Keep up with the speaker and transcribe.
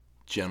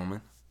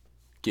Gentlemen,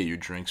 get your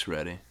drinks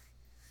ready.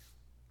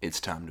 It's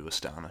time to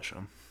astonish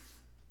them.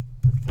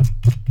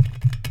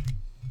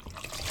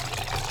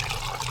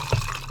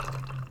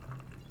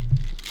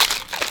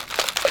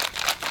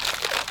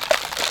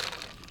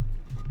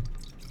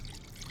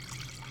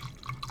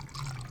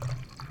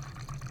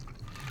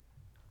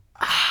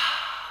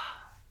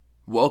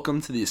 Welcome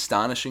to the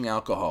Astonishing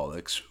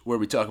Alcoholics, where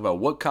we talk about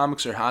what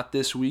comics are hot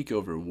this week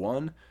over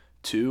 1,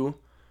 2,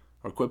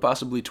 or quite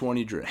possibly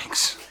 20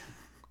 drinks.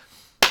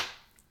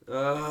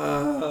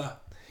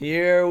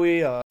 Here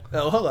we are.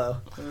 Oh,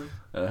 hello.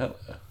 Hello.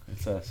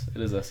 It's us.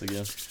 It is us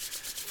again.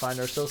 Find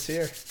ourselves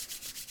here.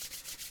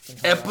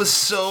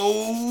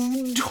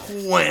 Episode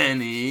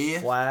 20.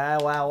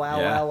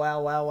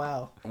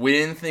 Wow. We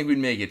didn't think we'd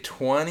make it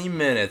 20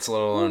 minutes, let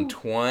alone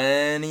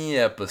 20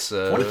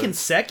 episodes. 20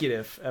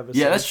 consecutive episodes.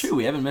 Yeah, that's true.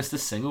 We haven't missed a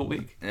single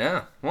week.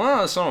 Yeah.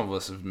 Well, some of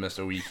us have missed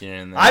a week here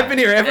and there. I've been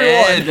here every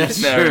And one.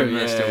 That's Never never true.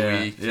 missed a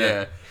week.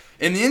 Yeah.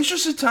 In the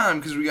interest of time,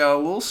 because we got a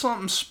little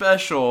something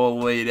special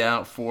laid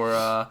out for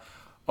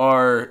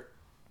our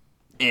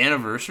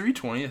anniversary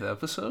 20th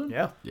episode.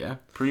 Yeah.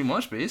 Pretty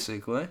much,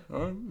 basically.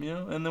 And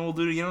then we'll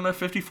do it again on our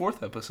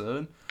 54th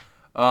episode.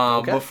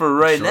 But for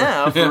right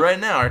now,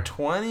 our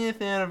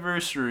 20th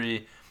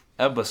anniversary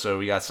episode,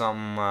 we got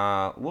something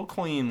a little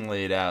clean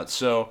laid out.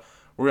 So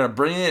we're going to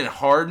bring it in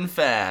hard and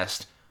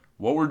fast.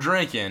 What we're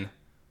drinking.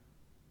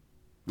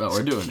 But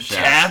we're doing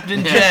shots.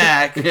 Captain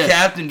Jack. Yeah.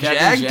 Captain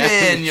Jack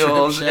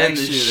Daniels Shrimp Shack and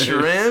the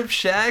Shooter. Shrimp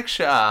Shack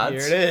Shots.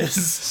 Here it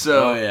is.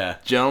 So, Oh, yeah.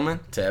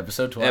 gentlemen, To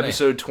episode 20.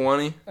 episode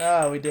 20.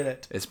 Oh, we did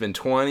it. It's been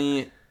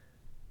 20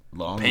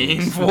 Long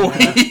painful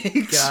weeks.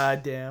 weeks.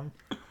 God damn.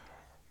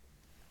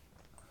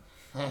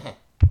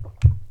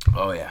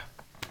 Oh, yeah.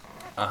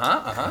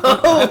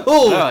 Oh,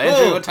 Oh,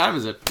 Andrew, what time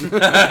is it?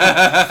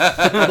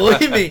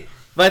 Believe me,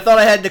 if I thought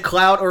I had the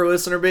clout or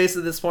listener base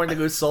at this point to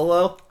go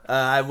solo,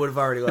 I would have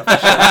already left the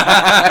show.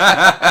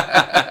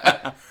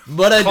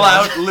 But I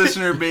Clout, don't.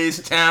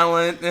 listener-based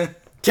talent.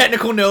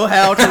 Technical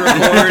know-how to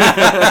record.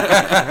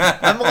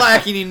 I'm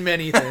lacking in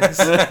many things.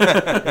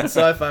 And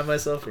so I find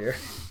myself here.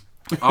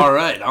 All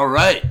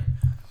right.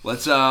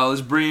 Let's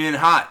bring it in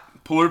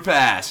hot. Pull or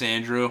pass,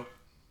 Andrew.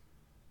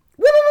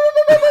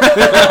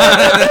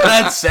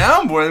 That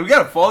soundboard. We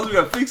gotta pause. We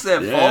gotta fix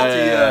that faulty.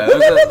 There's a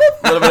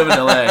little bit of a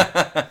delay.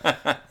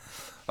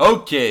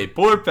 Okay,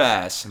 pull or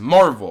pass.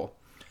 Marvel.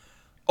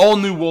 All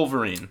new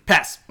Wolverine.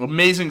 Pass.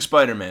 Amazing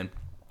Spider-Man.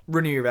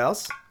 Renew your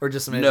vows? Or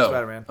just Amazing No.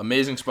 Spider-Man?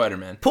 Amazing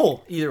Spider-Man.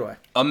 Pull. Either way.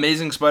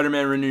 Amazing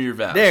Spider-Man. Renew your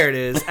vows. There it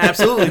is.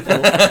 Absolutely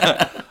pull.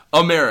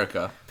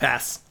 America.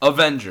 Pass.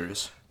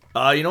 Avengers.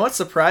 You know what?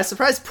 Surprise.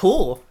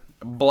 Pull.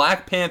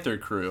 Black Panther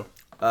crew.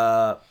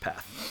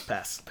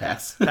 Pass.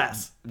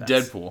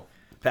 Deadpool.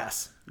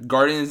 Pass.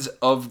 Guardians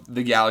of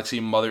the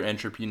Galaxy Mother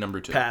Entropy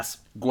 #2. Pass.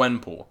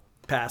 Gwenpool.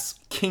 Pass.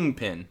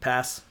 Kingpin.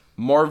 Pass.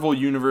 Marvel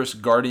Universe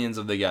Guardians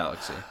of the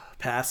Galaxy.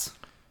 Pass.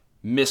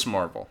 Miss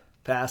Marvel.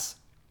 Pass.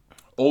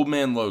 Old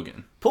Man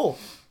Logan. Pull.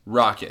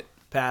 Rocket.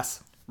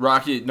 Pass.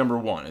 Rocket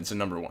 #1. It's a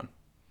 #1.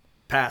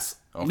 Pass.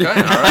 Okay, all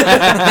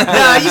right.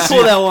 Nah, you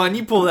pull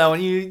that one.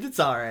 It's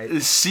all right.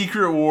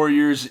 Secret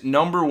Warriors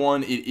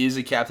 #1. It is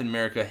a Captain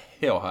America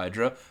Hail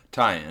Hydra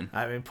tie-in.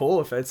 I mean, pull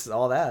if it's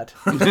all that.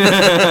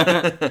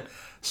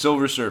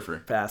 Silver Surfer.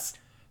 Pass.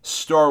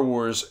 Star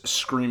Wars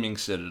Screaming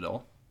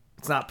Citadel.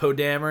 It's not Poe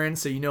Dameron,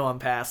 so you know I'm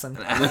passing.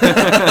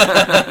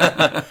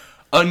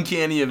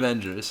 Uncanny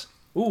Avengers.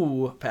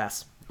 Ooh,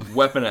 pass.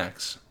 Weapon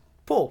X.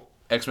 Pull.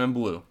 X-Men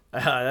Blue.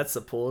 That's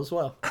a pull as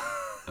well.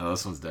 Oh,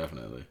 this one's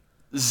definitely.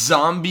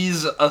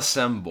 Zombies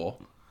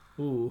Assemble.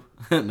 Ooh.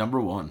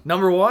 Number 1.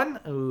 Number 1?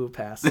 Ooh,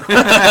 pass. There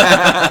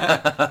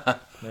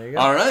you go.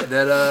 All right,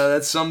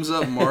 that sums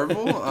up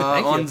Marvel.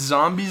 On you.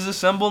 Zombies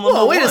Assemble #1.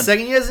 Whoa, wait a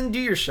second. You guys didn't do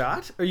your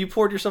shot? Or you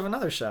poured yourself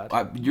another shot?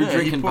 You're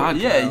drinking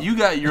vodka. Yeah, you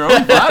got your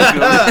own vodka.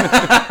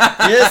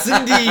 Yes,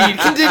 indeed.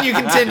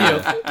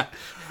 Continue.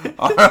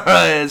 All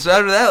right, so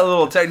after that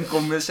little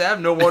technical mishap,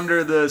 no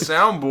wonder the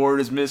soundboard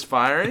is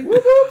misfiring.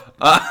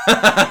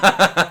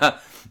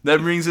 That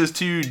brings us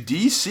to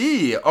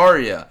DC,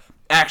 Arya,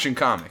 Action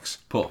Comics,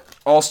 Pull.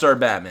 All-Star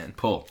Batman,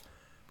 Pull.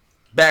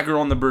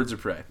 Batgirl and the Birds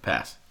of Prey,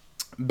 Pass.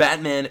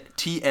 Batman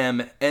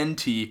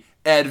TMNT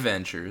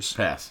Adventures,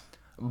 Pass.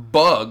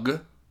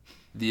 Bug,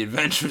 The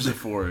Adventures of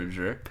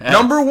Forager, Pass.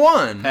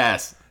 #1,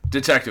 Pass.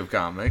 Detective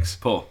Comics,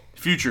 Pull.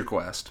 Future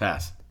Quest,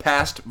 Pass.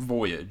 Past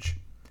Voyage,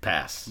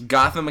 Pass.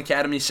 Gotham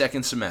Academy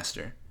Second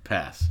Semester,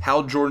 Pass.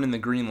 Hal Jordan and the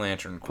Green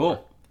Lantern Corps,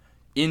 Pull.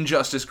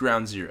 Injustice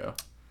Ground Zero,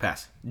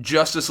 Pass.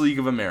 Justice League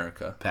of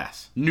America,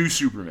 Pass. New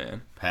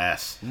Superman,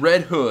 Pass.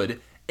 Red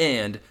Hood,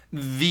 and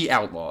The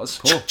Outlaws.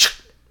 Pull.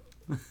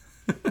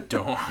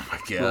 Oh my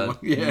god.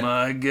 Yeah.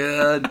 My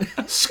god.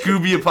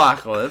 Scooby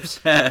Apocalypse.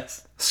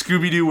 Pass.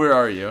 Scooby-Doo, Where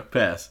Are You?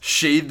 Pass.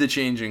 Shade the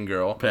Changing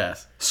Girl.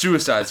 Pass.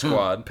 Suicide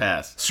Squad.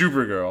 Pass.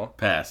 Supergirl.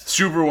 Pass.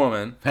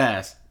 Superwoman.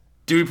 Pass.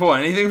 Do we pull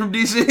anything from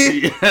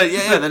DC?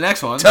 Yeah, the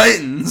next one.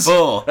 Titans.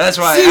 Pull. That's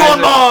why. See you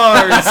on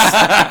Mars!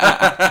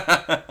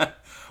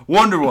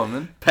 Wonder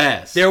Woman.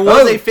 Pass. There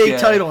was a fake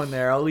Okay. title in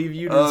there. I'll leave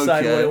you to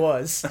decide Okay. what it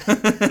was.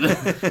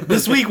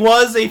 This week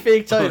was a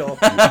fake title.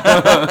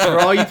 For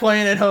all you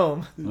playing at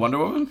home. Wonder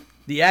Woman?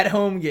 The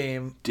at-home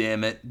game.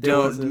 Damn it!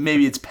 was a-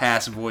 Maybe it's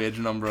past voyage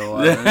number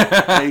 11.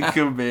 It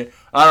could be.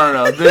 I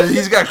don't know.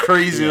 He's got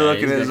crazy Yeah, look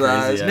in he's his got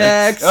eyes. crazy eyes.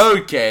 Next.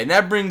 Okay, and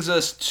that brings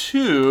us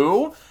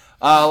to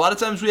a lot of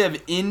times we have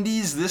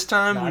indies. This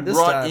time Not we this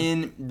brought time.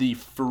 in the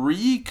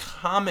free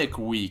comic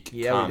week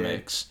Yeah, we did.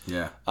 comics.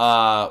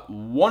 Yeah.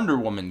 Wonder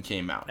Woman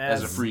came out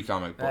as a As- free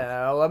comic book.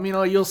 Let me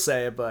know you'll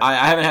say it, but... I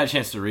haven't had a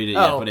chance to read it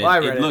yet, Oh, but I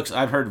read it it. looks.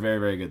 I've heard very,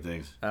 very good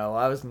things. I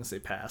was going to say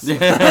pass. Well,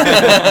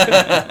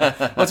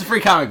 it's a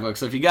free comic book,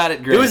 so if you got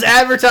it, great. It was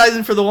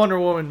advertising for the Wonder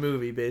Woman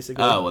movie,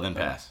 basically. Oh, well then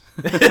pass.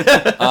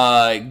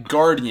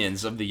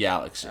 Guardians of the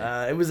Galaxy.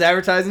 It was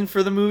advertising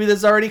for the movie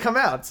that's already come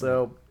out,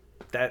 so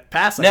that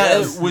pass, I Now,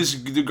 guess.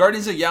 was the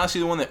Guardians of the Galaxy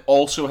the one that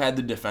also had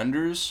the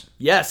Defenders?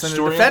 Yes, and the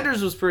story?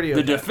 Defenders was pretty The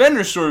okay.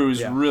 Defender story was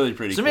Yeah. really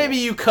pretty So cool. maybe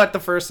you cut the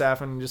first half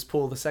and just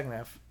pull the second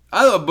half.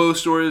 I thought both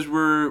stories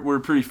were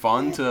pretty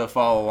fun to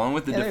follow along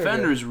with. The Yeah, they were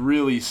Defenders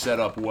really set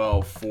up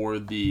well for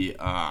the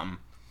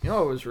You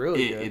know, it was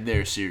really good.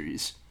 their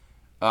series.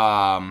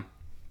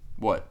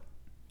 What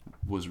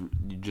was you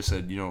just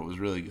said? You know, it was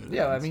really good.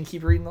 Yeah, I mean,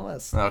 keep reading the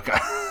list. Okay.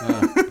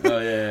 Oh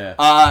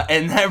yeah.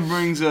 And that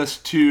brings us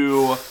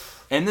to,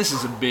 and this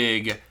is a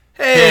big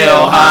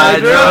Hail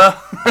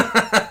Hydra.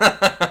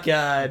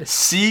 God.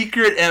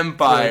 Secret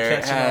Empire Really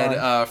catching had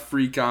on. a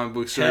free comic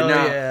book story. Hell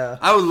now, yeah.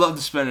 I would love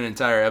to spend an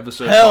entire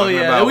episode Hell talking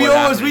yeah. about We what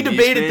almost, happened we in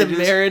these debated the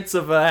pages. merits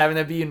of having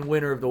that be in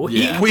winner of the week.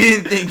 Yeah. We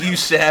didn't think you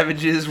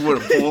savages would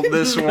have pulled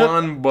this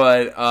one,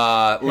 but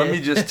let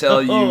me just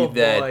tell you Oh,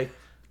 that boy.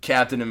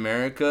 Captain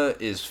America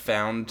is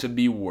found to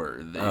be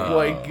worthy.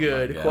 Quite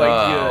good, God. quite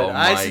Oh, good.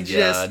 I my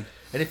suggest, God.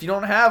 and if you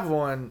don't have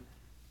one,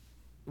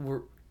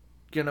 we're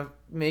gonna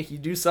make you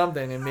do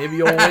something, and maybe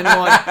you'll win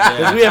one.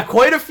 Because we have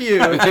quite a few.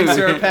 Thanks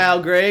to our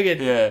pal Greg at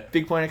Yeah.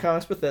 Big Point of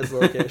Comics Bethesda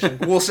location.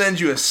 We'll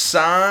send you a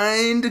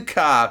signed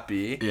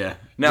copy. Yeah.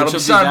 Now it'll Which will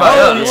be signed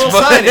valid. by Oh, us. we'll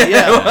but- sign it.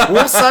 Yeah,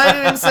 we'll sign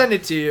it and send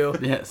it to you.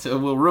 Yeah. So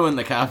we'll ruin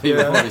the copy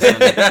before we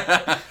send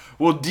it.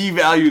 We'll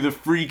devalue the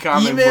free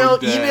comic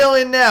book day. Email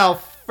in now.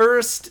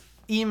 First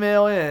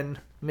email in.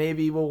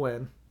 Maybe we'll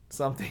win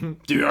something.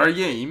 Dude, are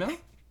you email?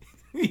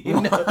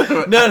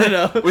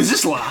 No. Was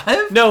this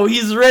live? No,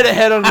 he's read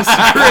ahead on the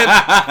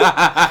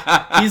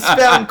script. He's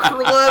found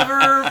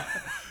clever.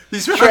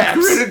 He's found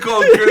Traps.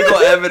 critical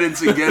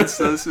evidence against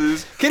us.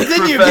 As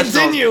Continue, professionals.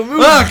 continue,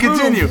 move,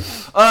 Continue.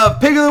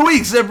 Pick of the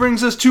week. So that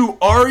brings us to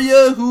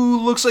Arya,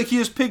 who looks like he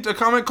has picked a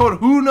comic called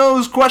 "Who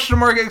Knows?" ?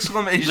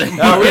 Exclamation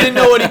mark. We didn't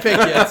know what he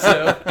picked yet,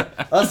 so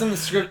us in the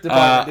script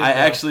department.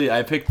 didn't know.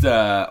 I picked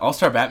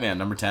All-Star Batman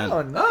number 10.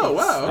 Oh, nice. Oh,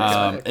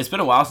 wow, okay. It's been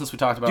a while since we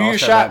talked about Do your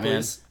All-Star shot, Batman.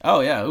 please. Oh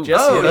yeah. Ooh.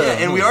 Jesse, Oh Yeah. yeah,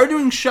 and we are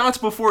doing shots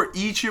before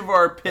each of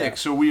our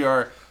picks, so we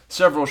are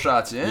several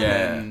shots in,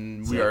 Yeah.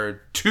 and we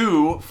are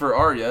 2 for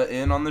Arya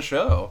in on the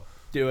show.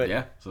 Do it.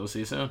 Yeah. So we'll see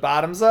you soon.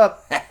 Bottoms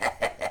up.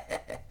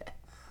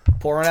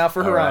 Pouring out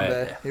for All right.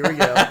 Harambe. Here we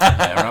go.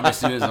 Yeah, Harambe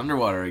Studios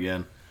underwater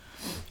again.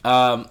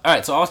 All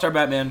right, so All-Star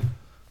Batman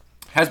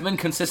has been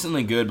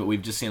consistently good, but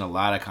we've just seen a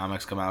lot of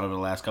comics come out over the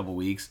last couple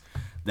weeks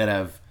that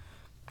have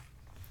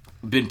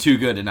been too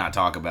good to not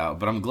talk about.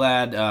 But I'm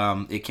glad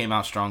it came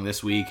out strong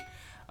this week.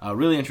 A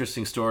really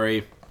interesting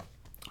story.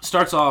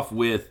 Starts off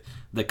with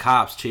the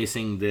cops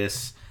chasing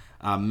this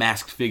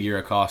masked figure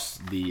across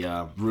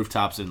the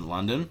rooftops in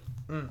London.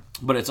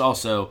 But it's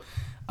also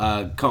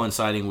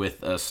coinciding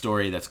with a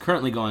story that's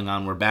currently going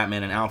on where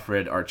Batman and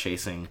Alfred are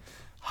chasing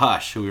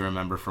Hush, who we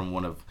remember from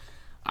one of,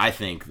 I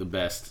think, the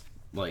best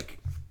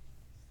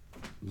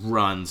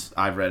runs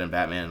I've read in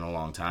Batman in a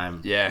long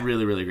time. Yeah.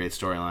 Really, really great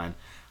storyline.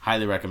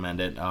 Highly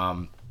recommend it.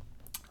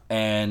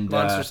 And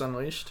Monsters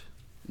Unleashed.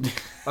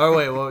 Oh,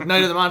 wait, well,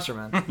 Night of the Monster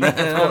Man.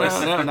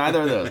 no,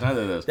 neither of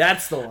those.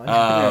 That's the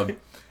one.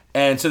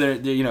 And so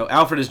they're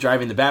Alfred is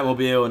driving the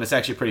Batmobile, and it's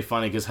actually pretty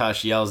funny because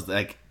Hush yells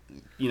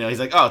he's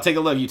like, "Oh, take a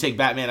look! You take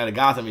Batman out of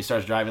Gotham." He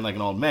starts driving like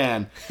an old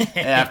man.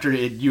 After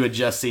you had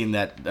just seen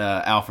that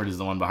Alfred is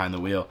the one behind the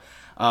wheel.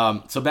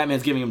 So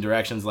Batman's giving him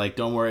directions like,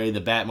 "Don't worry, the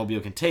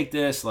Batmobile can take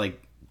this.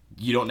 Like,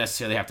 you don't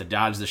necessarily have to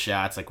dodge the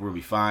shots. Like, we'll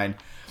be fine."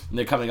 And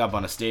they're coming up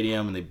on a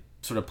stadium, and they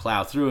sort of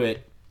plow through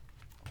it.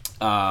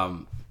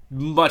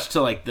 Much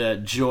to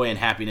the joy and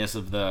happiness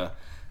of the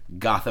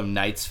Gotham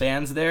Knights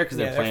fans there, because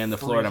they're they're playing the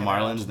Florida freaking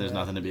out, Marlins, and there's yeah.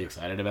 nothing to be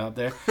excited about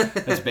there.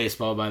 It's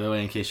baseball, by the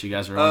way, in case you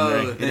guys are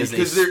wondering. It is a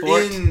because they're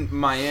sport. in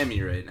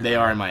Miami right now. They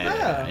are in Miami.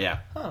 Yeah. Yeah.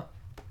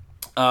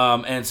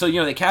 Huh. And so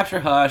they capture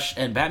Hush,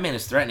 and Batman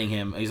is threatening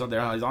him. He's on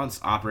his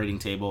operating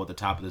table at the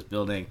top of this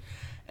building,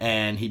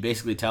 and he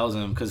basically tells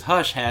him, because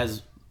Hush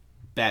has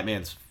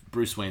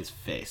Bruce Wayne's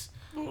face.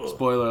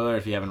 Spoiler alert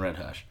if you haven't read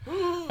Hush.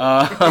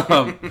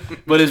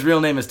 But his real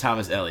name is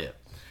Thomas Elliot.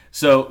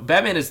 So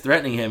Batman is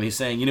threatening him. He's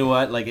saying, "You know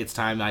what? It's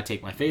time I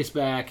take my face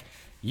back.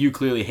 You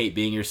clearly hate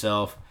being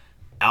yourself.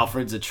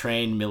 Alfred's a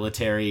trained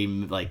military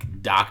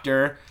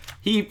doctor.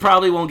 He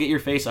probably won't get your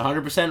face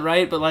 100%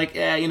 right, but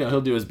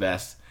he'll do his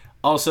best."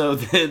 Also,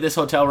 this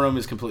hotel room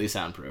is completely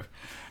soundproof.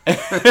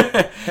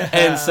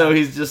 And so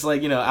he's just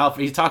like,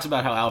 Alfred. He talks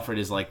about how Alfred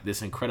is like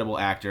this incredible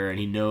actor, and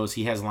he knows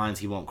he has lines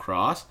he won't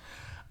cross.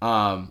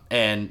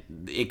 And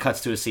it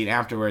cuts to a scene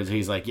afterwards.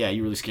 He's like, "Yeah,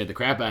 you really scared the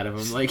crap out of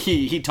him." Like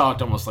he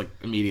talked almost like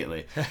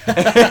immediately.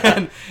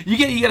 And you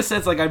get a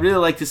sense like I really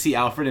like to see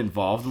Alfred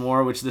involved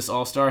more, which this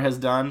All-Star has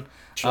done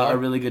a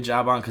really good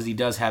job on, because he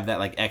does have that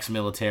like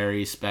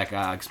ex-military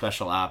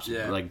special ops,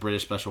 like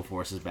British Special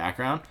Forces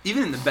background.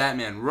 Even in the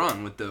Batman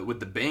run with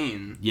the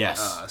Bane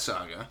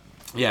saga.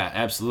 Yeah,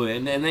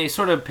 absolutely, and they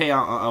sort of pay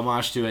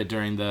homage to it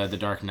during the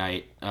Dark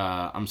Knight.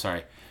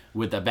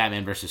 With the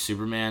Batman versus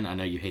Superman. I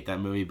know you hate that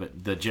movie,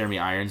 but the Jeremy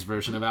Irons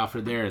version of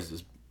Alfred there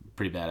is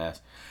pretty badass.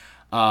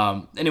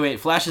 Anyway,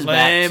 it flashes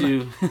back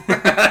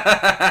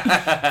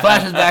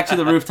to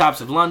the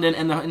rooftops of London,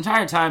 and the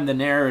entire time the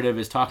narrative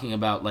is talking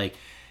about like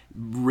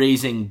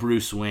raising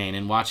Bruce Wayne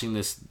and watching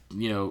this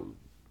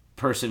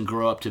person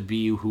grow up to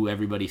be who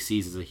everybody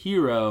sees as a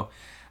hero.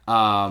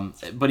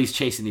 But he's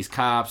chasing these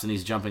cops and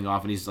he's jumping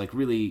off, and he's like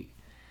really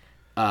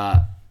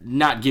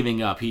not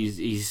giving up.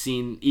 He's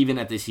seen, even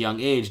at this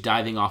young age,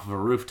 diving off of a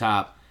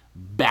rooftop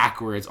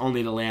backwards,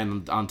 only to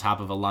land on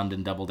top of a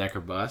London double-decker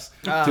bus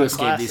to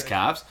escape these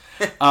cops.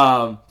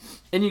 And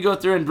you go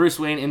through, and Bruce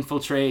Wayne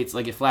infiltrates,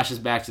 like it flashes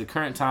back to the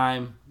current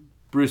time.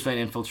 Bruce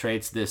Wayne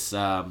infiltrates this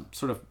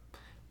sort of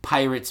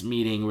pirates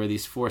meeting where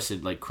these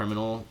forced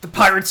criminal... The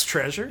pirate's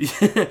treasure?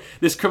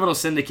 This criminal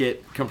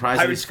syndicate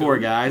comprised of these four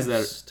guys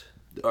that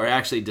are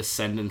actually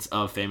descendants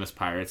of famous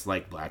pirates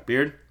like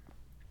Blackbeard.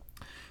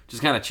 Which is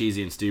kind of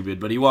cheesy and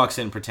stupid, but he walks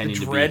in pretending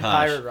to be Hush.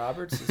 Pirate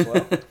Roberts as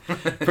well.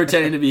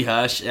 Pretending to be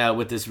Hush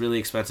with this really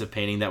expensive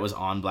painting that was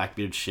on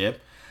Blackbeard's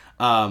ship.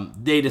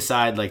 They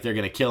decide they're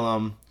going to kill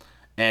him,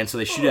 and so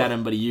they shoot at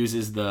him, but he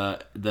uses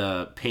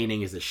the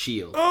painting as a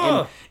shield.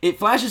 And it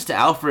flashes to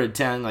Alfred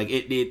telling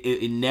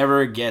it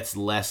never gets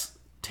less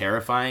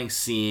terrifying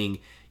seeing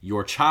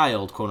your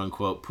child, quote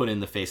unquote, put in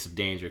the face of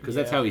danger, because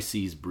that's how he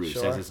sees Bruce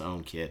as his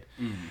own kid.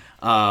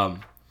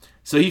 Mm-hmm.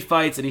 So he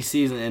fights, and he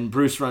sees, and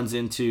Bruce runs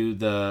into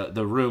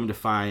the room to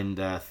find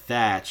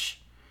Thatch,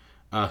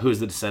 who's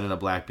the descendant of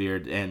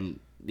Blackbeard,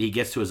 and he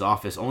gets to his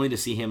office only to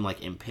see him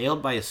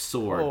impaled by a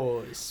sword.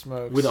 Holy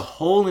smokes. With a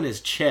hole in his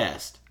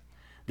chest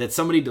that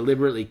somebody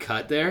deliberately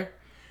cut there.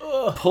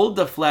 Pulled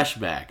the flesh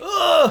back.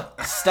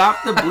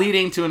 Stopped the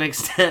bleeding to an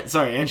extent.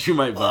 Sorry, Andrew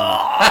might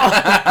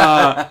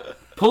vomit.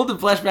 Pulled the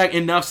flesh back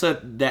enough so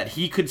that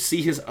he could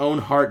see his own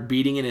heart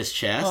beating in his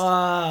chest,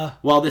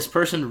 while this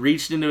person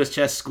reached into his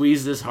chest,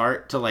 squeezed his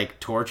heart to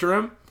torture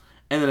him,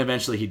 and then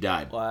eventually he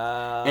died.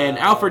 Wow! And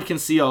Alfred can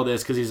see all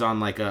this because he's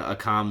on a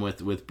comm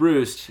with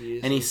Bruce,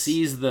 and he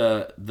sees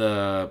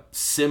the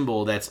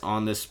symbol that's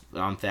on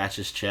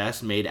Thatch's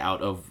chest, made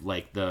out of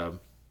the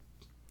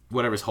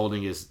whatever's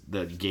holding is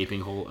the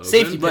gaping hole open.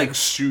 Safety pin.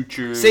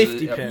 Suture.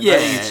 Safety pin. Yeah,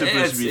 it's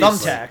supposed to be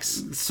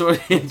thumbtacks. Sort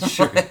of,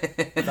 sure.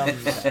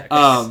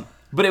 Thumbtacks.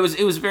 But it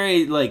was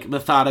very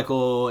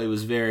methodical. It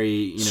was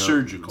very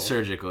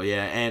surgical.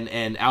 Yeah.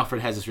 And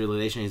Alfred has this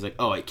realization. He's like,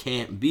 oh, it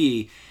can't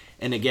be.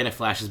 And again, it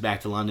flashes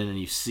back to London, and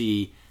you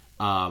see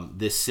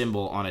this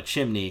symbol on a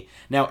chimney.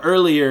 Now,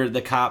 earlier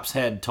the cops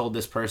had told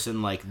this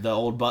person the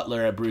old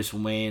butler at Bruce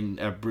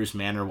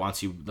Manor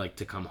wants you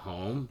to come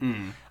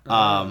home.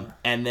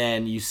 And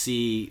then you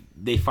see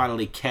they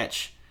finally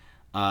catch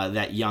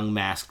that young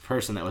masked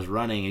person that was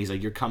running, and he's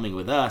like, "You're coming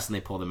with us," and they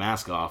pull the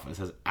mask off, and it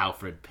says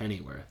Alfred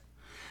Pennyworth.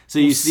 So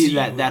you see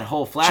that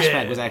whole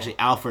flashback was actually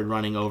Alfred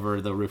running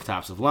over the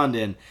rooftops of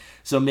London.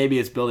 So maybe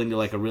it's building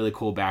to a really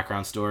cool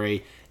background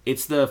story.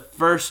 It's the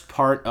first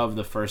part of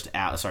the first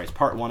it's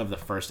part one of the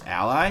first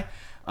Ally,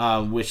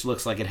 which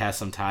looks like it has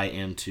some tie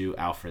into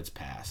Alfred's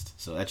past.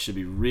 So that should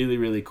be really,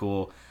 really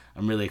cool.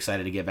 I'm really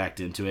excited to get back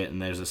into it. And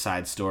there's a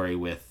side story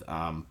with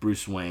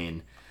Bruce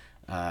Wayne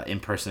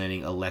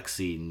impersonating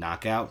Alexei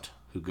Knockout,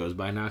 who goes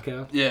by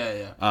Knockout.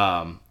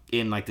 Yeah.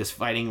 In this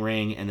fighting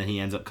ring, and then he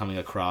ends up coming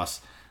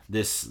across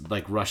this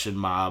Russian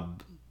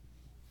mob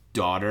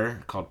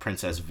daughter called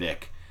Princess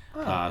Vic.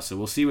 So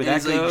we'll see where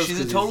that goes. She's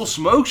a total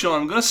smoke show.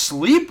 I'm gonna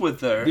sleep with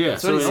her. Yeah,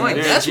 so he's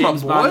that's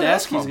James my boy.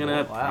 Bond-esque. He's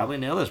gonna probably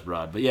nail this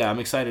broad. But yeah, I'm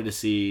excited to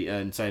see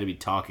excited to be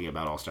talking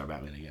about All-Star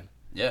Batman again.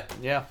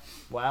 Yeah.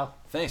 Wow.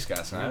 Thanks,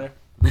 Scott Snyder.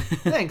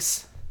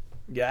 Thanks,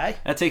 guy.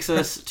 That takes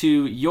us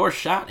to your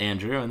shot,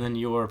 Andrew, and then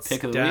your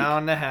pick of the week.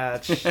 Down the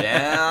hatch.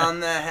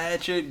 Down the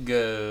hatch it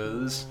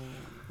goes.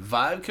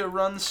 Vodka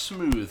runs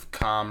smooth,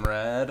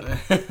 comrade.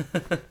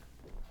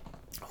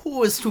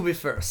 Who is to be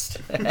first?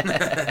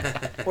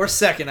 Or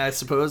second, I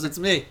suppose. It's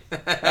me.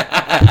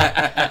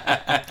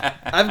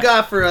 I've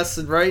got for us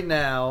right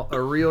now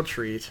a real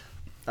treat.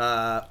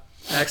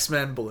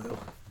 X-Men Blue.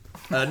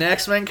 An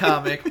X-Men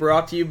comic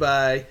brought to you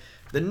by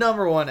the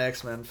 #1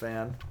 X-Men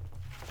fan.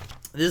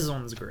 This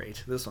one's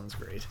great.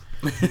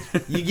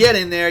 You get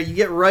in there. You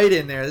get right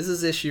in there. This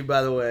is issue,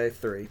 by the way,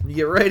 3. You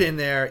get right in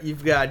there.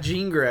 You've got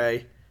Jean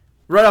Grey.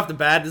 Right off the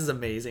bat, this is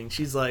amazing.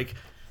 She's like,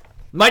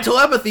 my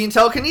telepathy and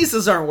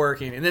telekinesis aren't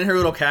working. And then her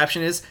little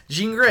caption is,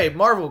 Jean Grey,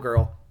 Marvel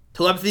Girl.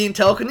 telepathy and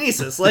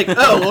telekinesis. Like,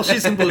 oh, well,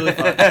 she's completely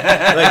fine.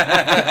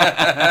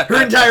 Like,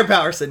 her entire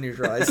power set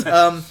neutralized.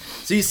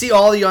 So you see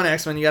all the young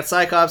X-Men. You got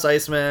Cyclops,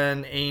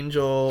 Iceman,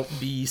 Angel,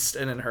 Beast,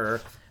 and then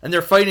her. And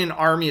they're fighting an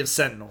army of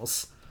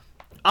Sentinels.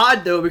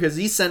 Odd, though, because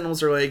these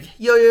Sentinels are like,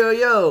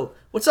 yo,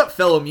 what's up,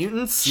 fellow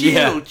mutants?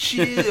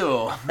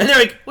 Chill. And they're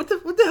like, what the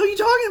hell are you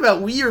talking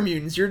about? We are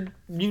mutants. You're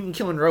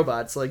mutant-killing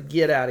robots. Like,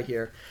 get out of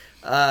here.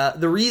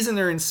 The reason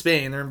they're in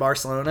Spain, they're in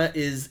Barcelona,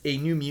 is a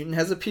new mutant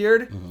has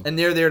appeared, and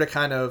they're there to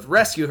kind of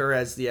rescue her,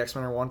 as the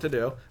X-Men are wont to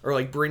do, or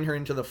like bring her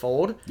into the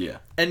fold. Yeah.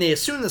 And they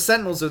assume the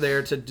Sentinels are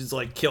there to just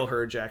like kill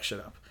her or jack shit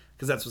up,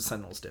 because that's what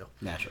Sentinels do.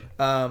 Naturally.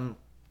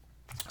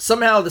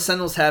 Somehow the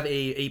Sentinels have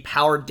a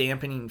power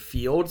dampening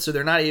field, so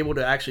they're not able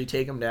to actually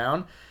take them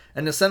down.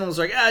 And the Sentinels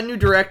are like, new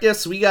directive,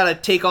 so we gotta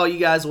take all you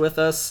guys with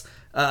us.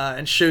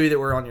 And show you that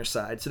we're on your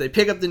side. So they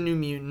pick up the new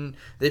mutant,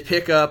 they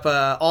pick up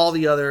all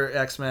the other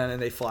X-Men, and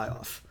they fly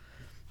off.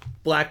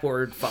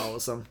 Blackboard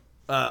follows them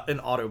in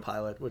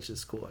autopilot, which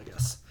is cool, I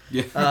guess.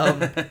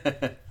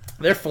 Yeah.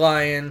 They're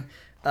flying,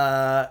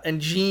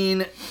 and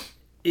Jean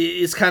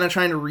is kind of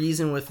trying to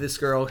reason with this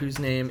girl whose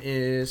name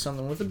is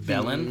something with a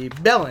B.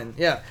 Belen,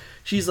 yeah.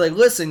 She's like,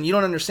 listen, you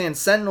don't understand.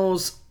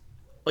 Sentinels,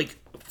 like,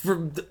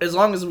 for as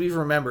long as we've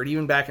remembered,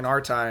 even back in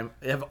our time,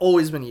 have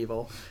always been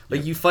evil.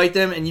 Like, you fight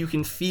them and you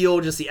can feel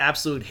just the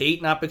absolute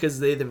hate, not because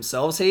they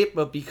themselves hate,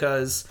 but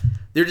because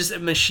they're just a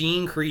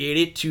machine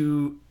created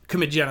to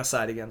commit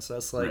genocide against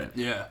us. Like,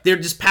 they're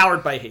just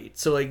powered by hate.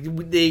 So, like,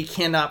 they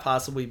cannot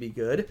possibly be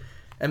good.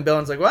 And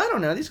Belen's like, well, I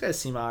don't know. These guys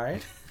seem all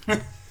right.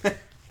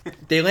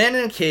 They land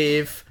in a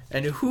cave,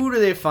 and who do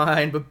they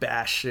find but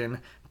Bastion?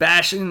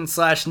 Bastion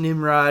 /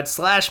 Nimrod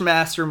 /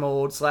 Master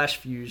Mold /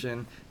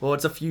 Fusion. Well,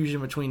 it's a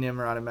fusion between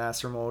Nimrod and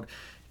Master Mold.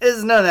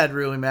 None of that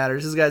really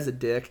matters. This guy's a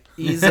dick.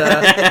 He's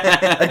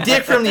a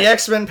dick from the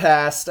X-Men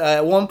past.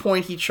 At one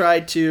point, he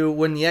tried to,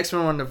 when the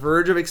X-Men were on the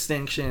verge of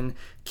extinction,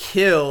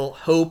 kill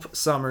Hope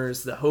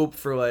Summers, the hope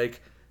for,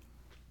 like,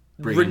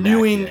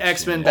 renewing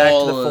X-Men back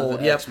to the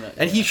fold. Yep.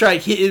 And he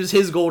tried, it was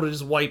his goal to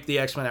just wipe the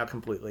X-Men out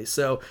completely.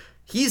 So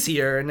he's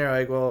here, and they're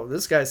like, well,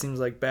 this guy seems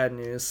like bad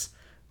news.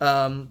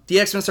 The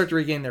X-Men start to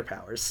regain their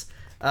powers.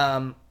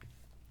 And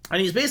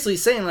he's basically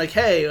saying, like,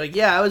 hey, like,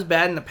 yeah, I was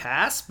bad in the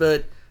past,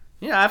 but,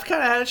 you know, I've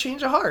kind of had a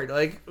change of heart.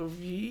 Like,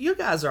 you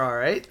guys are all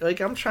right.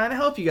 Like, I'm trying to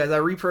help you guys. I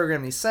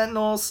reprogrammed these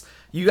Sentinels.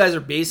 You guys are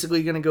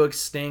basically going to go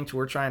extinct.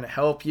 We're trying to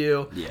help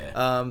you.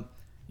 Yeah.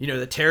 You know,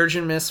 the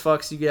Terrigen Mist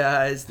fucks you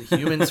guys. The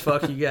humans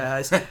fuck you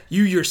guys.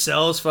 You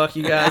yourselves fuck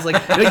you guys. Like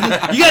you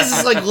guys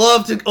just, like,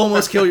 love to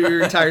almost kill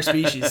your entire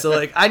species. So,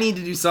 like, I need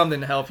to do something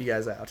to help you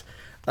guys out.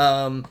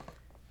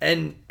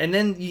 And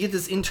then you get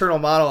this internal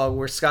monologue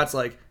where Scott's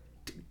like,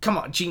 come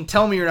on, Jean,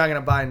 tell me you're not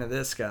going to buy into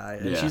this guy.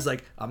 And she's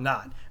like, I'm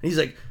not. And he's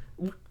like,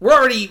 we're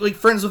already, like,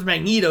 friends with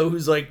Magneto,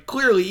 who's, like,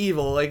 clearly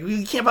evil. Like,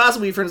 we can't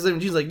possibly be friends with him.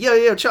 And she's like,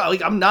 yo, child.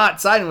 Like, I'm not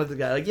siding with the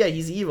guy. Like, yeah,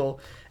 he's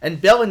evil.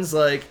 And Belen's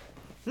like,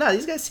 nah,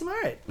 these guys seem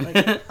all right.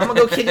 Like, I'm going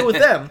to go kick it with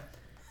them.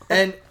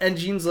 And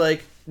Jean's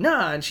like,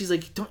 nah. And she's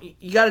like,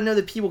 you got to know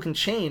that people can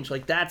change.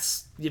 Like,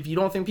 if you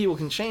don't think people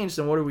can change,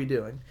 then what are we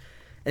doing?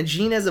 And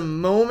Jean has a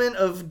moment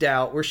of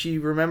doubt where she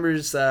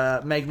remembers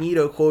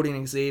Magneto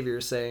quoting Xavier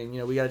saying, you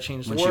know, we got to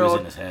change the world. When she was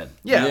in his head.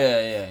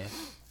 Yeah.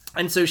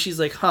 And so she's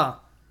like,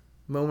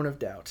 moment of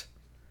doubt.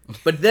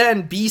 But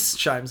then Beast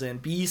chimes in.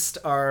 Beast,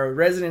 our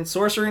resident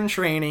sorcerer in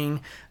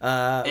training.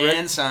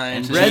 And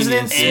scientist.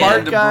 Resident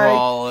smart guy.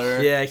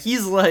 Brawler. Yeah,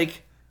 he's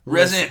like...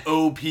 Resident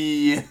OP.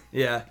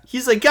 Yeah.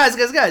 He's like,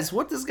 guys,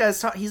 what this guy's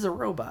talking... He's a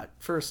robot,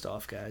 first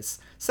off, guys.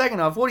 Second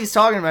off, what he's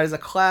talking about is a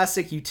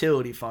classic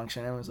utility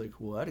function. Everyone's like,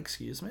 what?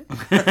 Excuse me?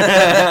 And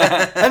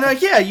they're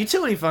like, yeah,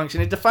 utility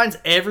function. It defines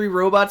every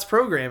robot's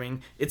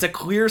programming. It's a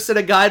clear set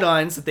of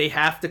guidelines that they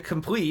have to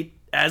complete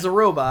as a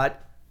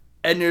robot.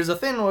 And there's a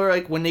thing where,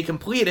 like, when they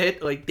complete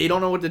it, like, they don't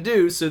know what to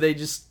do, so they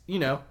just, you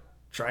know,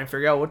 try and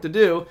figure out what to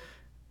do.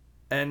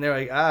 And they're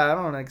like, I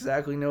don't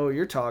exactly know what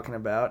you're talking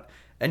about.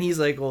 And he's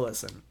like, well,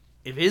 listen,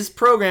 if his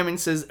programming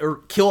says, or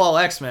kill all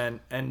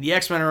X-Men, and the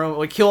X-Men are,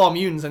 like, kill all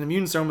mutants, and the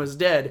mutants are almost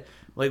dead,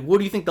 like, what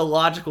do you think the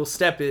logical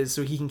step is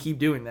so he can keep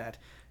doing that?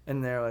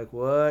 And they're like,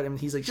 what? And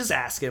he's like, just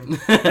ask him.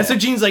 And so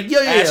Jean's like, yo.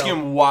 Ask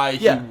him why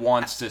he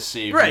wants to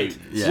save mutants.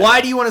 Yeah.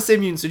 Why do you want to save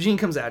mutants? So Jean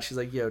comes out. She's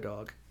like, yo,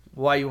 dog,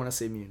 why you want to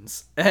save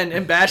mutants?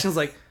 And Bastion's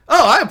like,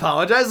 oh, I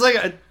apologize.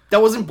 Like,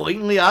 that wasn't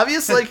blatantly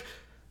obvious. Like,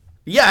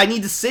 yeah, I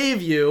need to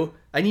save you.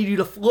 I need you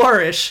to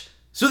flourish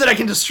so that I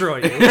can destroy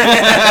you.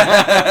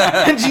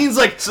 And Jean's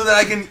like, so that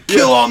I can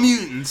kill all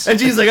mutants. And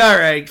Jean's like, all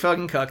right,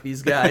 fucking cuck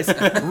these guys.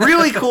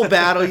 Really cool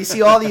battle. You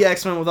see all the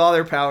X-Men with all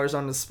their powers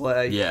on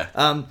display.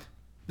 Yeah.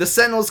 The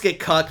Sentinels get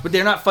cucked, but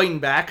they're not fighting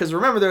back because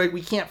remember, they're like,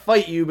 we can't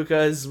fight you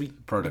because we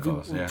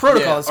protocols.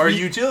 Protocols. Our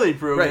utility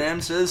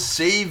program says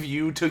save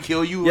you to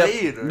kill you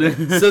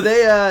later. So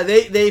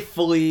they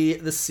flee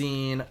the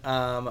scene.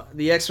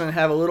 The X-Men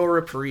have a little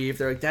reprieve.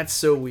 They're like, that's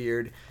so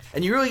weird.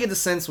 And you really get the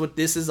sense what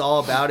this is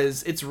all about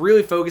is it's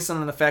really focusing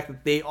on the fact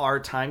that they are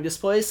time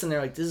displaced, and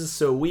they're like, this is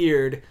so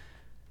weird.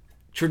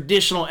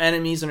 Traditional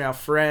enemies are now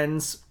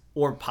friends,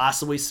 or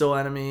possibly still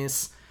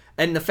enemies.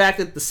 And the fact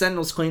that the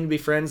Sentinels claim to be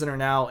friends and are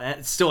now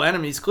still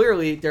enemies,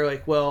 clearly, they're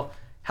like, well,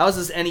 how is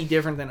this any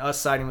different than us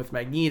siding with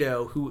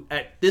Magneto, who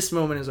at this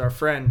moment is our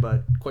friend,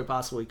 but quite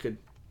possibly could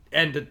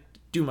end to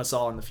doom us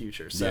all in the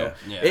future. So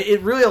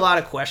it really, a lot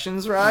of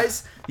questions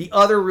rise. The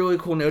other really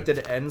cool note that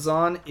it ends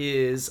on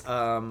is,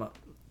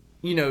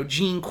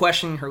 Jean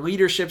questioning her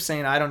leadership,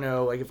 saying, I don't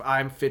know, like, if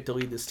I'm fit to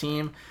lead this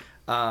team.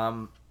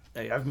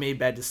 I've made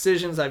bad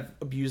decisions. I've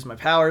abused my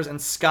powers. And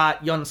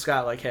young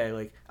Scott, like, hey,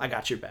 like, I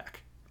got your back.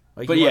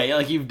 Like, but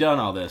like you've done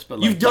all this, but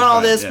like, you've done all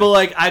this, but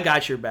like I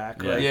got your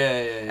back. Yeah. Like,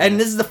 Yeah. And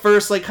this is the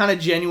first like kind of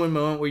genuine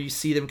moment where you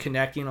see them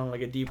connecting on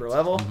like a deeper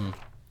level. Mm-hmm.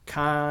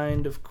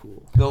 Kind of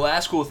cool. The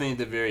last cool thing at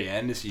the very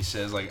end is he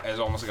says, like, as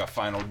almost like a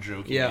final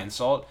joking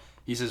insult,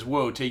 he says,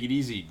 "Whoa, take it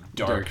easy,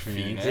 Dark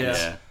Phoenix."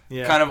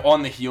 Yeah. Kind of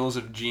on the heels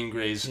of Jean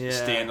Grey's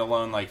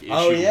standalone like issue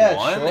 1.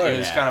 Sure. It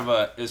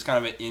was kind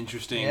of an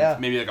interesting,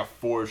 maybe like a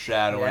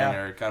foreshadowing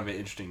or kind of an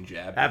interesting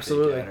jab.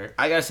 Absolutely.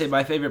 I gotta say,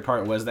 my favorite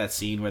part was that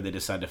scene where they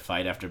decide to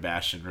fight after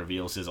Bastion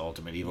reveals his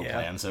ultimate evil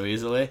plan so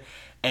easily.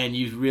 And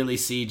you really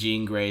see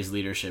Jean Grey's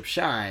leadership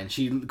shine.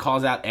 She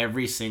calls out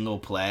every single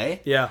play.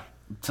 Yeah.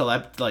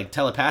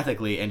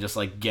 Telepathically and just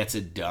like gets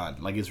it done.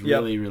 Like it's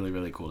really, really,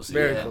 really cool to see.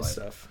 Very cool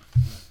stuff.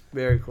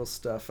 Very cool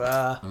stuff.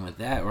 And with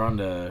that, we're on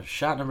to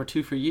shot number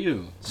 2 for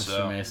you,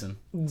 Mr. Mason.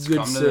 Good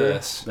come to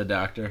this. The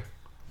Doctor.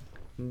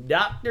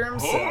 Doctor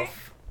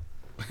himself.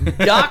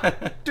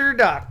 Doctor. Mr.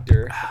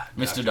 Doctor.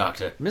 Mr.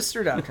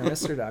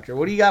 Doctor.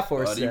 What do you got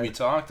for us Buddy, today? we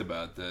talked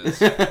about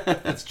this.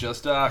 It's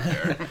just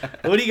Doctor.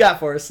 What do you got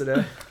for us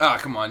today? Oh,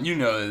 come on. You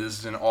know that this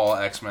is an all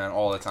X-Men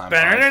all the time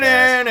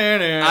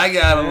podcast. I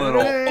got a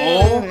little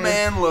Old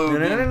Man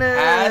Logan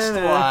Past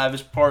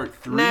Lives Part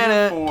 3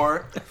 and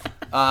 4.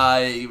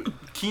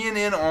 Keying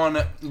in on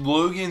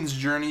Logan's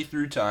journey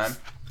through time.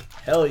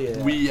 Hell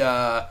yeah.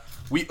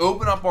 We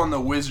open up on the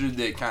wizard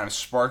that kind of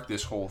sparked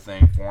this whole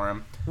thing for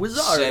him.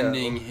 Wizardo.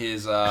 Sending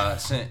his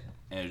it's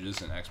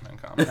just an X-Men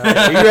comic.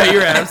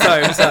 You're right.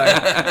 I'm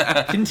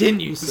sorry.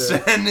 Continue,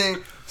 sir.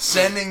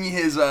 Sending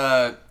his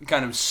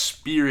kind of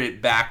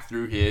spirit back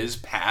through his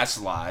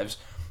past lives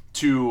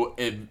to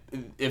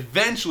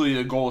eventually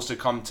the goal is to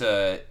come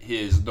to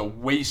the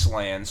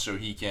wasteland so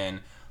he can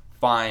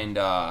find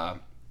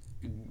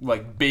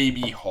like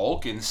baby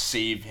Hulk and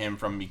save him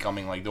from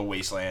becoming like the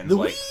wasteland's the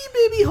like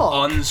wee baby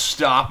Hulk,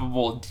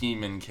 unstoppable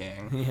demon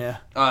king.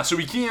 Yeah. So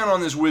we key in on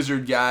this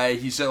wizard guy.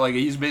 He said like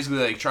he's basically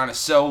like trying to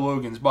sell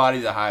Logan's body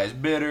to the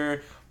highest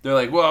bidder. They're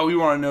like, well, we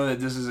want to know that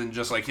this isn't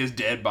just like his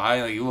dead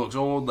body. Like he looks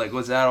old. Like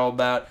what's that all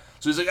about?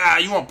 So he's like,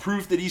 you want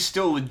proof that he's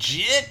still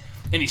legit?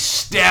 And he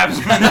stabs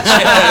him in the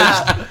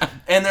chest.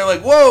 And they're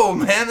like, whoa,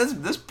 man,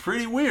 that's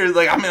pretty weird.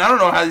 Like I mean, I don't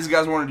know how these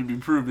guys wanted to be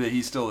proved that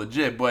he's still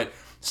legit, but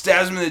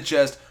stabs him in the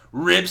chest.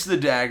 Rips the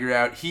dagger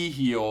out, he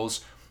heals,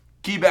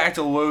 key back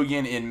to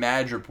Logan in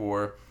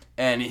Madripoor,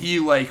 and he,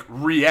 like,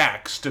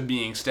 reacts to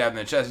being stabbed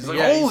in the chest. He's like,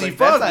 holy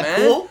fuck, man.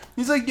 Cool?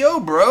 He's like, yo,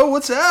 bro,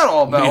 what's that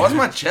all about? What's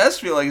my chest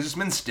feel like? It's just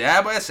been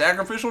stabbed by a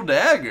sacrificial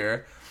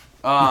dagger.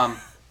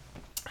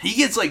 He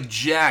gets, like,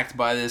 jacked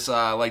by this,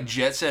 like,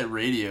 Jet Set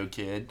Radio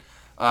kid.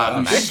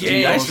 Nice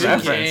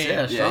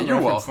reference. Yeah,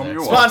 you're welcome.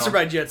 Sponsored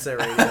by Jet Set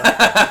Radio.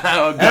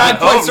 Oh, and I'm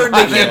quite certain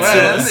they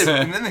can't sue us.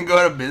 And then they go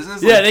out of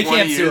business. Yeah, like they 20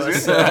 can't sue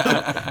years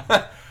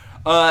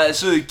us.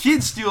 So the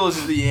kid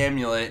steals the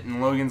amulet,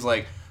 and Logan's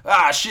like,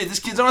 shit, this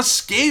kid's on a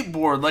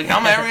skateboard. Like, how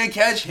am I ever gonna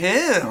catch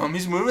him?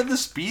 He's moving at the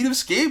speed of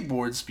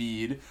skateboard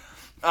speed.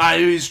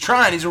 He's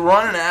trying. He's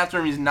running after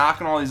him. He's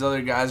knocking all these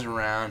other guys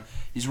around.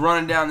 He's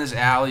running down this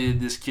alley that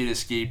this kid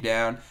escaped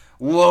down.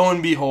 Lo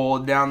and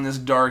behold, down this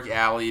dark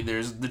alley,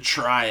 there's the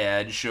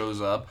Triad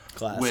shows up.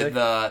 Classic.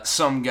 With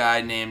some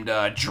guy named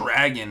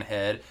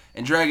Dragonhead.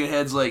 And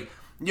Dragonhead's like,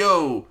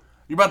 yo,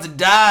 you're about to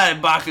die,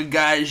 Baka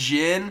Gai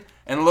Jin.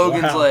 And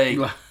Logan's like,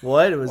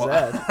 what was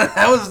that?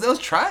 that was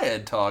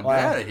Triad talk. Get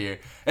out of here.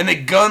 And they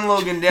gun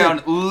Logan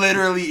down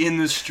literally in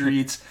the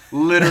streets,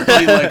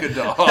 literally like a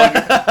dog.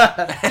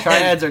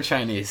 Triads are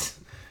Chinese.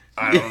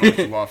 I don't know what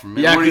you want from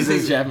me.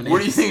 Yakuza's Japanese. What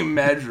do you think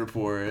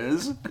Madripoor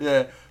is?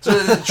 Yeah. So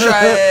there's a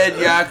Triad,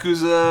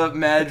 Yakuza,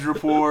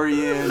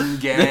 Madripoorian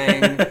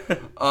gang.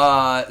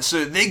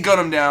 So they gun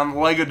him down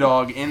like a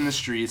dog in the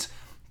streets.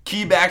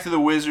 Key back to the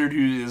wizard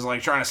who is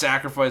like trying to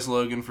sacrifice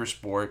Logan for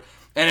sport.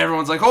 And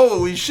everyone's like,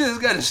 holy shit,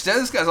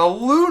 this guy's a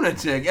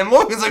lunatic. And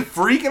Logan's like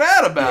freaking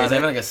out about it. He's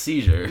having like a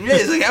seizure. Yeah,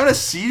 he's like having a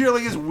seizure,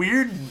 like his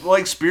weird,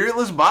 like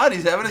spiritless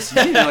body's having a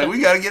seizure. Like, we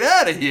gotta get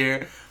out of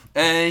here.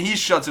 And he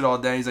shuts it all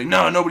down. He's like,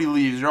 no, nobody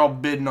leaves. They're all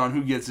bidding on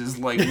who gets his,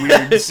 like,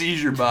 weird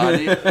seizure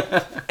body.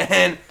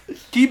 And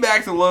key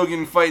back to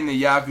Logan fighting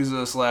the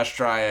Yakuza /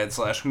 Triad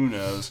 / who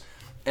knows.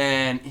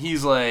 And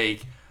he's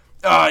like,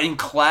 in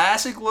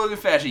classic Logan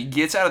fashion, he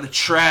gets out of the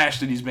trash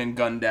that he's been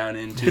gunned down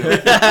into.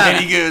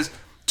 And he goes,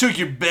 took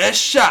your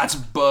best shots,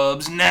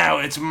 bubs. Now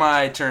it's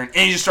my turn.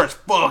 And he just starts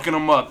fucking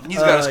them up. He's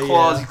got his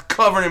claws. He's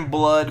covered in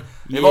blood.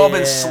 They've all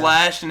been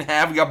slashed in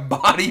half. Got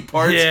body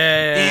parts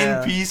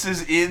in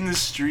pieces in the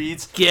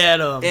streets. Get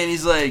him. And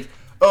he's like,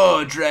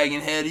 "Oh,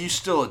 Dragonhead, are you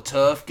still a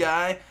tough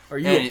guy? Are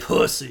you a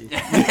pussy?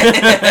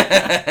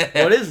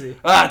 What is he?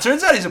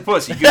 Turns out he's a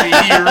pussy because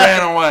he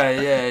ran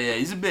away. Yeah,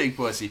 he's a big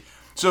pussy.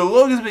 So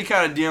Logan's been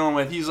kind of dealing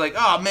with, he's like,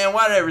 oh man,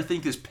 why did I ever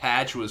think this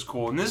patch was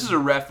cool? And this is a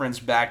reference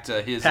back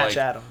to his Patch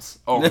Adams.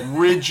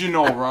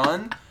 original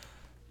run.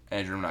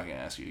 Andrew, I'm not going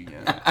to ask you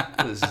again.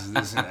 This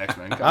is an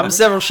X-Men comic. I'm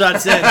several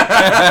shots in.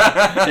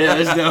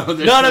 there's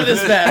None of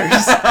this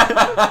matters.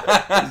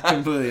 It's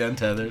completely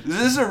untethered.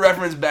 This is a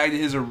reference back to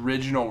his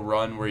original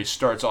run where he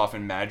starts off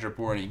in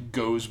Madripoor and he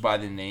goes by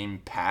the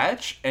name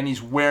Patch, and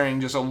he's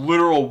wearing just a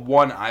literal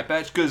one eye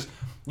patch. Because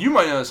you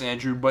might know this,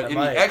 Andrew, but in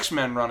the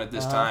X-Men run at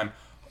this time,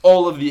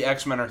 all of the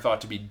X-Men are thought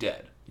to be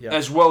dead,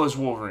 as well as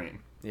Wolverine.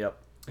 Yep.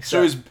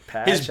 So his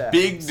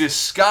big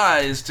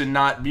disguise to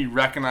not be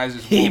recognized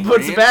as Wolverine, he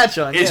puts a patch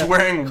on. Is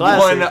wearing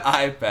one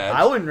eye patch.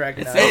 I wouldn't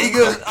recognize. And he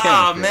goes,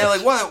 man,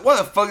 like why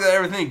the fuck did I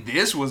ever think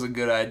this was a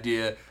good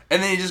idea?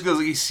 And then he just goes,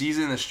 like, he sees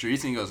it in the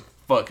streets and he goes,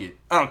 fuck it,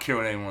 I don't care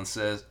what anyone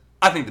says.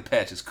 I think the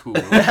patch is cool.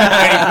 And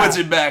he puts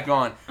it back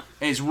on.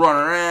 And he's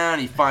running around.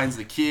 He finds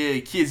the kid.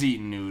 The kid's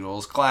eating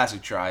noodles.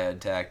 Classic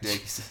triad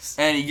tactic. Jesus.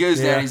 And he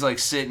goes down. He's like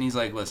sitting. He's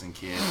like, listen,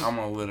 kid, I'm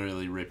gonna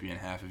literally rip you in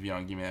half if you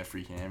don't give me that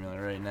freaking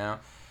amulet right now.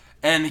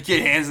 And the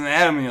kid hands him the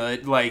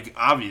amulet, like,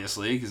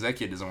 obviously, because that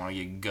kid doesn't want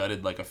to get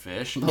gutted like a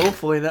fish.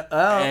 Hopefully not.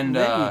 And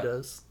maybe he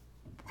does.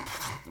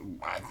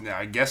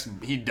 I guess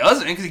he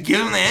doesn't, because he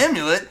gives him the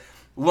amulet.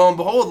 Lo and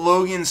behold,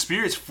 Logan's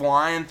spirit's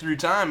flying through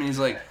time, and he's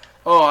like,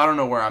 oh, I don't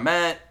know where I'm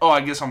at. Oh,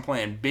 I guess I'm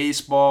playing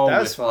baseball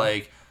with, fun.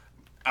 Like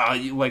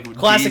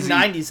classic Daisy,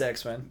 90s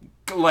X-Men.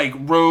 Like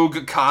Rogue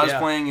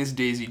cosplaying as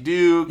Daisy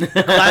Duke.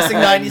 Classic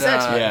 90s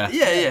X-Men.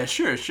 Yeah,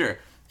 sure.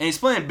 And he's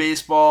playing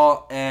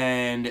baseball,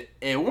 and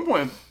at one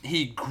point,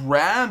 he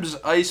grabs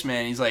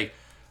Iceman. He's like,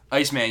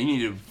 Iceman, you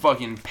need to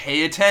fucking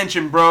pay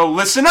attention, bro.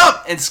 Listen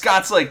up! And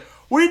Scott's like,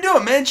 what are you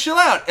doing, man? Chill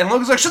out. And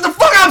Logan's like, shut the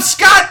fuck up,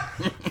 Scott!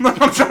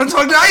 I'm trying to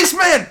talk to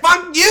Iceman!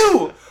 Fuck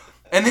you!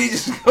 And then he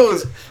just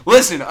goes,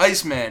 listen,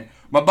 Iceman,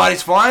 my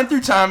body's flying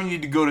through time. You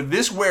need to go to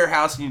this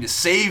warehouse. You need to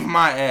save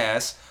my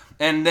ass.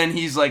 And then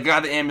he's like,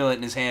 got the amulet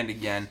in his hand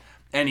again.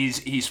 And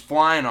he's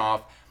flying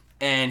off.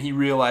 And he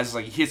realizes,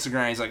 like, he hits the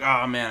ground. He's like,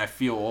 oh, man, I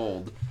feel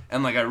old.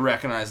 And, like, I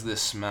recognize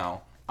this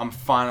smell. I'm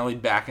finally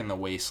back in the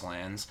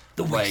wastelands.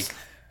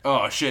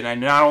 Oh, shit. And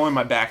not only am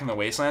I back in the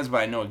wastelands, but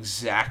I know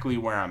exactly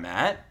where I'm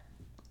at.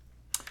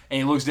 And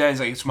he looks down. He's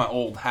like, it's my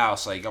old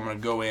house. Like, I'm going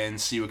to go in,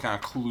 see what kind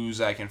of clues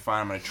I can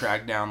find. I'm going to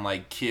track down,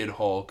 like, Kid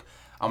Hulk.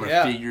 I'm going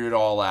to figure it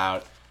all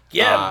out.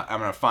 Yeah. I'm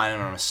going to find him.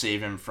 I'm going to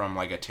save him from,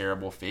 like, a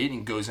terrible fate. And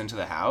he goes into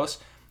the house.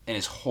 And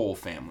his whole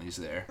family's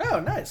there. Oh,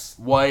 nice.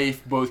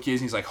 Wife, both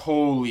kids. And he's like,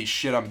 holy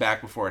shit, I'm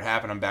back before it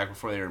happened. I'm back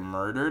before they were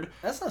murdered.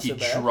 That's not so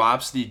bad. He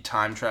drops the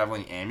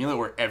time-traveling amulet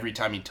where every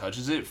time he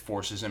touches it,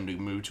 forces him to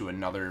move to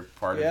another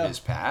part of his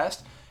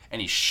past.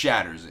 And he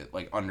shatters it,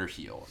 like, under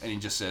heel. And he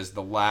just says,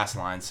 the last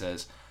line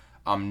says,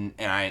 I'm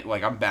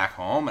back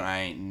home, and I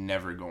ain't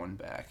never going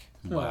back.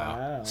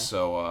 Wow.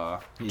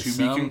 So, to be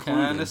concluded.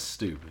 Kind of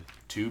stupid.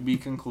 To be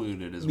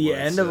concluded is the what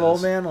it end says. of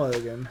Old Man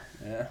Logan.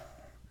 Yeah.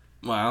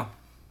 Wow.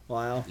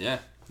 Yeah,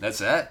 that's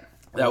that.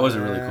 That was a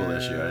really cool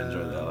issue. I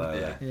enjoyed that a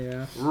lot.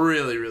 Yeah.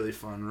 Really, really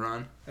fun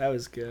run. That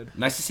was good.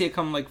 Nice to see it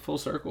come, like, full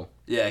circle.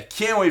 Yeah,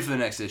 can't wait for the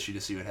next issue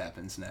to see what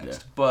happens next.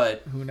 Yeah.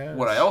 But who knows?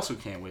 What I also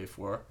can't wait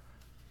for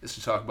is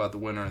to talk about the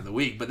winner of the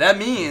week. But that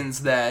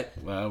means that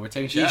we're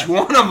taking shots. Each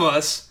one of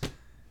us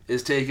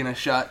is taking a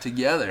shot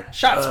together.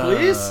 Shots,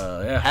 please.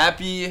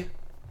 Happy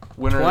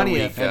winner 20th of the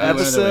week.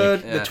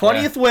 episode. The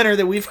 20th winner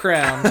that we've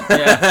crowned.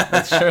 Yeah,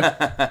 that's true.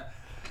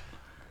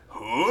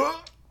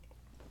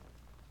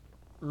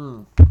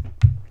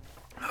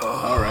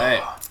 All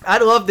right.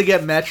 I'd love to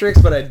get metrics,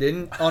 but I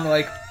didn't on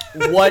like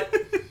what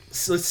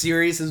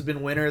series has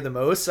been winner the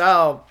most.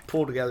 I'll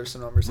pull together some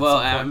numbers. Well,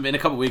 in a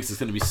couple weeks, it's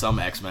going to be some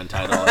X-Men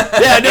title.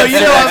 Yeah, no, you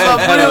know,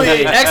 I'm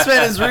really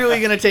X-Men is really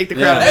going to take the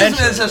crown.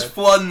 X-Men's just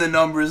flooding the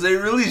numbers. They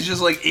release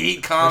just like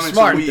 8 comics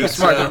a week. They're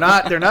smart.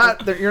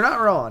 You're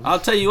not wrong. I'll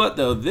tell you what,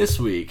 though, this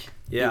week.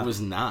 It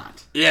was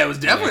not. Yeah, it was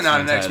definitely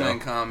not an X-Men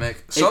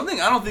comic. Something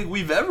I don't think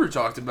we've ever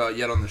talked about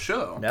yet on the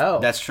show. No.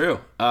 That's true.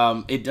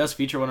 It does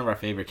feature one of our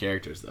favorite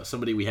characters, though.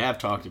 Somebody we have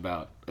talked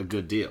about a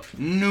good deal.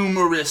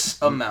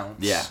 Numerous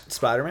amounts. Yeah.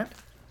 Spider-Man?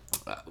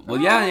 No,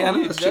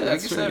 that's true.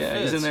 That's true. Yeah,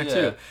 he's in there,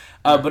 too.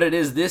 But it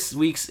is this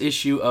week's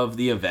issue of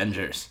The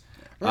Avengers.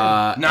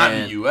 Not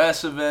the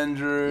U.S.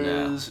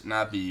 Avengers,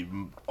 not the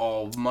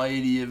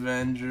Almighty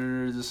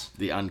Avengers.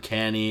 The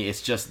Uncanny.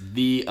 It's just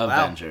The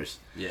Avengers.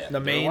 Yeah, the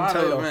main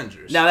title.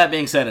 Avengers. Now, that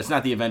being said, it's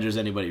not the Avengers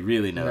anybody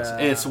really knows. Nah.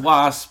 It's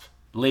Wasp,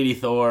 Lady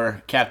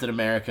Thor, Captain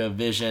America,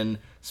 Vision,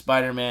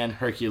 Spider-Man,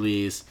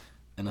 Hercules,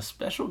 and a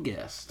special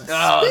guest.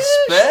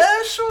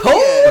 Special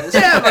guest.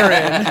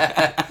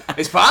 Dameron.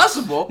 It's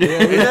possible.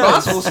 It's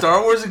possible.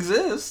 Star Wars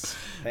exists.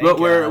 But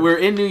we're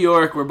in New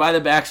York. We're by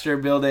the Baxter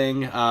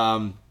Building.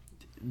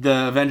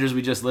 The Avengers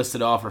we just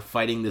listed off are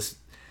fighting this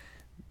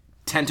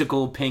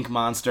tentacle pink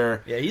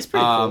monster. Yeah, he's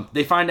pretty cool.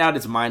 They find out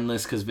it's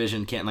mindless because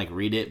Vision can't like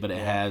read it, but it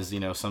has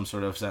some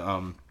sort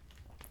of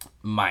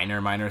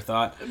minor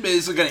thought.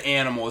 It's like an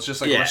animal. It's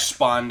just like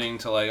responding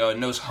to like, it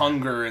knows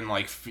hunger and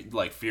like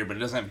fear, but it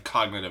doesn't have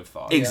cognitive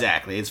thought.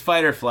 Exactly. It's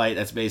fight or flight.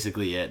 That's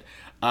basically it.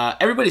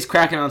 Everybody's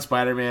cracking on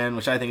Spider-Man,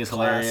 which I think is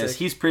hilarious. Classic.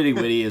 He's pretty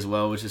witty as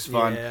well, which is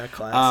fun. Yeah,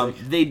 classic.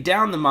 They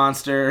down the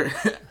monster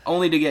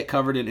only to get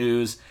covered in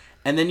ooze,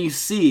 and then you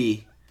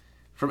see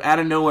from out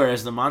of nowhere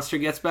as the monster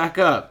gets back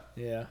up,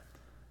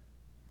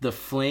 the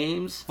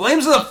flames.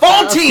 Flames of the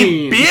Fall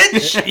Team,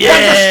 bitch!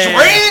 Yeah. Doctor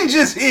Strange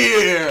is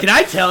here! Can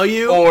I tell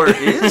you? Or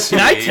is Can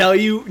I tell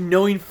you,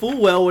 knowing full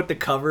well what the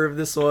cover of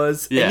this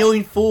was, and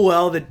knowing full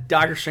well that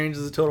Doctor Strange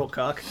is a total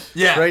cuck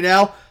right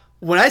now,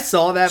 when I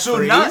saw that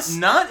phrase...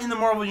 not in the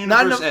Marvel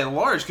Universe at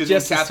large, because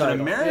in Captain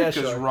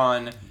America's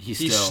run,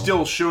 he's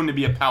still shown to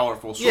be a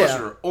powerful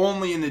sorcerer.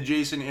 Only in the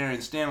Jason Aaron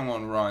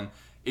standalone run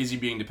is he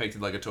being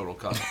depicted like a total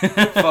cuck. Fuck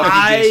you,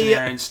 Jason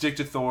Aaron. Stick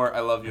to Thor.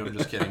 I love you. I'm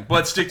just kidding.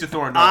 But stick to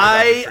Thor and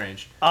not Doctor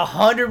Strange.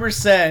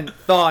 100%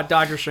 thought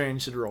Doctor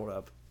Strange should roll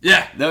up.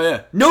 Yeah.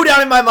 No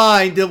doubt in my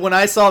mind that when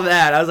I saw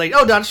that, I was like,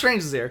 oh, Doctor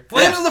Strange is here.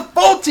 Flames of the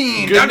Fall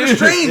Team! Good Doctor news.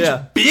 Strange,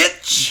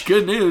 bitch!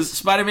 Good news.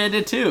 Spider-Man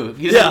did too.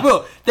 He's like,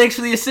 well, thanks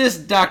for the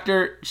assist,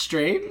 Doctor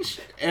Strange.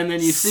 And then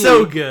you see...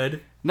 So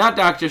good. Not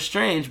Doctor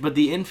Strange, but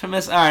the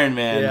infamous Iron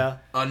Man. Yeah.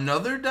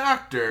 Another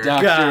doctor.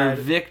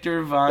 Dr.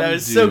 Victor Von Doom. That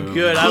was so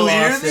good. I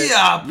Clear lost the it.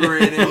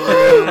 operating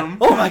room.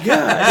 Oh my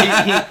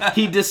god.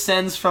 he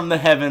descends from the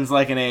heavens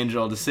like an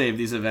angel to save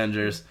these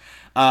Avengers.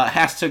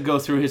 Has to go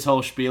through his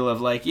whole spiel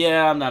of like,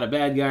 I'm not a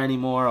bad guy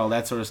anymore, all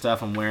that sort of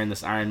stuff. I'm wearing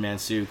this Iron Man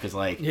suit because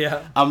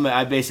I'm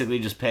basically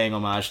just paying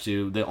homage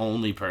to the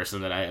only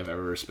person that I have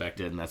ever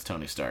respected, and that's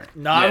Tony Stark.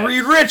 Not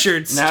Reed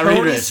Richards. Not Tony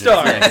Reed Richards.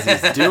 Stark. Yeah,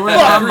 he's doing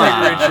Fuck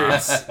my Reed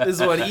Richards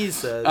is what he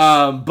says.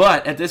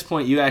 But at this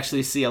point, you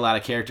actually see a lot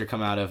of character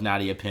come out of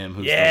Nadia Pym,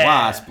 who's the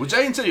Wasp. Which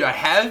I can tell you, I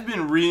have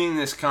been reading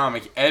this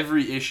comic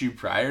every issue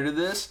prior to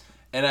this,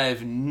 and I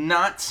have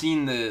not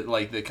seen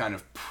the kind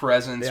of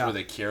presence or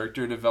the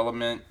character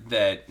development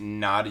that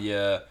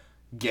Nadia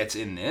gets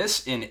in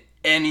this in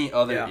any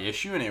other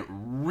issue, and it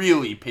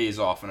really pays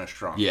off in a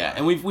strong way.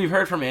 And we've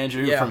heard from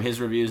Andrew from his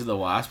reviews of the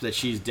Wasp that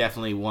she's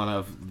definitely one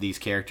of these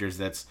characters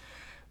that's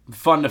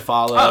fun to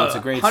follow. It's a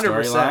great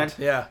storyline.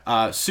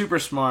 Yeah. Super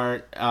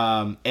smart.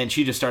 And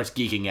she just starts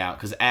geeking out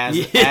because as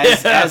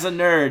a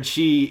nerd,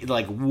 she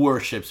like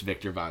worships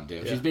Victor Von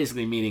Doom. She's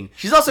basically meeting.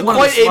 She's also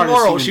quite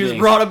amoral. She was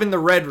brought up in the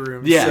Red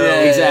Room. Yeah, so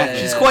exactly.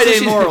 She's quite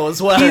amoral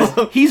as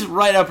well. He's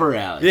right up her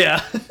alley.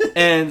 Yeah.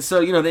 And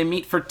so they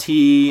meet for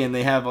tea and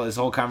they have this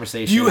whole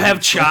conversation. Do you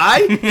have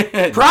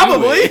chai?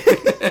 Probably.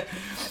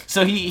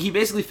 So he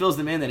basically fills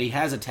them in that he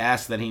has a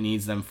task that he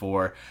needs them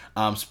for.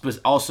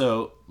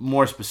 Also,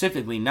 more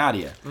specifically,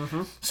 Nadia.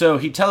 Mm-hmm. So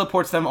he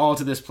teleports them all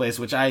to this place,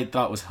 which I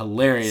thought was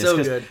hilarious. So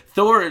good.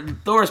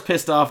 Thor's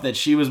pissed off that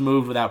she was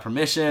moved without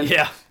permission.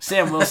 Yeah.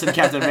 Sam Wilson,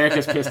 Captain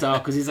America's pissed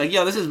off because he's like,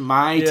 this is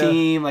my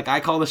team. Like,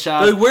 I call the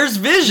shots. Like, where's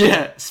Vision?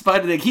 Yeah.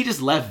 Spider, he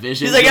just left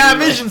Vision. He's like,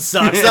 Vision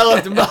sucks. I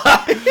left him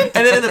behind. And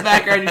then in the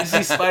background, you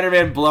see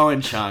Spider-Man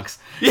blowing chunks.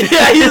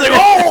 Yeah, he's like,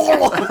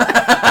 oh!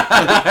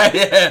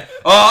 Yeah.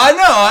 Oh,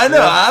 I know.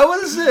 I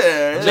was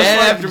there.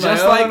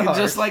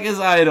 Just like his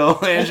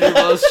idol, Andrew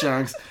blows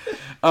chunks.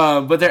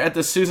 But they're at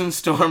the Susan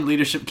Storm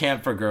Leadership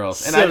Camp for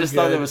Girls, and I just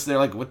thought they're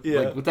like, what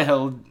the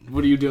hell?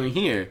 What are you doing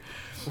here?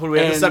 What do we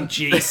have to stop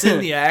Jason,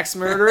 the axe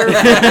murderer,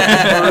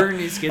 murdering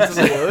these kids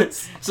in the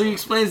woods? So he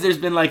explains there's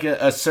been like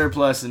a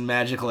surplus in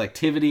magical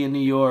activity in New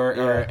York,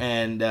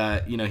 and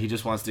he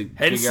just wants to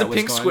figure out what's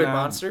pink going squid on.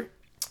 monster.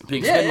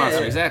 Pink squid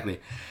monster, exactly.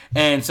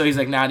 And so he's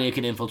like, Nadia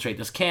can infiltrate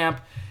this camp.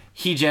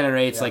 He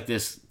generates like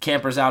this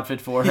camper's outfit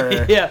for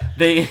her.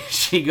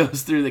 She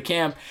goes through the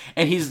camp,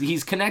 and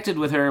he's connected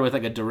with her with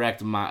like a direct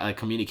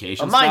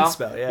communication mind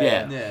spell.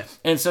 Yeah.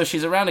 And so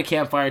she's around a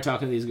campfire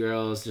talking to these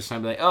girls, just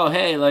trying to be like, oh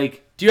hey,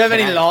 like, do you have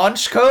any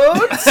launch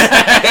codes? She's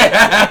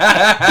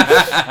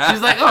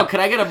like, oh, can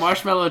I get a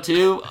marshmallow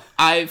too?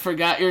 I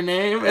forgot your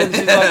name. And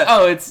she's like,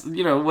 oh, it's,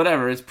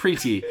 whatever. It's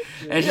Preeti.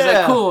 And she's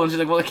like, cool. And she's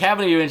like, well, what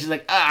cabin are you in? She's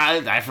like,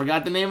 I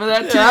forgot the name of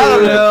that too. I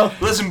don't know.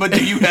 Listen, but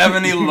do you have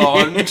any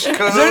launch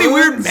codes? Is there any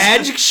weird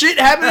magic shit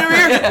happening over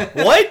here?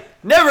 What?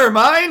 Never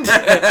mind.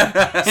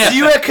 See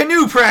you at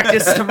canoe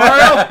practice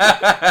tomorrow.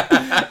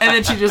 And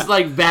then she just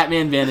like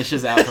Batman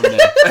vanishes out from there.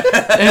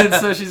 And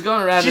so she's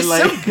going around she's and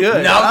like, so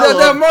good. Not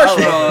that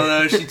marshmallow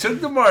though. She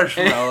took the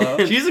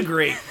marshmallow. She's a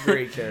great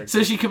character.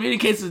 So she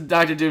communicates with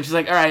Dr. Doom. She's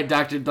like, all right,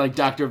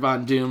 Dr.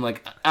 Von Doom,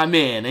 like, I'm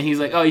in. And he's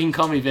like, oh, you can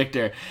call me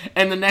Victor.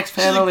 And the next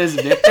panel is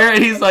Victor,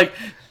 and he's like,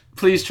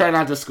 please try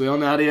not to squeal,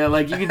 Nadia.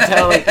 Like, you can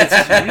tell, like, it's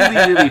just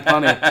really, really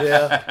funny.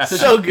 Yeah.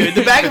 So good.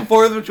 The back and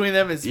forth between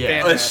them is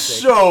fantastic. It's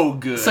so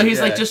good. So he's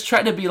like, just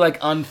trying to be, like,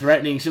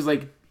 unthreatening. She's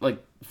like,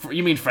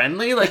 you mean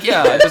friendly? Like,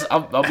 yeah,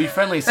 I'll be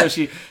friendly. So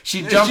she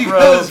jump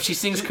rope, she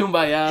sings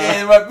Kumbaya.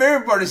 And my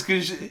favorite part is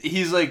because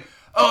he's like,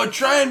 oh,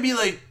 try and be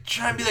like,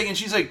 and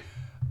she's like,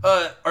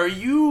 are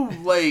you,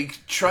 like,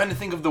 trying to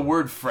think of the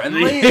word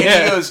friendly? And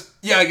he goes,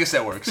 yeah, I guess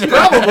that works.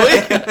 Probably.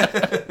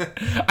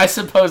 I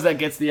suppose that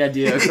gets the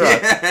idea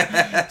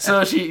across.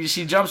 So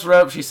she jumps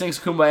rope, she sings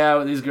Kumbaya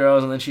with these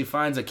girls, and then she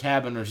finds a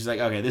cabin where she's like,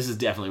 okay, this is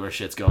definitely where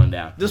shit's going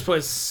down. This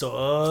place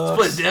sucks. This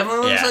place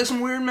definitely looks like some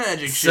weird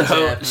magic shit.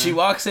 So she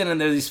walks in, and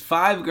there's these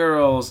 5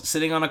 girls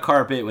sitting on a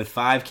carpet with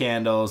 5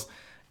 candles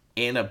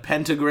in a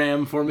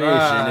pentagram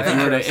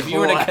formation. If you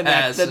were to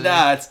connect the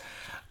dots.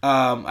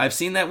 I've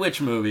seen that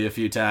witch movie a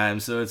few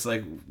times, so it's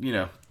like,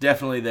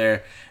 definitely there.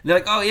 And they're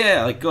like, oh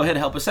yeah, like, go ahead,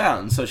 help us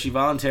out. And so she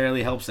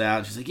voluntarily helps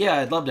out. She's like, yeah,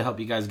 I'd love to help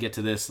you guys get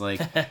to this, like,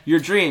 your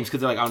dreams.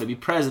 Because they're like, I want to be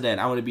president.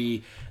 I want to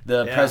be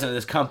the president of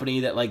this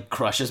company that, like,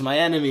 crushes my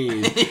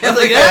enemies.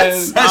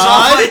 That's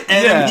all my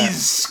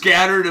enemies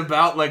scattered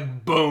about,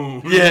 like,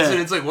 boom. Yeah. And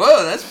it's like,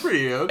 whoa, that's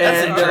pretty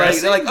okay. And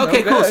they're like,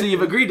 okay, cool, so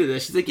you've agreed to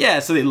this. She's like, yeah.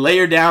 So they lay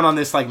her down on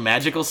this, like,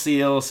 magical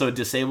seal, so it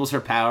disables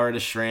her power to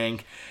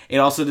shrink. It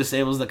also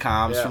disables the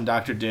comms from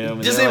Dr. Doom.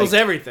 And disables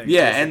everything.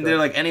 Yeah, basically. And they're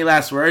like, any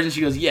last words? And she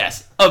goes,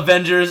 yes,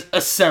 Avengers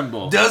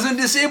assemble. Doesn't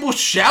disable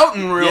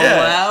shouting real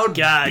loud.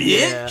 God,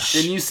 bitch.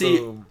 And you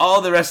see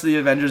all the rest of the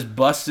Avengers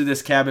bust through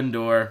this cabin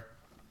door,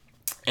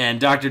 and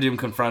Dr. Doom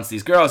confronts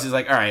these girls. He's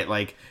like, all right,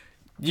 like,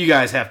 you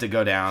guys have to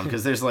go down,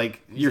 because there's,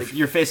 like,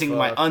 you're facing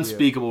my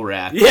unspeakable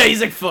wrath. Yeah,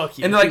 he's like, fuck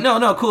you. And they're like,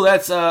 no, cool,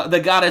 that's,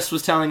 the goddess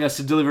was telling us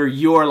to deliver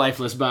your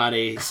lifeless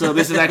body, so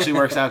this actually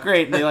works out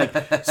great. And they,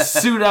 like,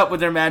 suit up with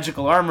their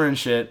magical armor and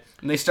shit,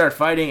 and they start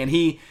fighting, and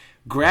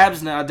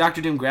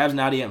Dr. Doom grabs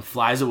Nadia and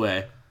flies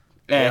away.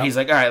 And he's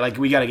like, all right, like,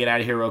 we gotta get out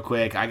of here real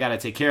quick. I gotta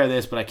take care of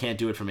this, but I can't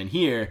do it from in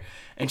here.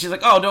 And she's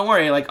like, oh, don't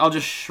worry, like, I'll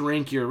just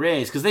shrink your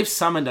rays, because they've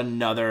summoned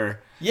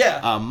another...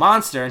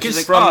 monster, and she's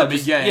like, from the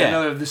beginning,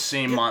 another of the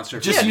same monster.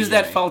 Just use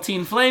that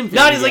Faltine flame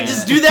thing. He's like,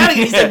 just do that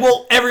again. He's like,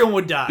 well, everyone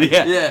would die.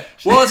 Yeah.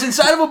 Well, it's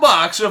inside of a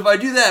box, so if I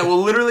do that,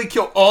 we'll literally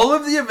kill all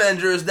of the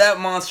Avengers, that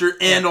monster,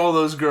 and all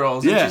those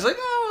girls. And she's like,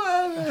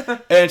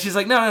 And she's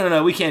like,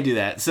 no, we can't do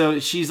that. So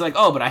she's like,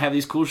 oh, but I have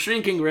these cool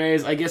shrinking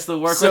rays. I guess they'll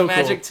work with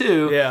magic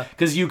too. Yeah.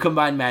 Because you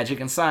combine magic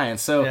and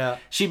science. So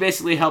she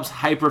basically helps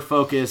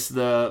hyper-focus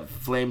the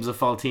flames of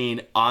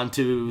Faltine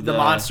onto the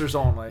monsters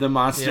only. The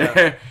monster.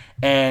 Yeah.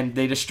 And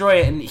they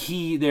destroy it, and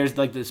there's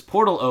like this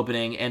portal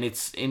opening, and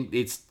it's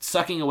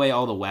sucking away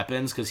all the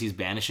weapons because he's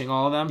banishing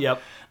all of them.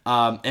 Yep.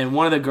 And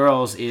one of the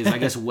girls is, I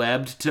guess,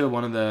 webbed to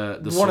one of the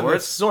swords. One of the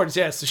swords,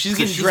 yeah. So she's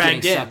getting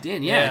dragged in. Sucked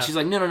in. Yeah. She's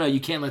like, no, you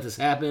can't let this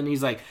happen.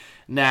 He's like,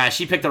 nah,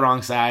 she picked the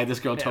wrong side. This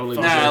girl totally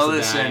deserves to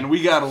listen, die.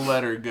 we gotta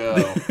let her go.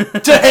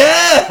 To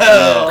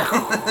hell!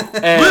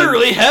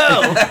 Literally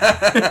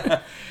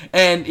hell!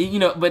 And,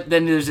 but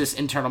then there's this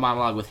internal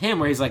monologue with him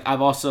where he's like,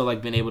 I've also,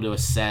 like, been able to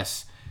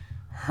assess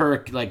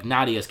her, like,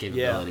 Nadia's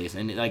capabilities,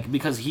 and like,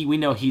 because we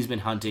know he's been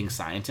hunting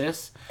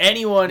scientists,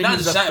 anyone not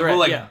who's a threat, but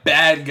like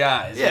bad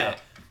guys,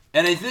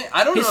 and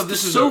I don't know if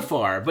this is so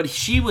far, but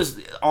she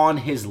was on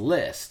his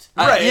list,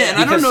 right? Yeah, and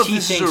I don't know if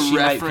this is a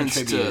reference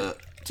to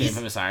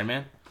Infamous Iron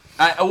Man.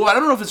 I don't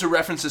know if it's a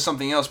reference to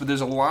something else, but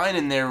there's a line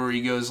in there where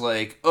he goes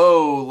like,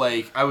 "Oh,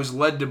 like I was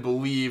led to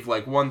believe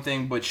like one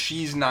thing, but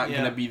she's not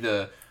gonna be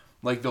the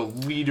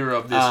leader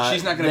of this.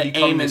 She's not gonna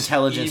become this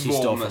intelligence evil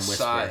he stole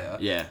messiah."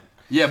 From Whisper.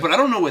 Yeah, but I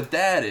don't know what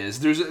that is.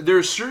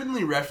 There's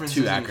certainly references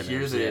in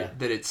here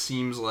that it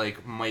seems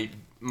like might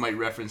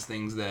reference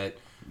things that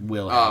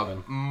will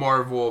happen.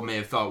 Marvel may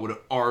have thought would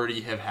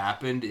already have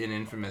happened in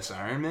Infamous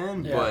Iron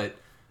Man, but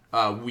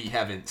we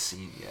haven't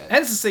seen yet.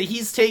 Hence to say,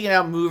 he's taking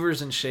out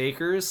movers and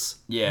shakers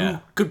who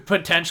could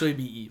potentially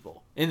be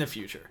evil in the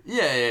future.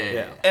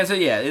 Yeah. And so,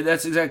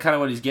 that's exactly kind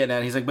of what he's getting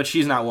at. He's like, but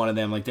she's not one of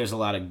them. Like, there's a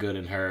lot of good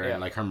in her and,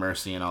 like, her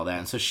mercy and all that.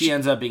 And so she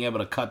ends up being able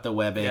to cut the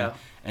webbing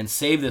and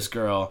save this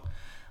girl.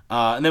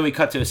 And then we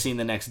cut to a scene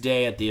the next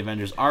day at the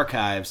Avengers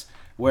Archives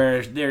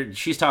where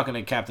she's talking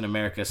to Captain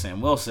America,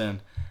 Sam Wilson,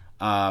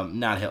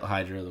 not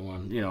Hydra, the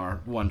one,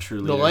 our one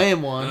true leader. The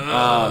lame one.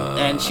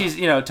 And she's,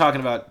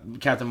 talking about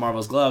Captain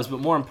Marvel's gloves,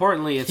 but more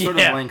importantly, it sort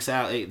of links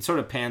out, it sort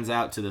of pans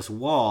out to this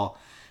wall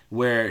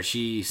where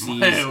she sees,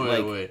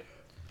 Wait.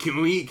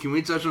 Can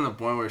we touch on the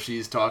point where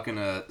she's talking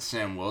to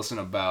Sam Wilson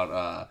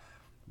about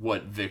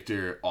what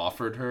Victor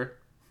offered her?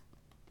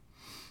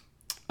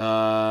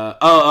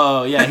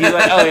 Yeah. He's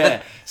like, oh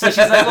yeah. So she's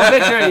like, well,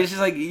 Victor.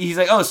 He's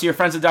like, oh, so you're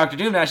friends with Dr.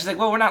 Doom now? She's like,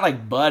 well, we're not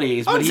like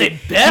buddies. I would say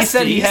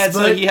besties. He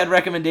said he had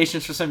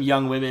recommendations for some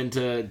young women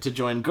to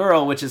join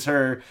Girl, which is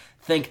her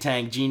think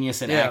tank,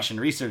 Genius in Action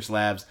Research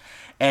Labs.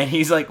 And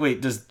he's like,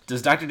 wait, does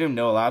Dr. Doom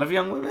know a lot of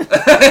young women?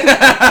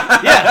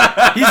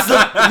 Yeah, he's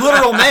the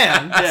literal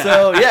man. Yeah.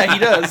 So, he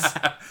does.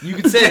 You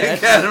could say that.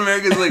 Captain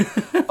America's like,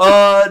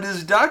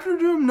 does Dr.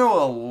 Doom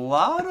know a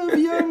lot of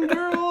young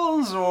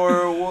girls,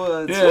 or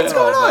what? What's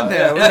going on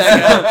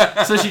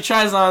there? So she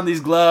tries on these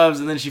gloves,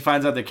 and then she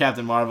finds out they're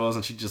Captain Marvel's,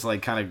 and she just,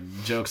 like, kind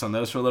of jokes on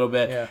those for a little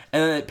bit. Yeah.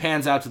 And then it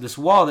pans out to this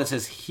wall that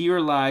says, "Here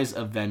lies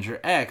Avenger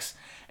X."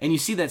 And you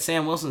see that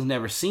Sam Wilson's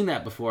never seen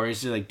that before.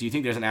 He's just like, do you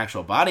think there's an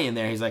actual body in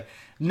there? He's like,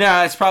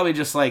 no, it's probably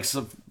just like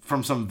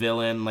from some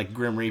villain, like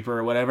Grim Reaper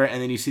or whatever. And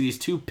then you see these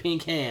two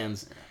pink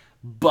hands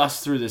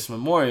bust through this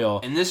memorial.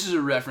 And this is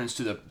a reference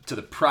to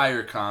the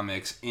prior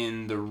comics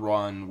in the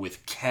run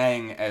with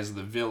Kang as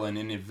the villain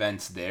in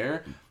events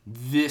there.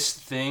 This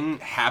thing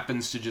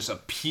happens to just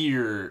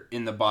appear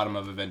in the bottom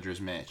of Avengers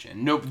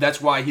Mansion. Nope,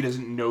 that's why he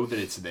doesn't know that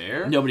it's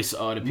there. Nobody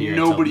saw it appear.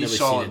 Nobody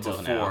saw it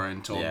before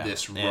until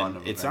this run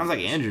of it sounds like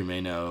Andrew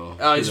may know.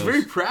 He's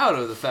very proud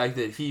of the fact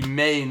that he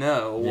may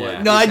know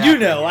what. No, I do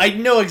know. I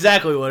know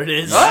exactly what it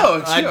is.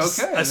 Oh, I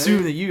okay.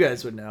 assume that you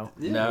guys would know.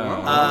 Yeah,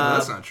 No. well,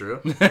 that's not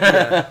true.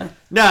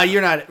 No,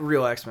 you're not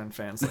real X-Men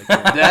fans like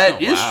that.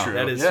 That is Wow. true.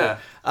 That is yeah.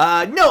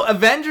 true. No,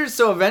 Avengers.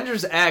 So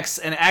Avengers X,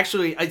 and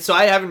actually, I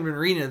haven't been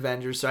reading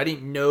Avengers, so I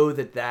didn't know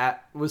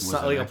that was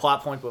like a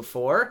plot point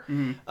before.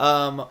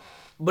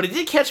 But it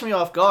did catch me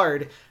off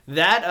guard.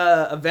 That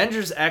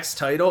Avengers X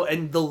title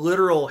and the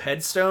literal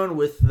headstone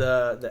with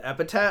the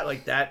epitaph,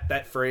 like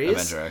that phrase,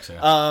 Avenger X,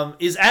 yeah.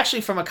 is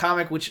actually from a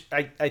comic which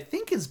I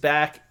think is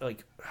back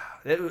like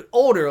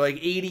older, like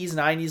 80s,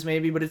 90s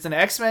maybe. But it's an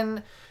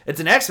X-Men.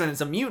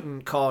 It's a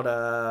mutant called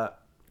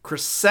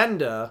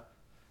Crescenda.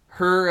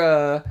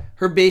 Her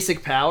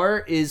basic power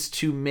is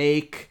to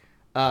make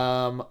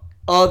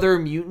other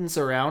mutants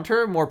around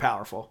her more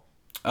powerful.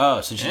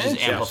 Oh, so she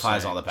just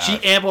amplifies all the power. She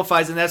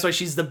amplifies, and that's why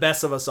she's the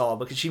best of us all,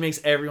 because she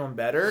makes everyone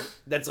better.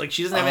 That's like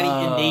she doesn't have any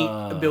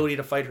innate ability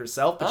to fight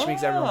herself, but she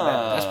makes everyone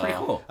better. That's pretty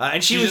cool.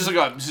 And She's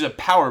a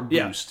power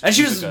yeah, boost. and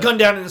she was She's like gunned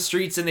down in the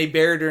streets, and they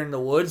buried her in the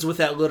woods with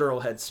that literal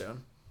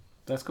headstone.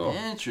 That's cool.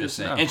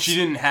 Interesting. Nice. And she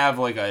didn't have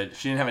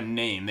a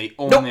name. They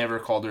only ever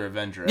called her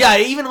Avenger. Yeah,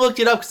 I even looked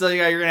it up because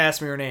you're gonna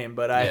ask me her name,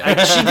 but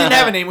she didn't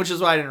have a name, which is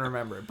why I didn't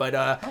remember it. But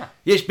yeah,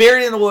 she's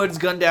buried in the woods,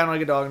 gunned down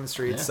like a dog in the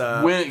streets.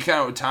 When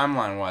kind of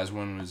timeline wise,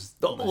 when was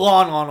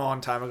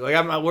long time ago?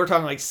 Like we're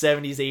talking like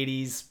 70s,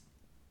 80s,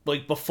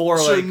 like before.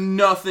 so like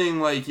nothing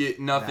like it,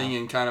 nothing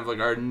in kind of like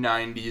our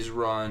 90s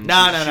run.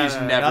 No, She's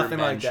never nothing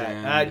like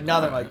mentioned. that.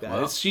 Nothing like that.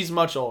 Well, She's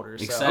much older.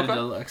 So.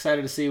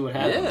 Excited to see what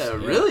happens. Yeah,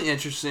 really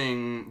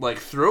interesting, like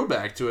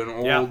throwback to an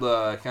old,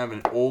 kind of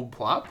an old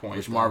plot point.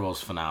 Which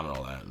Marvel's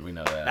phenomenal at. We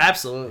know that.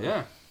 Absolutely.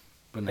 Yeah.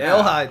 But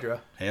Hail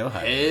Hydra. Hail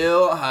Hydra.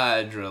 Hail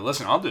Hydra.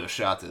 Listen, I'll do a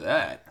shot to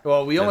that.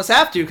 Well, we almost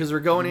have to because we're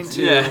going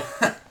into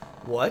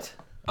what?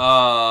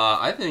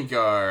 I think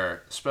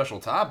our special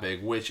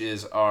topic, which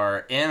is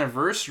our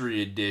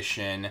anniversary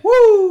edition,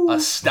 Woo!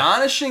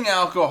 Astonishing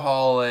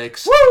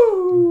Alcoholics,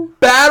 Woo!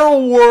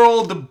 Battle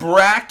World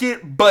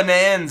Bracket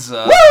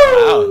Bonanza,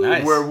 Wow,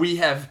 nice. where we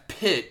have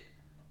pit.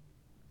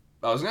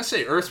 I was gonna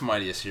say Earth's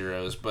Mightiest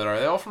Heroes, but are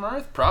they all from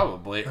Earth?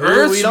 Probably.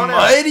 Earth's we don't know.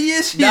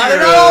 Mightiest Heroes. Not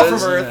at all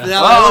from Earth.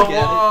 Now I look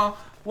at it.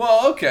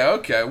 Well,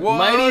 okay. Well,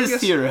 Mightiest I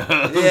guess- hero.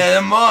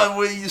 Yeah,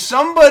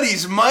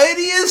 somebody's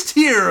mightiest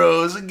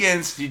heroes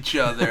against each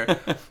other.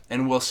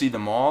 And we'll see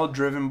them all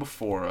driven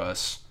before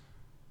us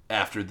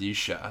after these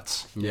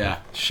shots. Yeah.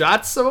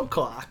 Shots of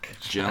o'clock.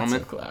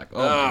 Gentlemen. Clock. Oh,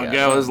 my God.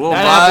 God, it was a little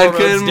That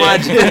vodka in my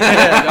Don't need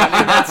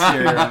that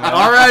serum.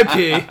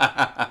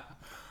 R.I.P.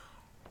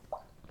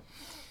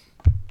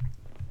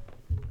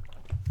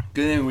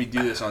 Good thing we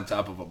do this on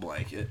top of a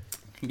blanket.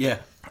 Yeah.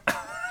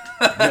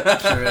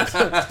 Sure is.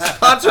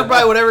 Sponsored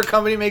by whatever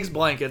company makes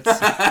blankets.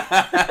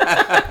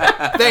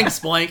 Thanks,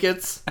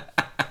 blankets.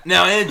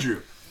 Now,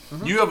 Andrew,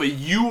 you have a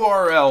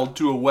URL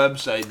to a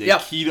website that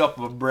Yep. keyed up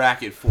a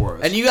bracket for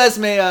us. And you guys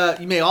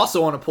may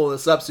also want to pull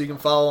this up so you can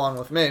follow along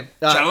with me.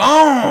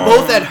 Shalom!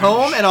 Both at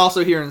home and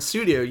also here in the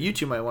studio. You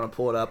two might want to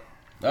pull it up.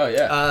 Oh,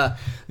 yeah.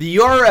 The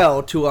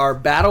URL to our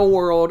Battle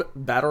World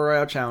Battle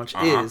Royale Challenge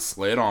is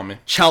Lay it on me.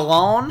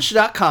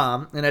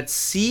 challonge.com, and that's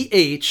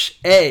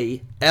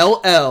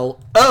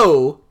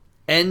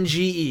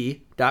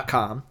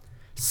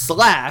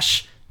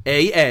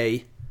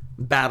CHALLONGE.com/AA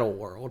Battle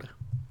World.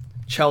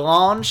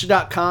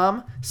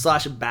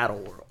 Challonge.com/Battle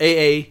World.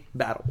 AA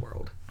Battle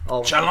World.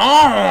 All Shalom!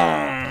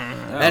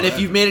 And if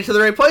you've made it to the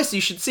right place,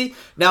 you should see.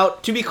 Now,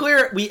 to be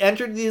clear, we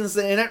entered these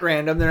in at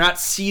random. They're not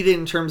seeded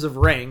in terms of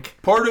rank.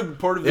 Part of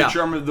the Yeah.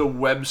 charm of the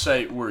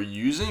website we're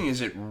using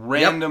is it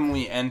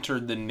randomly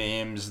entered the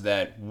names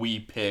that we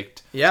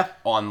picked Yeah.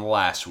 on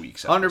last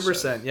week's episode.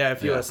 100%. Yeah,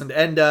 if you listened.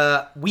 And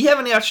we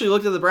haven't actually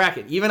looked at the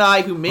bracket. Even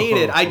I, who made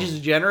it, I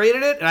just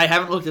generated it, and I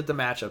haven't looked at the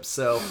matchups.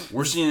 So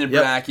We're seeing the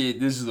bracket.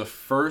 This is the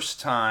first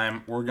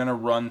time we're going to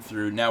run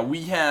through. Now,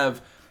 we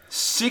have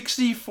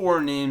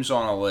 64 names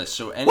on a list,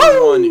 so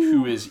anyone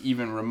who is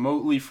even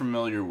remotely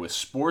familiar with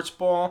sports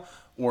ball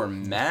or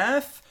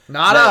math,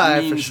 Not that I,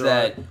 for means sure.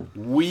 that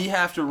we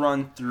have to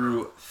run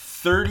through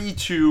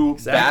 32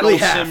 Exactly battle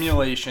half.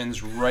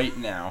 simulations right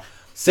now.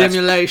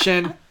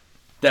 simulation.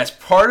 That's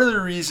part of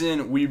the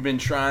reason we've been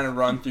trying to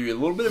run through a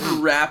little bit of a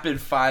rapid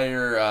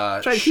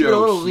fire Try to show keep it a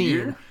little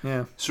here. lean.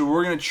 Yeah. So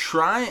we're going to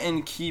try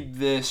and keep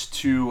this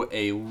to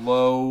a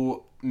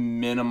low,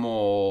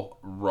 minimal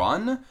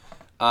run.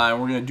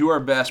 And we're going to do our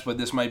best, but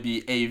this might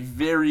be a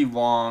very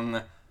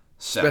long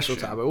section. Special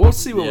topic. We'll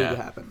see what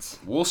happens.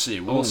 We'll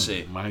see. We'll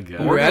see. My God.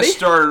 We're going ready? to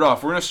start it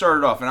off. And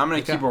I'm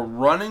going to keep a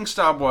running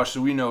stopwatch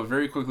so we know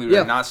very quickly we're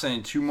Yeah. not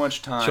spending too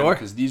much time. Sure.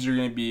 Because these are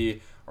going to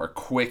be our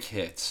quick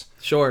hits.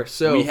 Sure.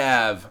 So We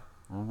have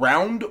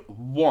round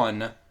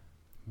 1,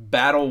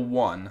 battle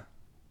 1,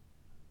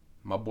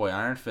 my boy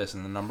Iron Fist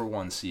in the number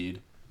 1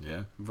 seed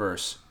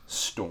versus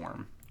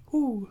Storm.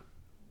 Ooh.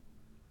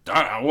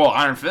 Well,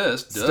 Iron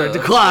Fist. Duh. Start the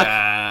clock.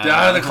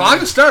 The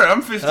clock is started.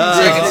 I'm 15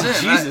 seconds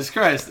in. Jesus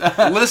Christ.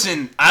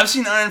 Listen, I've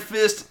seen Iron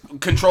Fist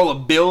control a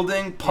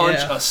building, punch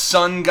a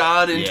sun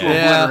god into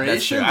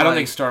obliteration. I don't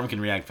think Storm can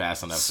react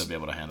fast enough to be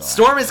able to handle that.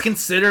 Storm is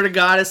considered a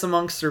goddess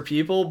amongst her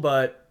people,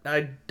 but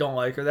I don't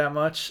like her that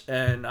much,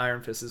 and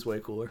Iron Fist is way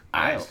cooler.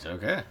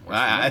 Okay. Well,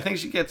 I think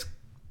she gets...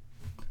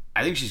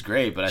 I think she's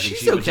great, but I think She's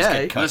she would just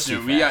okay. get cut Listen,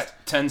 too we fast.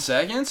 got 10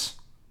 seconds.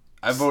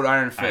 I vote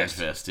Iron Fist. Iron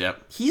Fist,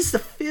 yep. He's the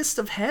fist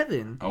of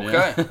heaven.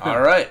 Okay. Yeah. All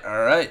right. All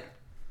right.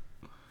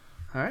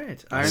 Iron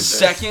Fist.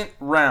 Second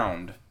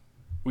round.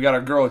 We got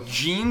our girl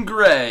Jean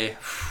Grey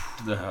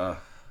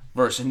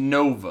versus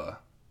Nova.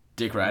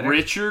 Dick Ryder?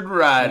 Richard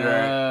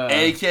Ryder,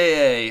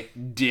 a.k.a.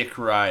 Dick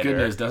Ryder. Good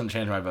news, doesn't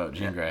change my vote.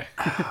 Jean Grey.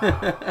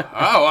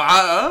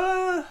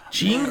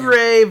 Jean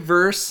Grey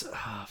versus...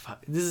 Oh,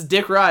 fuck. This is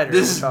Dick Ryder.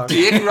 This is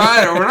Dick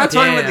Ryder. We're not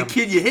talking about Damn. the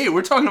kid you hate.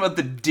 We're talking about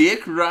the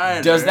Dick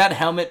Ryder. Does that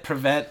helmet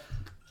prevent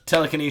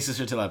telekinesis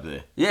or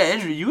telepathy? Yeah,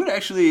 Andrew, you would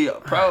actually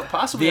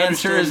possibly The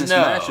answer understand is this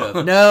no.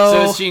 matchup. No.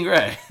 So it's Jean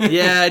Grey.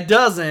 Yeah, it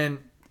doesn't.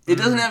 It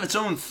doesn't have its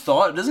own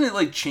thought. Doesn't it,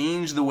 like,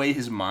 change the way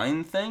his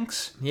mind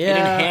thinks? It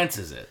Yeah.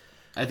 enhances it.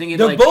 I think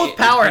They're both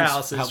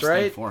powerhouses, helps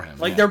right? them for him.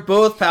 Like, they're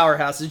both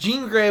powerhouses.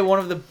 Jean Grey, one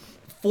of the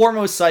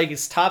foremost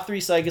psychics, top 3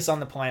 psychics on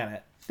the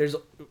planet.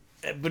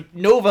 But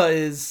Nova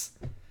is...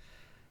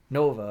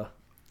 Nova.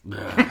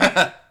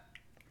 The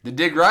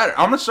Dick Ryder.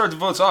 I'm going to start the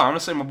votes off. I'm going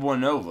to say my boy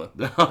Nova.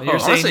 You're I'm going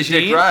to saying say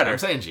Jean? Dick Ryder. I'm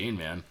saying Jean,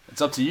 man.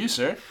 It's up to you,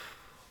 sir.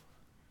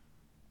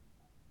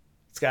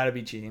 It's gotta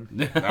be Jean.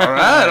 All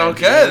right,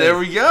 okay, there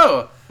we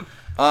go.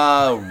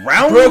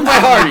 Round Broke my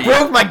heart. 3.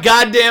 Broke my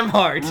goddamn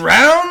heart.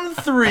 Round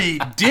 3.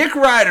 Dick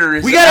Ryder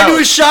is We gotta out.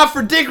 do a shot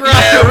for Dick Ryder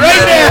Yeah,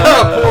 right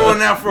now. Pour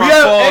one out for We our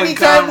have, fallen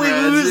anytime we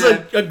comrades,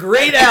 lose a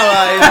great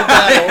ally in the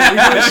battle,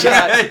 we do a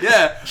shot.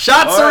 yeah.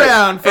 Shots All right.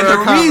 around for and our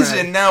the comrade.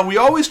 reason now we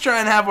always try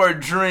and have our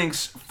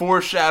drinks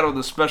foreshadow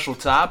the special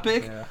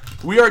topic. Yeah.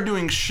 We are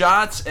doing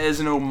shots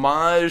as an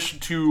homage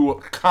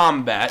to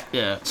combat.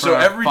 Yeah. So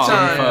every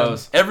fallen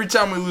foes.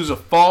 time we lose a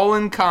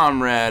fallen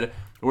comrade,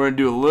 we're gonna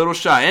do a little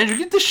shot. Andrew,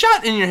 get the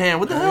shot in your hand.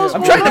 What the hell is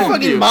I'm going trying to on with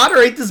fucking you?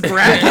 moderate this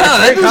bracket. No, It's that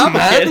very doesn't matter.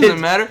 That complicated.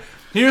 doesn't matter.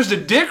 Here's the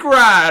Dick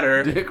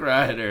Ryder. Dick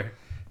Ryder.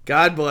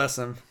 God bless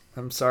him.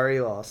 I'm sorry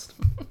he lost.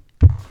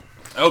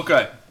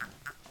 Okay.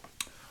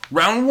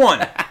 Round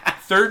 1.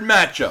 Third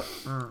matchup.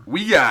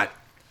 We got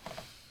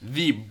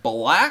the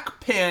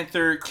Black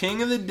Panther,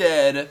 King of the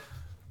Dead,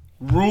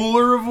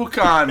 ruler of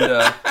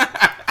Wakanda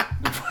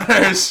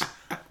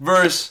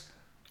versus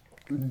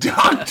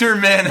Dr.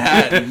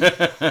 Manhattan.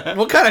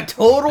 What kind of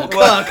total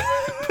cuck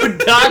put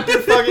Dr.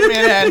 fucking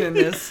Manhattan in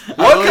this? What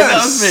believe kind that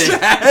of was me.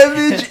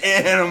 savage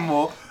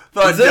animal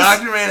thought Is this-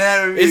 Dr.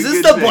 Manhattan would be Is a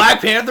this good the thing?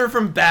 Black Panther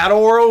from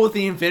Battle World with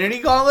the Infinity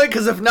Gauntlet?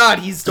 Because if not,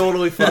 he's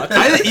totally fucked.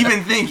 I didn't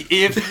even think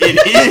if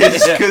it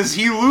is, because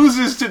he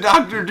loses to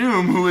Dr.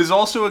 Doom, who is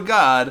also a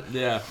god.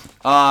 Yeah.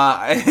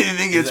 I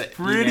think it's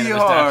pretty Unanimous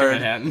Dr. hard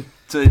Manhattan.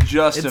 to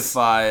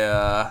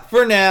justify.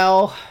 For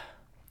now,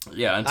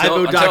 Yeah, I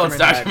vote until Dr. it's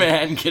Dr. Manhattan.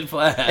 Manhattan, Kid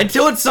Flash.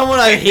 until it's someone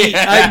I hate,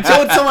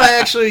 until it's someone I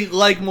actually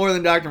like more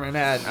than Dr.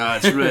 Manhattan.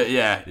 It's really,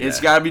 it's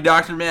got to be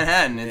Dr.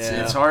 Manhattan. Yeah.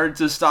 It's hard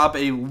to stop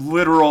a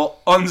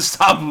literal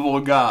unstoppable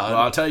god.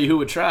 Well, I'll tell you who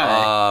would try.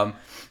 I'll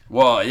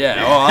tell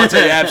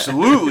you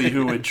absolutely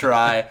who would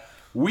try.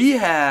 We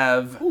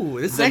have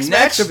Ooh, this the next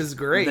matchup is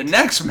great. The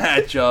next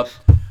matchup.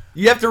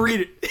 You have to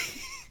read it.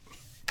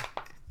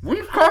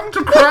 We've come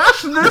to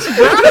crash this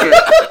bracket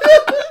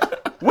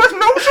with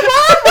no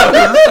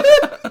survivors.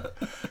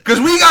 Because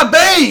we got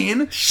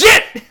Bane.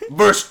 Shit!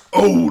 Versus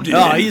Odin.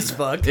 Oh, he's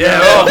fucked.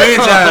 Yeah, Bane's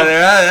out of there.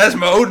 That's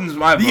my Odin's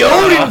my The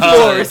Odin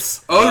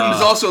Force. Odin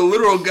is also a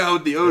literal god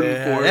with the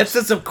Odin Force.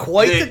 That's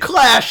quite the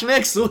clash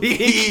next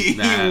week.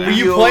 Nah. Were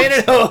you playing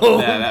at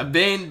home?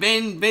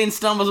 Bane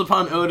stumbles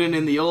upon Odin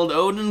in the old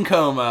Odin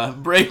coma,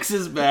 breaks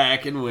his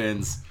back, and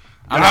wins.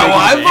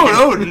 I vote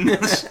Odin.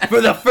 For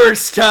the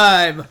first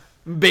time,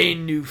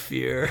 Bane knew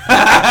fear.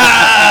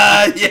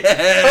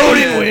 Yeah.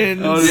 Odin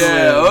wins.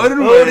 Odin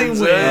Odin wins.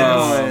 wins.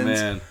 Oh,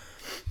 man.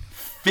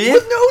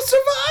 With no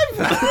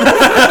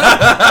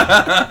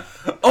survivor.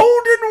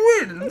 Odin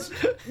wins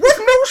with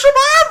no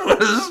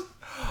survivors.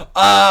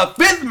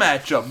 Fifth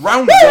matchup,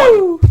 round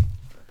 1.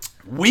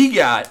 We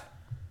got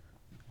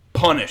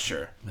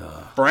Punisher,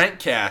 Brent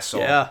Castle,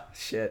 Yeah,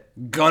 shit.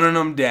 gunning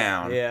them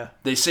down. Yeah.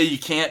 They say you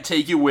can't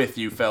take it with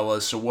you,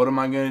 fellas. So what am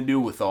I gonna do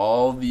with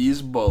all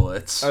these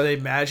bullets? Are they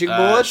magic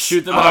bullets?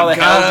 Shoot them Oh, with all the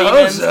God, hell I hope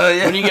demons so,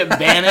 yeah. when you get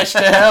banished to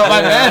hell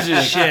by magic.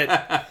 Shit.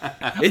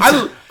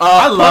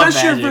 I love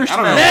Punisher magic. versus I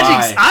don't know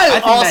Magic's. why. I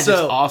think magic's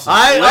also. awesome.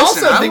 I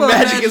Listen, also think love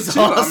magic is too.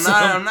 awesome.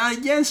 I'm not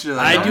against it.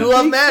 I I'm do a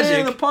love big fan magic.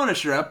 of the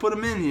Punisher. I put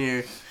him in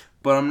here,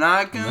 but I'm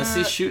not gonna. Unless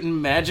he's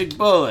shooting magic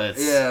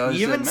bullets. Yeah,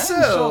 Even Magic's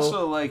so-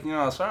 also like,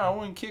 sorry, I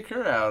wouldn't kick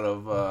her out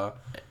of.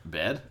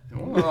 bad.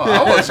 Well,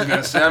 I wasn't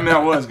gonna say. I mean, I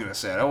was gonna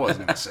say it. I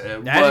wasn't gonna say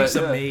it. Magic's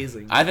but,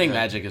 amazing. I think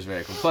Magic is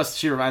very cool. Plus,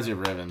 she reminds me of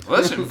Riven.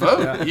 Listen,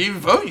 vote. You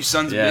vote, you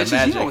sons of Yeah, bitches.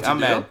 Magic. You know what to I'm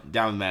do.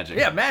 down with Magic.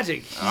 Yeah,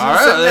 Magic. He's All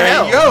sent right, to there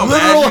hell. you go.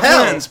 Literal Magic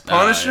hell. wins.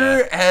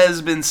 Punisher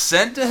has been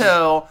sent to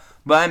hell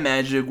by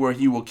Magic, where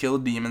he will kill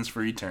demons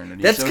for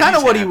eternity. That's So kind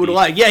of he's what he happy. would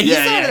like. Yeah, he's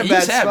not in a he's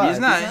bad happy. spot. He's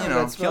not, in a you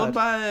know, bad spot.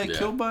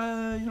 killed by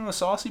a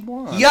saucy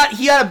blonde. He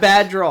got a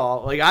bad draw.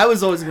 Like, I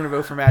was always going to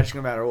vote for Magic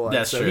no matter what.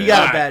 That's so true. he got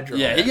All a right. bad draw.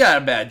 Yeah, he got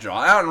a bad draw.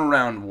 Out in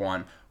round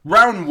one.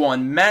 Round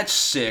one, match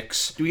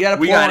 6. We got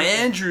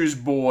Andrew's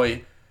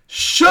boy,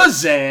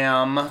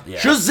 Shazam, Yeah.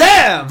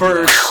 Shazam!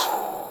 versus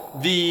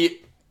the...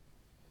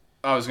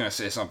 I was going to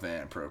say something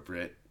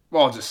inappropriate.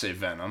 Well, I'll just say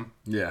Venom.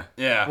 Yeah.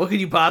 Yeah. What could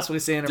you possibly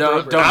say in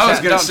Don't I was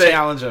gonna say-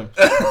 challenge him.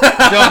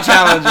 Don't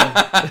challenge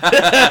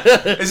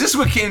him. Is this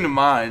what came to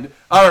mind?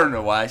 I don't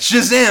know why.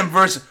 Shazam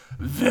versus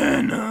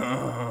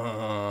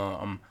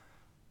Venom.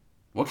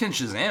 What can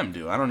Shazam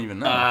do? I don't even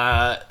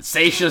know.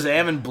 Say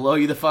Shazam and blow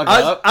you the fuck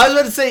I up. was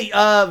about to say,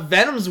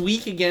 Venom's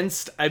weak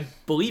against, I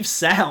believe,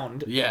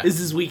 sound. Yeah. Is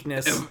his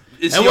weakness.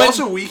 Is and he when-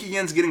 also weak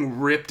against getting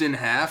ripped in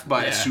half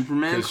by a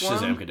Superman 'cause clone?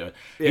 Shazam could do it.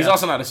 Yeah. He's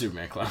also not a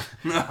Superman clone.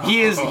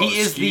 He is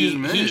excuse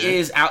me. he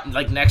is out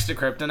like next to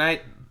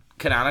Kryptonite,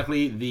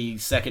 canonically the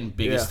second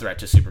biggest Yeah. threat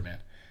to Superman.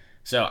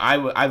 So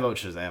I vote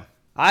Shazam.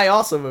 I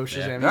also vote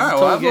Shazam. Yeah. He's All right, a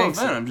well, total I vote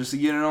gangster. Venom just to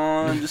get it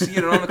on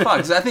the clock.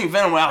 Because I think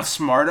Venom would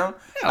outsmart him.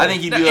 I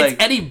think he'd be It's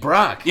like, Eddie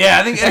Brock. yeah,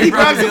 I think Eddie Eddie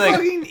Brock would Brock's be a like,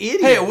 fucking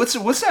idiot. hey,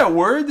 what's that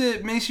word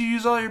that makes you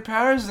use all your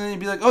powers? And then he'd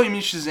be like, oh, you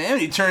mean Shazam? And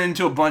he'd turn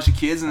into a bunch of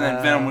kids, and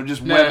then Venom would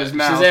just No, web his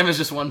mouth. Shazam is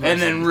just one person.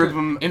 And then rip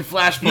him. in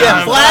Flashpoint.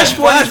 Yeah,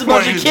 Flashpoint is a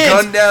bunch he of was kids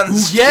gunned down the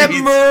who get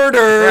streets.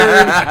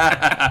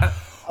 murdered.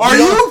 Are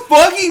you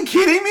fucking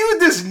kidding me with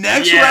this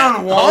next Yeah.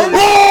 round one?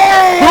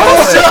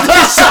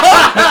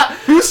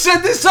 Who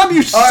set this up,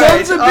 you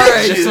sons of all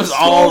right. bitches? This was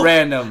all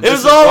random. It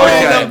was This all is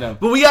random,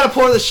 but we gotta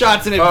pour the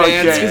shots in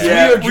advance because we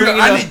are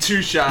drinking. I need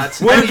 2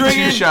 shots. I We're need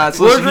drinking. 2 shots.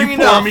 We're Listen, drinking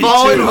you pour a me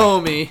fallen 2.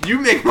 homie. You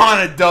make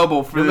mine a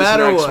double for No this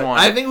matter next what, one.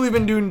 I think we've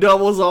been doing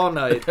doubles all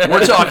night.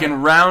 We're talking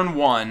round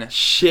 1,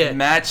 Shit.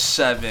 match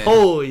 7.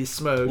 Holy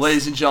smokes.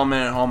 Ladies and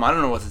gentlemen at home, I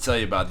don't know what to tell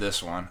you about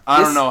this one.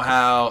 I don't know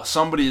how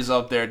somebody is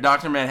up there.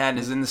 Dr. Manhattan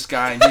is in the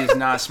sky and he is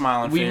not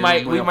smiling. We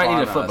might favorably need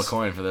to upon flip a us.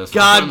 coin for this.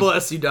 God one.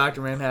 bless you,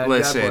 Dr. Manhattan.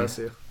 Listen. God bless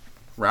you.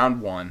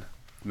 Round 1,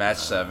 match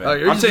 7. Oh,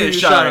 you're I'm just taking a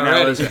doing shot your right now.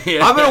 already. Listen.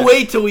 Yeah. I'm gonna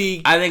wait till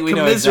we I think we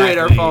know commiserate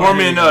exactly. our Pour fallen.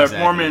 me another.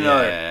 Exactly. Pour me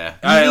another.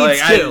 Yeah. He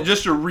needs two.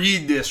 Just to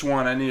read this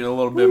one, I need a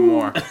little bit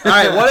more. All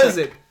right, what is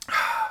it?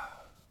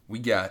 We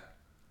got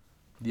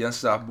the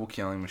Unstoppable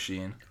Killing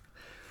Machine,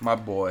 my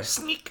boy,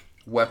 Sneak.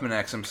 Weapon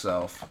X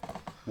himself,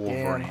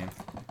 Wolverine,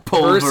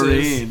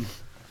 Wolverine.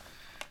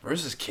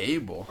 versus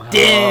Cable.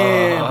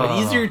 Damn, but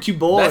these are your two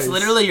boys. That's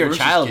literally your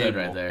Versus childhood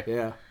Cable. right there.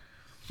 Yeah.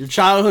 Your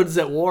childhood's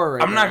at war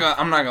right I'm not now.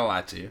 gonna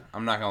lie to you.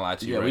 I'm not gonna lie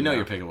to you. Yeah, right we know now.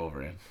 you're picking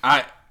Wolverine.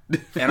 And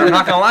I'm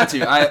not gonna lie to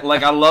you.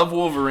 I love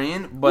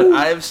Wolverine, but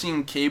I've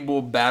seen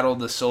Cable battle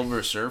the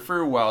Silver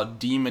Surfer while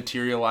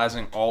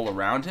dematerializing all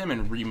around him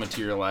and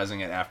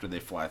rematerializing it after they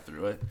fly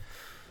through it.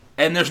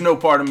 And there's no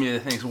part of me that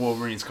thinks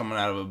Wolverine's coming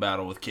out of a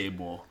battle with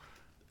Cable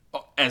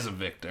as a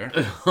victor.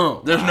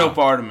 There's no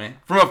part of me.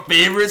 From a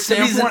favorite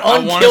standpoint, He's an I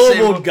want to say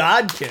unkillable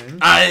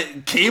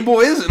godkin. Cable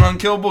is an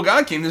unkillable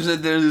god king.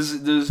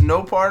 There's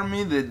no part of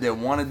me that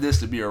wanted this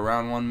to be a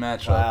round 1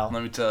 matchup. Wow.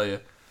 Let me tell you.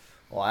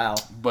 Wow.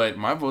 But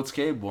my vote's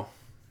Cable.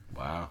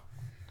 Wow.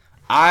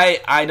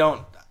 I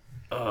don't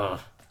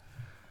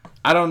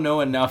know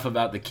enough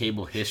about the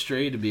Cable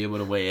history to be able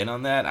to weigh in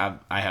on that.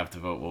 I have to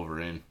vote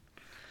Wolverine.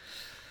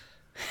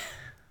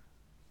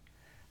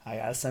 I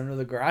gotta send him to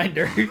the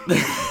grinder.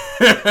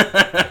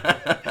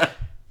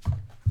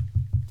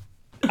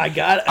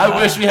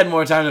 I wish we had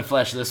more time to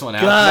flesh this one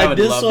out. 'cause I God, would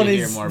this love one to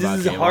hear is more about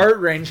this is Cable. heart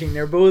wrenching.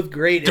 They're both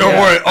great. Don't Yeah.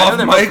 worry, I know off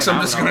they're both mics,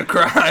 I'm just gonna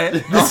cry.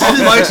 phenomenal. Off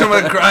mics, I'm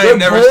gonna cry They're and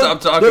never both-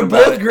 stop talking They're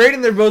about both it. great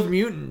and they're both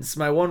mutants.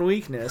 My one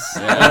weakness.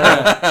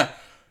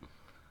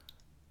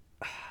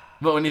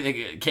 But when you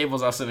think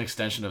Cable's also an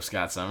extension of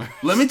Scott Summers.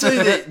 Let me tell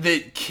you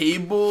that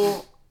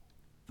Cable,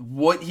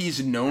 what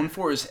he's known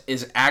for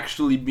is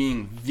actually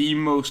being the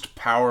most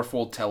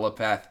powerful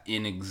telepath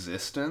in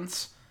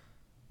existence,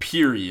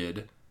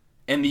 period.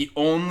 And the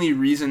only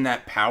reason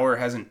that power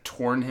hasn't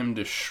torn him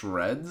to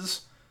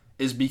shreds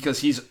is because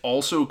he's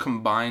also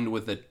combined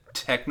with a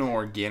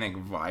techno-organic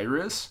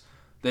virus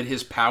that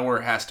his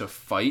power has to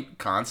fight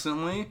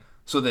constantly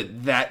so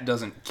that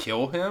doesn't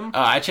kill him.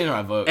 I changed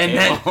my vote. And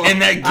Cable.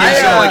 that gives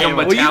him like a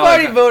metallic... Well, you've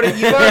already voted.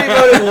 You've already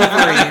voted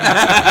Wolverine.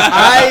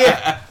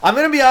 I'm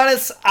gonna be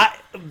honest.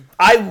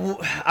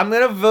 I'm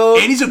gonna vote.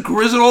 And he's a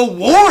grizzled old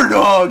war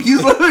dog.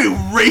 He's literally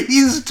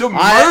raised to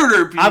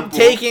murder people.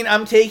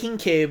 I'm taking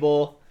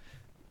Cable.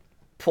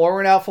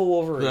 Pouring out for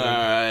Wolverine.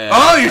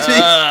 Oh, you're taking...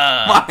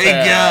 my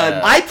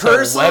God. I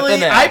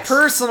Weapon X.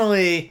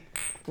 personally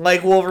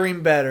like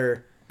Wolverine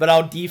better, but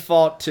I'll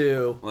default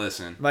to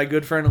Listen. my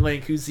good friend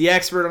Link, who's the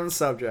expert on the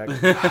subject.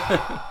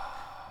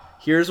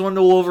 Here's one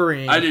to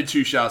Wolverine. I did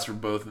 2 shots for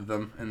both of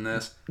them in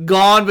this.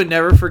 Gone but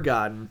never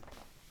forgotten.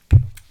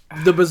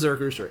 The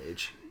Berserker's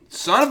Rage.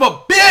 Son of a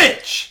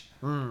bitch!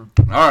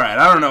 Alright,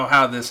 I don't know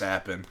how this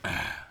happened.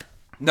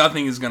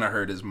 Nothing is going to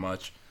hurt as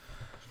much.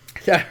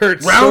 That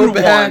hurts Round so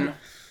bad.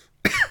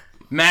 1,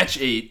 match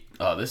 8.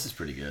 Oh, this is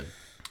pretty good.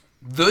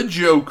 The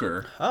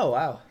Joker Oh,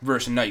 wow.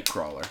 versus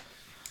Nightcrawler.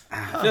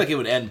 I feel like it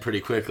would end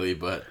pretty quickly,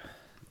 but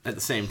at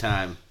the same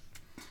time,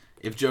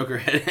 if Joker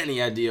had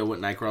any idea what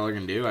Nightcrawler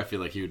can do, I feel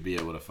like he would be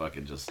able to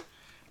fucking just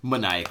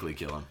maniacally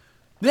kill him.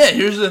 Yeah,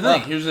 here's the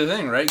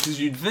thing, right? Because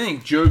you'd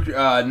think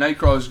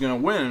Nightcrawler's going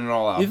to win in an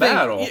all-out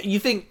battle. You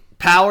think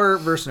power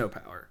versus no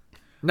power.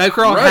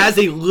 Nightcrawler Right. has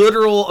a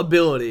literal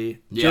ability.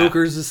 Yeah.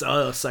 Joker's is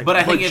psychic. But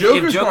I think if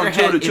Joker's Joker, going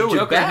toe-to-toe if with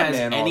Joker has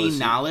Batman all any this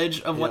season.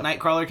 knowledge of what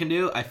Nightcrawler can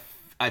do,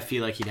 I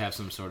feel like he'd have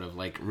some sort of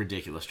like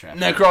ridiculous trap.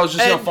 Nightcrawler's just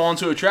going And- to fall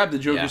into a trap the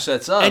Joker Yeah.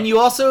 sets up. And you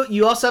also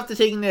have to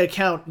take into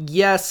account,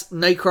 yes,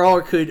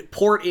 Nightcrawler could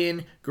port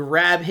in,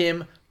 grab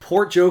him,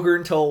 port Joker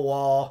into a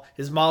wall.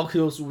 His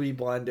molecules would be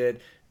blended.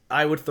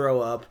 I would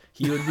throw up.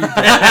 He would be dead.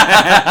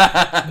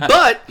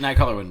 But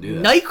Nightcrawler wouldn't do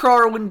that.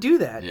 Nightcrawler wouldn't do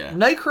that. Yeah.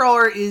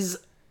 Nightcrawler is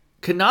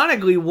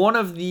canonically one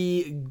of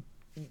the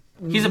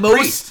He's a most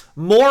priest.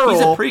 moral.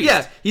 He's a priest.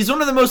 Yeah, he's one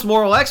of the most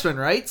moral X-Men,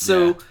 right?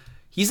 So Yeah.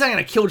 he's not going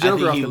to kill I Joker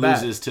think off he the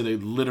bat. loses to the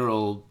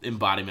literal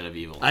embodiment of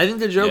evil. I think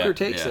the Joker Yeah,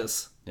 takes yeah.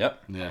 this.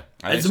 Yep. Yeah.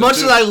 I think As so much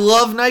too. as I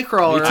love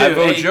Nightcrawler, I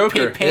vote It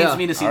Joker. pains Yeah.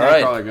 me to see All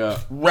right. Nightcrawler go.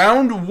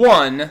 Round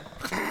 1,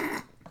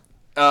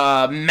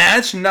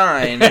 match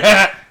 9,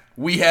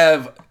 we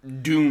have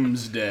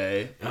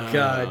Doomsday.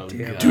 God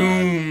damn.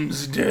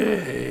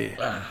 Doomsday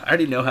I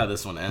already know how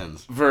this one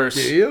ends.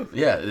 versus Do you?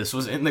 Yeah, this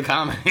was in the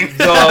comics.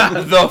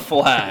 the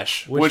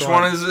Flash. Which Which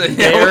one? one is it?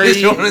 Barry-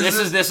 Which one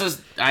is this is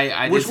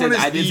I Which just one did,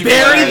 is I did the-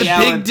 Barry Barry the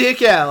Allen, Big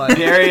Dick Allen.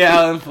 Barry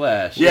Allen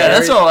Flash. Yeah,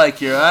 that's Barry- all I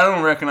care. I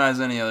don't recognize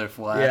any other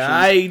Flashes. Yeah,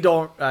 I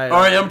don't. All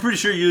right, I'm pretty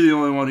sure you're the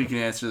only one who can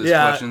answer this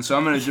Yeah. question, so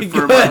I'm going to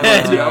defer Go my vote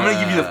ahead. to you. I'm going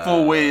to give you the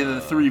full weight of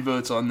the 3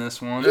 votes on this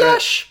one.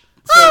 Yes.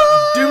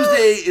 So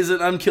Doomsday is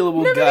an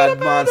unkillable god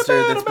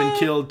monster that's been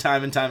killed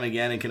time and time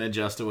again and can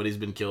adjust to what he's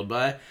been killed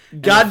by.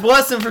 God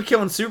bless him for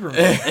killing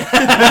Superman.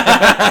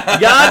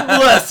 God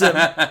bless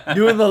him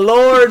doing the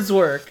Lord's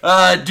work.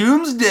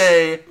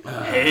 Doomsday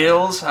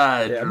hails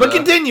Hydra. Yeah, but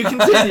continue.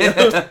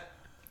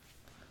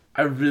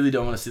 I really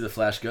don't want to see the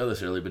Flash go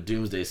this early, but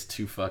Doomsday's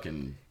too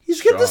fucking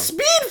He's got the strong.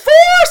 Speed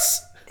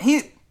Force.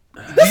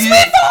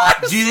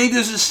 Do you think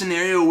there's a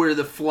scenario where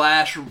the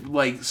Flash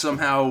like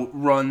somehow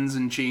runs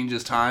and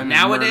changes time?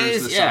 and murders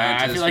Nowadays, the yeah, I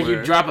scientist feel like where-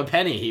 you'd drop a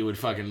penny, he would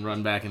fucking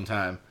run back in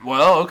time.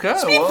 Well, okay.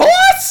 Speed well,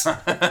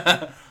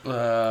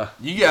 Force.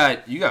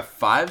 you got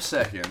 5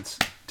 seconds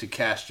to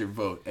cast your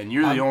vote, and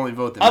you're the only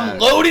vote that I'm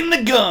matters. loading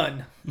the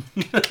gun.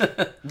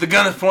 The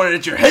gun is pointed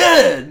at your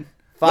head.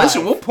 5.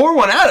 Listen, we'll pour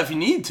one out if you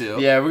need to.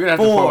 Yeah, we're gonna have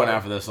to 4. pour one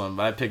out for this one,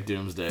 but I picked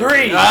Doomsday.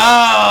 3.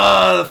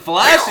 Ah, the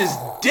Flash is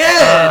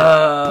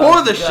dead.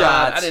 Pour the God,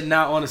 shots. I did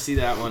not want to see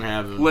that one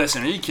happen.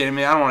 Listen, are you kidding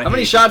me? I don't want to. How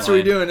many shots are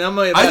we doing? I'm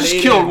only I about just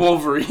 8 killed in.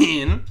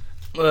 Wolverine.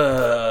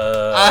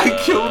 I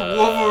killed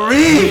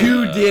Wolverine.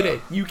 You did it.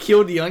 You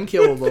killed the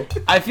unkillable.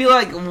 I feel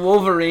like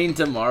Wolverine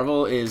to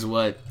Marvel is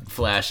what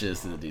Flash is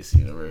to the DC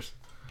universe.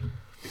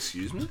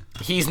 Excuse me?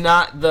 He's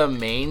not the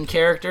main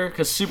character,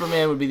 because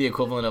Superman would be the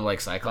equivalent of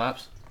like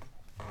Cyclops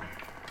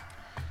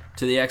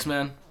to the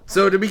X-Men.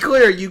 So to be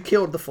clear, you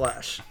killed the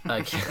Flash.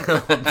 Like,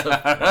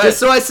 Just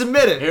so I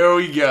submit it. Here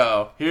we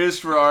go. Here's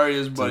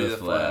Ferrari's buddy, the the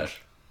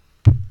Flash.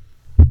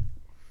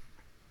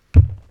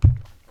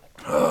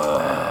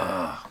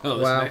 oh,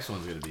 this Wow. next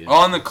one's gonna be.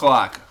 On the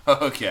clock.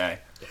 Okay.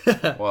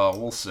 Well,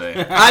 we'll see.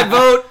 I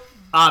vote,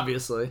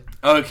 obviously.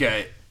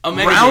 Okay.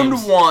 Omega Round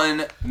Games.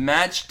 1,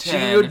 match She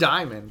can go 10.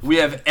 diamond. We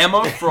have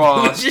Emma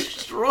Frost.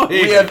 Destroyed.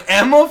 We have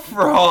Emma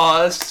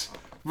Frost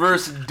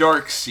versus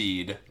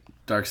Darkseid.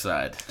 Dark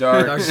Side.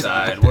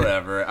 Darkseid,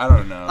 whatever. I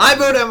don't know. I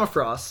vote Emma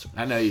Frost.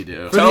 I know you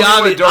do. Tell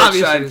the me what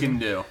obvious Darkseid reason. can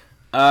do.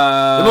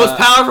 The most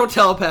powerful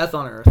telepath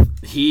on Earth.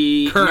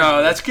 He.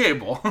 No, that's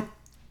Cable. He's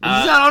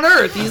not on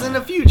Earth. He's in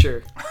the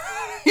future.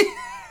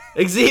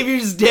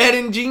 Xavier's dead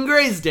and Jean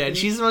Grey's dead.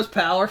 She's the most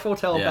powerful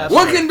telepath. Yeah.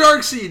 What can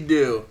Darkseid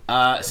do? So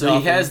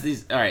Nothing. he has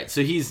these. All right.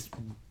 So he's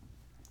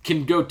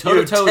can go toe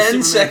You to have toe.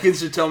 10 seconds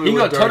to tell me He can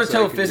go what toe to Darkseid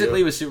toe can physically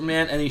do. with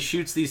Superman, and he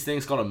shoots these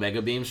things called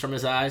Omega beams from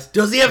his eyes.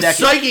 Does he have That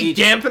can psychic eat-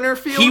 dampener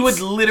fields? He would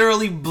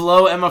literally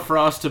blow Emma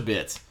Frost to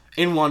bits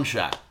in one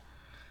shot.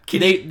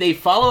 They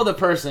follow the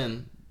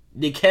person.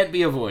 They can't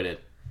be avoided,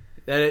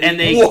 and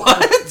they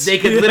What? they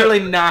could literally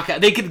knock out.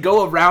 They could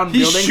go around He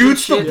buildings.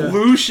 shoots and the shit.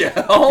 blue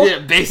shell. Yeah,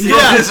 basically.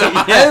 From his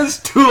eyes?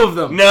 2 of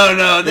them.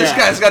 No, this Yeah.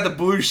 guy's got the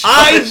blue shell.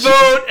 I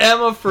vote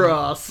Emma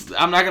Frost.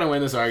 I'm not gonna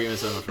win this argument,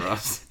 it's Emma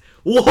Frost.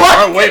 What?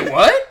 Oh, wait,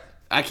 what?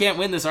 I can't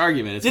win this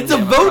argument. It's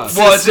gonna a be Emma vote Frost.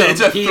 Well, system.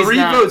 it's a He's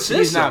 3-vote system.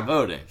 He's not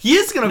voting. He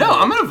is gonna No,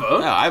 vote. I'm gonna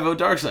vote. No, I vote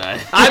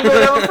Darkseid. I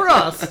vote Emma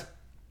Frost.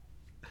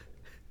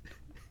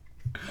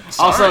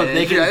 Also,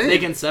 Sorry, they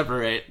can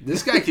separate.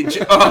 This guy can.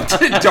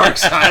 Dark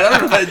Side. I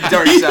don't know how to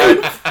Dark Side.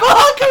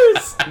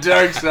 Fuckers!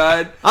 Dark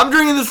Side. I'm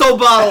drinking this whole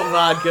bottle of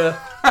vodka.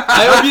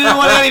 I hope you didn't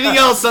want anything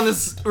else on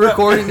this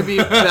recording to be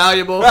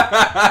valuable.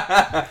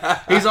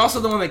 He's also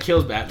the one that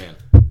kills Batman.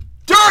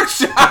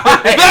 Darkseid!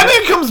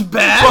 Batman comes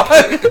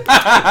back. He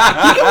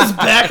comes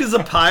back as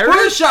a pirate.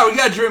 Put a shot. We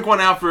gotta drink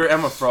one out for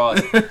Emma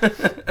Frost.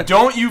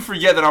 Don't you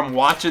forget that I'm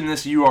watching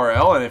this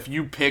URL, and if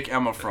you pick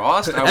Emma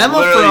Frost, I will Emma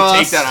literally Frost.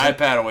 take that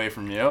iPad away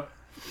from you.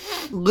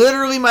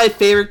 Literally my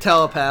favorite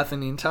telepath in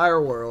the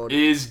entire world.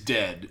 Is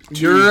dead.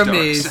 to You're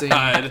amazing.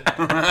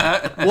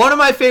 Darkseid. One of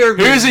my favorite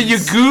Here's a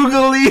movies. you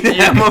googly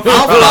Emma I'll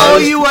Frost. follow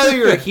you whether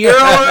you're a hero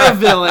or a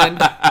villain.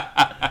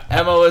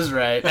 Emma was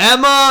right.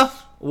 Emma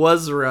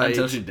was right.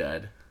 Until she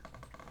died.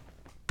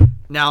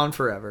 Now and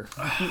forever.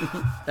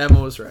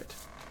 Emma was right.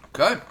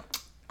 Okay.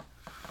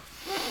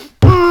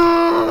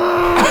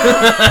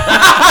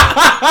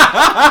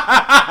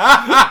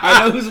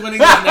 I know who's winning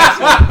this next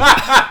one.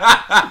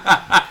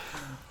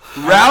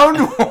 Round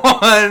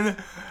one.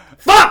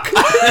 Fuck!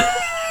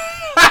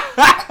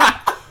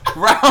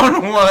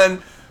 Round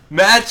one.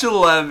 Match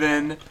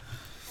 11.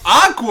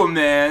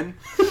 Aquaman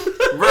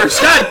versus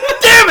God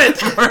damn it!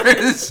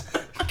 versus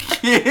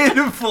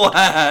Kid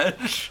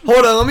Flash.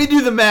 Hold on, let me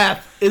do the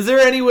math. Is there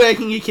any way I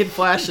can get Kid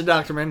Flash to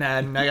Dr.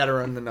 Manhattan? I gotta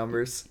run the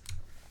numbers.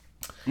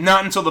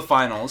 Not until the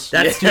finals.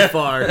 That's too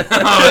far. Oh, you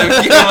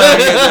can't let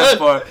him get that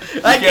far.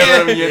 You I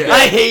can't let him get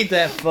I that. hate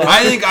that fuck.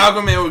 I think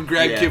Aquaman would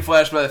grab Yeah. Kid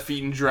Flash by the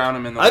feet and drown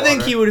him in the I water.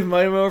 think he would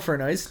invite him over for a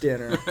nice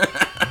dinner.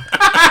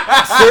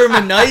 Serve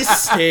him a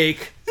nice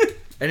steak.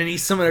 And then he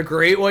summoned a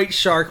great white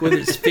shark with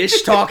his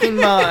fish talking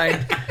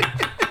mind.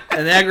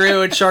 And that great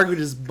white shark would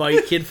just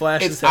bite Kid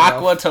Flash's It's head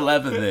Aqua off.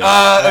 Telepathy.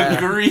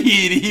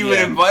 Agreed. He would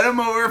Yeah. invite him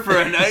over for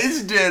a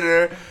nice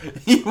dinner.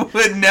 He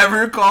would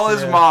never call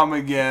his mom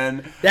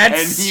again. That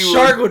and he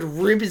shark would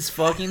rip his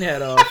fucking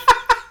head off.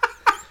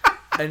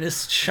 And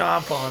just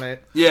chomp on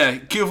it. Yeah,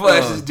 Kid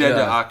Flash Oh, is dead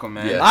God. to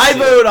Aquaman. Yeah. I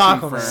vote Aquaman.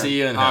 Confirmed. See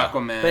you in hell.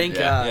 Aquaman. Thank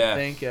God. Yeah.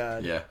 Thank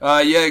God. Yeah.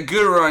 Yeah,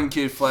 good run,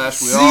 Kid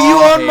Flash. We See all you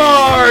on hated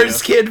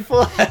Mars, Kid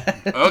Flash.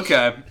 you.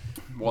 Okay.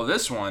 Well,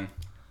 this one.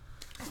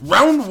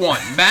 Round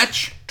 1,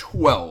 match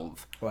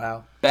 12.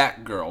 Wow.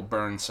 Batgirl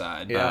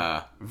Burnside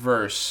Yeah.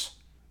 verse.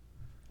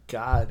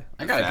 God.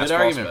 I got a good Fastball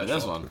argument for special.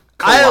 this one.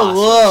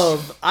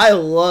 I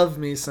love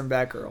me some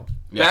Batgirl.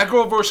 Yeah.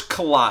 Batgirl versus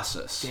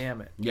Colossus.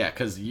 Damn it. Yeah,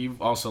 because you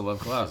also love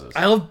Colossus.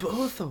 I love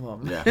both of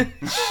them. Yeah.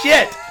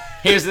 Shit.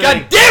 Here's the God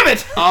thing. damn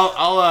it.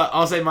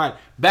 I'll say mine.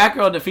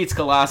 Batgirl defeats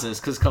Colossus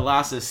because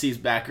Colossus sees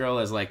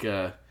Batgirl as like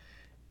a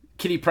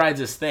Kitty Pryde's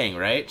his thing,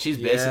 right? She's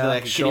basically Yeah,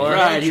 like a sure. Kitty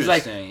Pryde. He's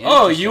like, Interesting,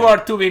 "Oh, interesting. you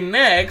are to be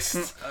next,"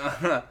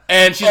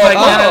 and she's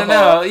like,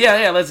 "No,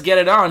 yeah, let's get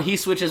it on." He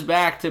switches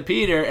back to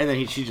Peter, and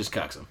then she just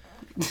cucks him.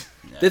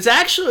 That's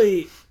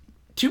actually,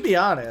 to be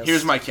honest.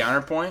 Here's my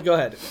counterpoint. Go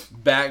ahead.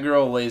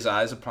 Batgirl lays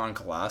eyes upon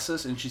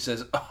Colossus and she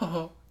says,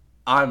 "Oh,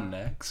 I'm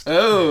next."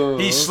 Oh,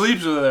 He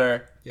sleeps with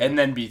her and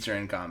then beats her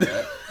in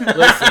combat.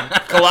 Listen,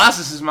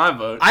 Colossus is my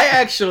vote. I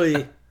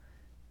actually.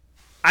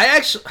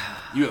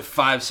 You have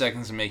 5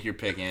 seconds to make your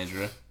pick,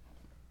 Andrew.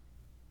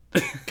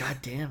 God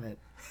damn it.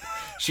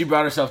 she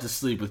brought herself to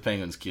sleep with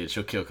Penguin's kid.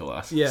 She'll kill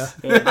Colossus. Yeah.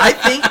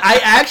 I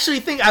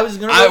actually think I was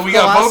gonna vote We for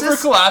got to vote for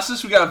Colossus.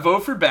 Colossus. We got to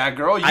vote for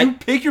Batgirl. You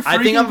pick your freaking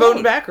I think I'm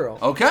voting vote.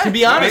 Batgirl. Okay. To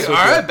be honest All with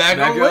right, you.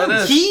 Batgirl Batgirl it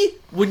wins. is. He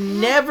would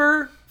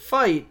never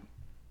fight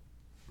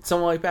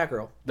someone like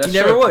Batgirl. That's he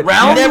never true. would.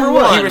 Round he never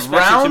one. would. He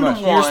respects her too Round much.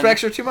 He one.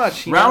 respects her too much.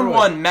 He Round never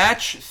would. 1,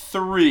 match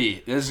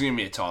 3. This is going to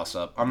be a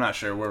toss-up. I'm not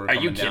sure where we're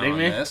coming you down kidding on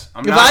me? this.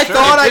 I'm If not I sure.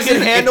 thought I If could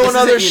this handle isn't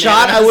another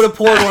shot, I unanimous. would have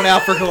poured one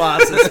out for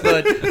Colossus.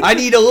 But I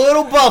need a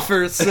little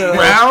buffer. So.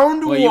 Round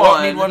Well, 1. you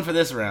won't need one for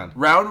this round.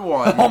 Round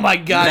 1. Oh my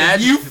God!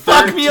 Match If you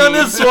fuck me on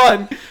this 13.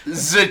 one.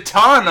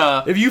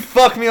 Zatanna If you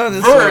fuck me on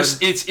this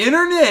verse, one. it's in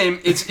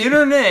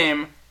her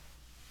name,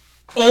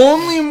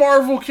 only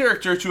Marvel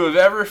character to have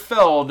ever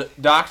felled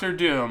Doctor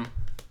Doom,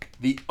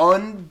 the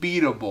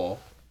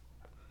unbeatable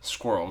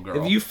Squirrel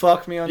Girl. If you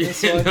fuck me on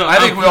this one, I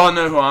think we all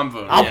know who I'm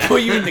voting. I'll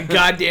put you in the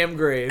goddamn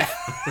grave.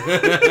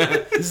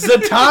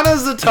 Zatanna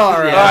Zatara.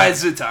 All right,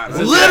 Zatanna.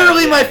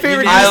 Literally my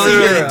favorite I DC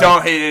literally hero.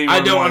 don't hate anyone. I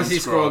don't more wanna than see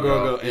Squirrel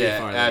Girl go any Yeah,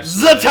 farther.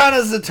 absolutely.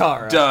 Zatanna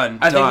Zatara. Done.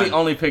 I think done. we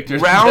only picked her.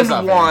 Round that's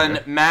not 1,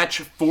 fair. match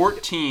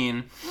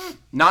 14.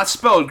 Not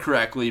spelled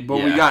correctly, but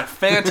we Yeah. got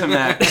Phantom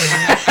X.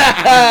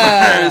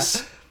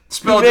 versus-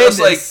 spelled just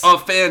like Tremendous. a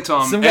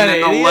phantom Some and kinda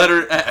then the idiot?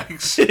 letter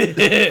X,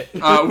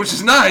 which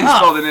is not how you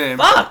spell the name.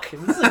 Fuck!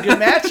 This is a good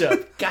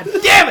matchup. God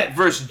damn it!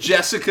 Versus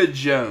Jessica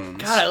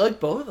Jones. God, I like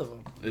both of them.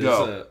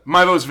 Go.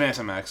 My vote's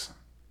Phantom X.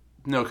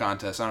 No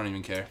contest. I don't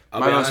even care.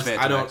 I'll My be vote's honest,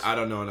 Phantom X. I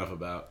don't know enough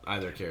about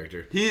either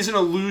character. He's an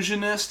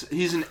illusionist.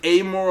 He's an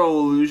amoral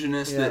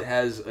illusionist Yeah. that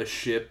has a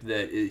ship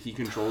that he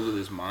controls with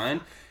his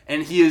mind,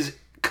 and he is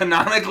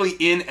canonically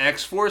in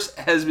X-Force,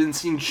 has been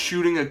seen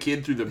shooting a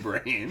kid through the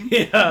brain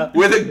Yeah.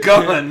 with a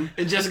gun.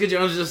 And Jessica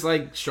Jones is just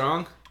like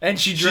strong. And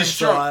she drinks a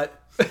strong. lot.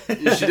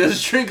 She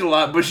does drink a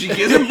lot, but she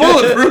isn't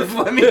bulletproof,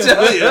 let me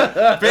tell you.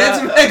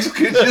 Phantom X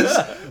could just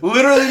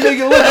literally make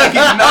it look like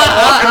he's not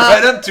walking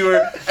right up to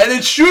her, and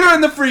then shoot her in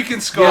the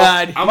freaking skull.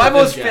 God. I'm My with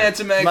vote's this guy.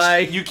 Phantom X. My-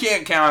 You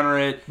can't counter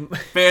it.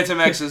 Phantom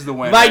X is the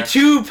winner. By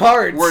 2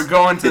 parts. We're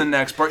going to the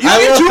next part. You I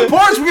get love 2 it.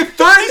 parts. We get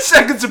 30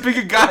 seconds to pick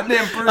a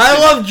goddamn person. I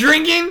love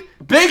drinking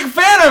Big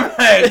Phantom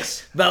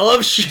X. But I love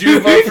you Shooter.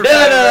 vote for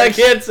Phantom I X?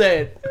 can't say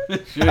it.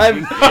 Okay.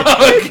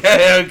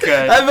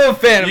 I vote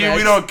Phantom X.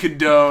 We don't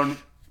condone.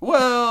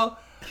 Well,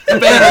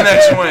 Phantom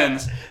X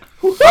wins.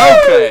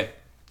 Okay.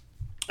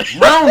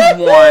 Round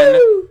 1,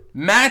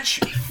 match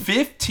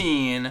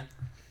 15.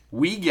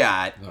 We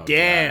got. Oh,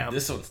 Damn. God.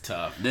 This one's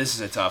tough. This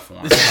is a tough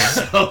one.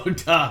 So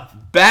tough.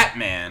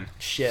 Batman.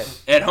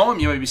 Shit. At home,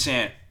 you might be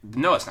saying,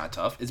 no, it's not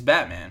tough. It's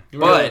Batman.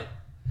 Really? But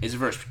it's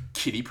versus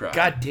Kitty Pryde.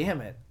 God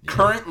damn it.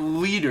 Current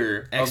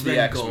leader of the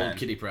X-Men Gold, X-Men.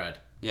 Kitty Pryde.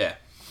 Yeah.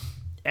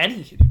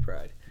 Any Kitty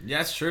Pride. Yeah,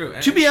 that's true.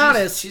 To be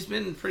honest- she's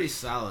been pretty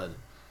solid.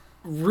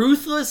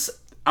 Ruthless.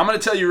 I'm going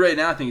to tell you right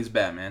now, I think it's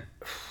Batman.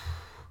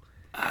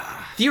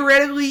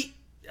 Theoretically,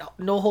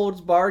 no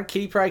holds barred.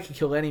 Kitty Pryde can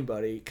kill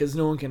anybody because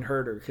no one can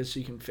hurt her because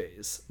she can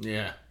phase.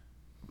 Yeah.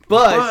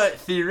 But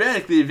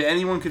theoretically, if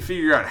anyone could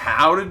figure out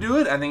how to do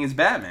it, I think it's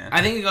Batman.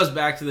 I think it goes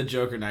back to the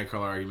Joker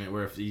Nightcrawler argument,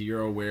 where if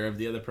you're aware of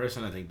the other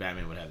person, I think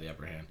Batman would have the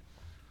upper hand.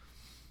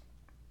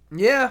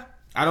 yeah,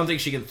 I don't think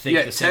she can think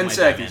Yeah, the same 10 way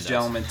seconds, Batman does.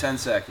 gentlemen. 10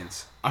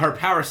 seconds. Her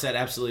power set,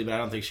 absolutely, but I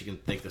don't think she can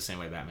think the same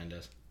way Batman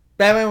does.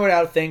 Batman would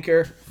outthink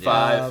her.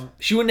 5,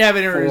 she wouldn't have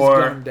it in her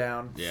 4, gun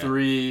down. Yeah.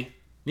 3,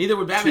 Neither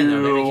would Batman,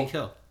 though. 2, Batman can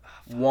kill.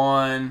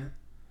 1.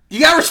 You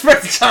gotta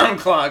respect the time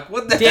clock.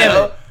 What the Damn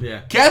hell? it.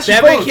 Yeah. Cast your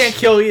Batman votes. can't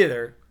kill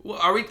either. Well,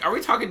 are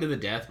we talking to the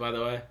death, by the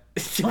way?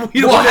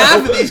 We don't Well,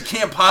 half know. of these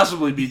can't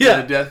possibly be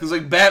Yeah. to death because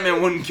like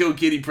Batman wouldn't kill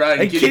Kitty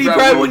Pryde, And Kitty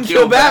Pryde wouldn't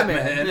kill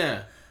Batman.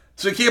 Yeah.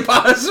 So it can't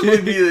possibly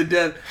be the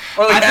death.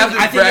 Or like half the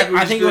frag would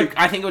just be like,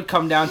 I think it would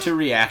come down to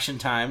reaction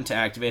time to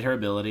activate her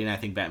ability, and I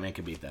think Batman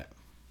could beat that.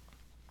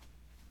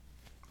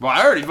 well,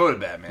 I already voted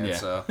Batman, Yeah.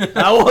 so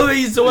I will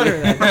be the winner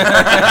then.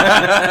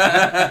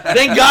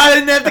 Thank God I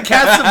didn't have to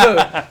cast a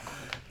vote.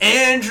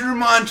 Andrew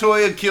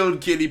Montoya killed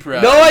Kitty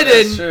Pryde. No, I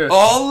didn't.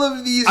 All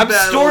of these I'm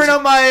battles, storing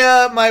up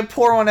my my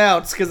pour one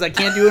outs because I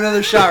can't do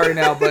another shot right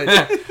now, but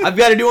I've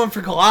got to do one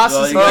for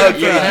Colossus. Well, and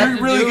you Kitty gotta- Pryde. you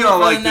you're really do it gonna for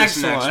like the this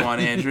next next one. one,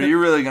 Andrew.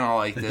 You're really gonna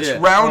like this. Yeah.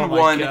 Round Oh my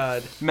 1,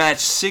 God. match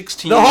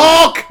 16. The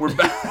Hulk! We're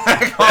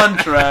back on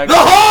track. The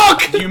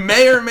Hulk! You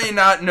may or may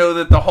not know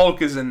that the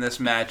Hulk is in this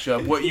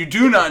matchup. What you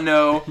do not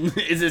know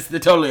Is this the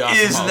totally awesome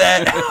is Hulk?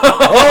 that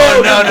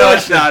oh no,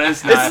 it's not.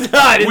 It's not. It's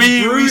not. It's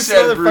we Bruce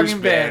said Bruce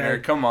motherfucking Banner. Banner.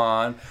 Come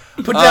on.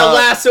 Put that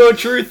lasso of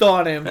truth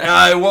on him.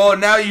 Well,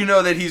 now you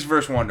know that he's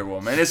versus Wonder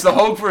Woman. It's the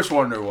Hulk versus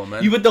Wonder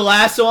Woman. You put the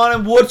lasso on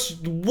him. What's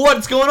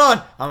going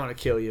on? I'm gonna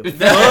kill you.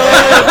 The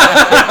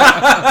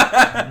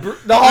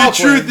Hulk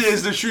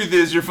wins. The truth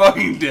is, you're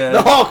fucking dead.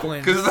 The Hulk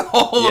wins. Because the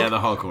Hulk. Yeah, the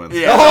Hulk wins.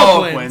 Yeah, The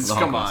Hulk wins. The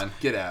Come Hulk on,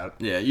 get out.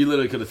 Yeah, you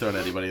literally could have thrown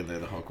anybody in there.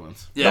 The Hulk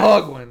wins. Yeah. The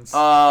Hulk wins.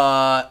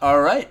 All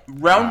right.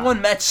 Round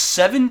 1, match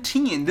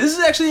 17. This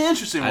is actually an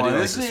interesting I do one.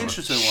 like This is this an one.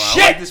 interesting one.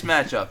 Shit! I like this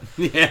matchup.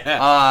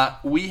 Yeah.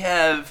 We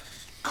have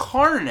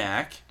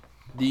Karnak,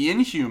 the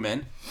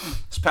Inhuman.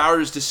 His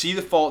power is to see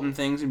the fault in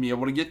things and be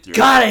able to get through.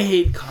 God, I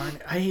hate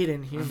I hate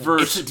Inhumans.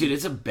 Versus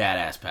It's a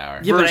badass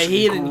power. Yeah, but I versus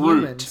hate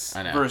Groot. Inhumans.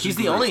 I know. versus He's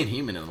the Groot. only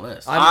Inhuman in the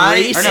list. I'm I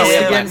racist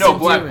am- against no, Inhumans.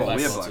 Black Bolt.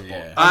 We have Black Black Bolt,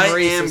 Bolt. yeah. I I'm am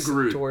racist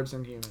Groot. towards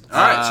Inhumans. All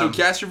right, so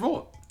cast your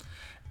vote.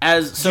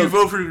 As Do so, you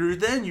vote for Groot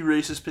then, you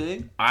racist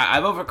pig? I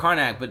vote for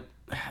Karnak, but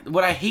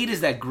what I hate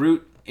is that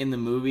Groot in the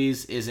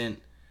movies isn't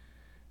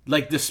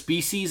like the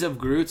species of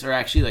Groots are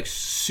actually like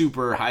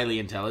super highly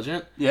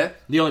intelligent. Yeah.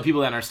 The only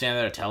people that understand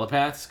that are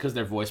telepaths because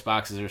their voice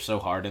boxes are so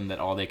hardened that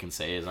all they can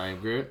say is "I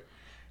am Groot."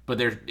 But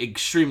they're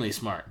extremely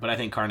smart. But I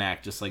think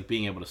Karnak just like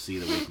being able to see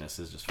the weakness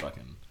is just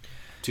fucking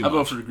too I much.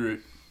 vote for the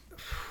Groot.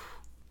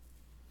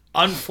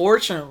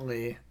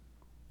 Unfortunately,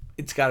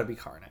 it's got to be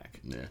Karnak.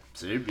 Yeah.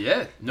 See,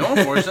 yeah. No,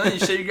 unfortunately, you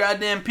say your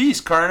goddamn piece.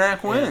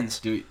 Karnak wins.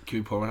 Can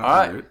we pour one out All for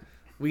right. Groot?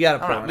 We got to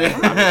pour one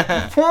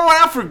out. Pour one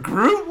out for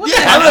Groot? What the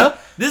Yeah, hell?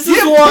 this You is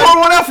didn't one. pour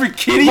one out for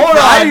Kitty Hold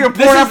Pryde? on, You're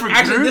this pouring out is- for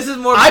Actually, Groot? this is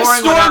more. I've pouring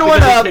stored out one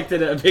because up. we picked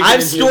a big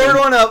I've Inhuman. stored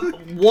one up.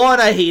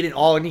 One, I hated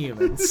all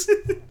Inhumans.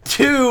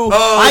 Two,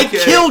 Oh, okay,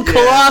 I killed yeah.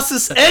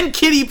 Colossus and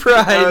Kitty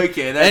Pryde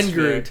Okay, that's and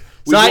fair. Groot.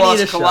 We So I lost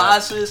need a shot.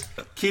 Colossus,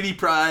 Kitty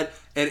Pryde,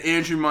 and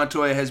Andrew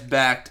Montoya has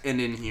backed an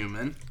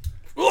Inhuman.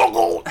 He's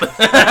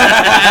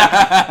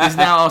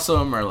now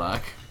also a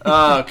Murloc.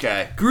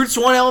 Okay. Groot's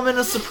one element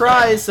of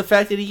surprise, the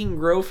fact that he can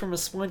grow from a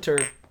splinter.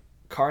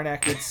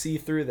 Karnak would see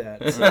through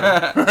that. So.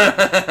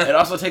 It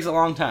also takes a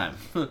long time.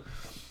 Oh it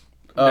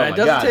my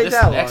doesn't god, take this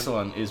that next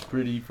long. one is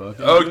pretty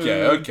fucking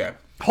Okay.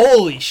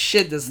 Holy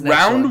shit, this next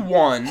Round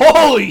one. 1,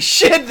 Holy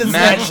shit, this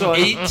match next one.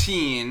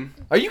 18.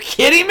 Are you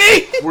kidding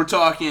me? We're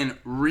talking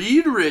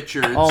Reed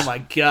Richards Oh my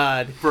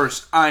god.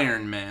 versus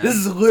Iron Man. This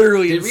is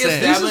literally Did we insane.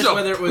 This establish is a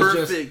whether it was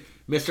perfect... just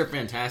Mr.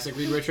 Fantastic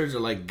Reed Richards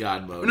or like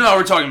God mode? No,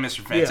 we're talking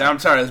Mr. Fantastic. Yeah. I'm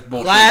sorry, that's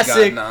bullshit.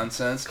 Classic. God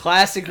nonsense.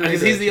 Classic Reed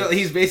because Richards.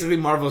 he's basically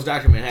Marvel's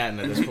Dr. Manhattan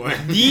at this point.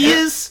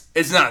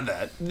 It's not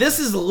that. This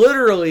is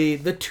literally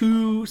the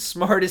two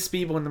smartest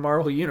people in the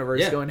Marvel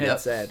Universe Yeah, going head yep.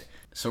 to head.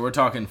 So we're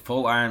talking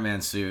full Iron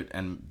Man suit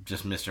and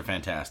just Mr.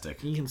 Fantastic.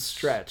 He can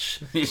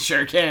stretch. He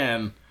sure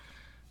can.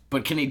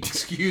 But can he?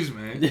 Excuse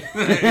me.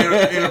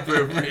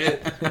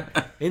 Inappropriate.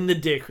 In the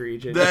dick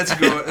region. That's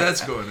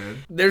going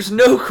in. There's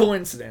no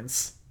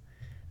coincidence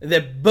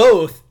that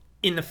both,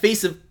 in the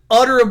face of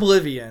utter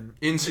oblivion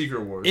In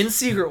Secret Wars. in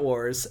Secret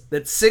Wars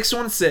that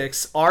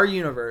 616, our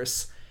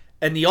universe,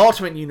 and the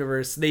Ultimate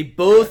Universe, they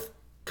both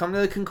come to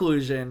the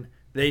conclusion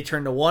they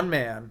turn to one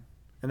man,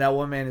 and that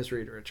one man is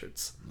Reed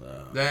Richards.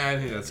 I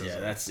think that's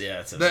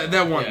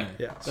that one. Yeah,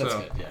 Yeah. that's So,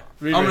 good.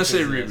 Yeah, I'm gonna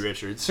say Reed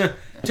Richards.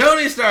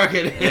 Tony Stark.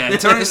 Yeah,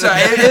 Tony Stark.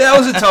 That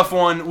was a tough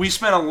one. We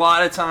spent a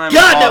lot of time.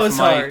 God, that off was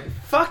mic. hard.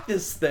 Fuck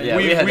this thing. Yeah,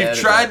 we had to We've edit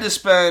tried that. to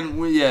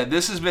spend.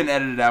 This has been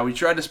edited out. We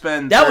tried to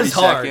spend That 30 was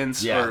hard.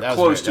 seconds Yeah, or that was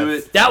close right. to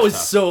That's- it. That was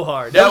tough. so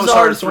hard. That was the hard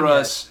hardest for one yet.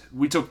 us.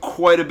 We took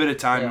quite a bit of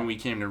time Yeah. when we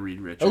came to Reed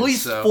Richards. At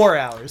least so. 4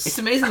 hours. It's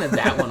amazing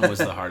that one was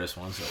the hardest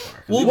one so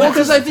far. Well,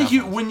 because I think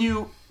there's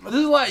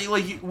a lot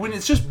when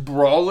it's just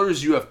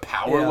brawlers, you have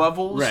power Yeah.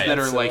 levels Right. that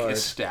are It's so like hard.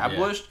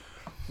 established.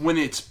 When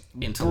it's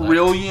Intellect.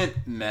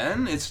 brilliant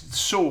men, it's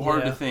so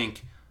hard to Yeah.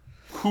 think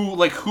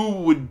who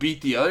would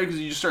beat the other, because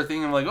you just start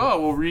thinking like, oh,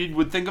 well, Reed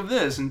would think of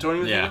this and Tony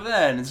would Yeah. think of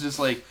that, and it's just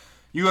like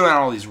you go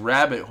down all these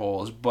rabbit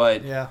holes.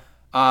 But Yeah.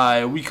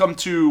 we come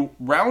to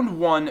round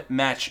 1,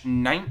 match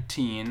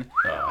 19.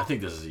 I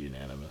think this is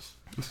unanimous.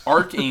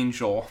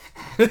 Archangel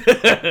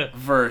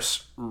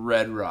versus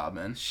Red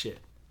Robin. Shit.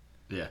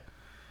 Yeah.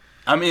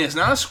 I mean, it's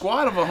not a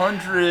squad of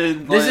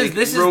 100 This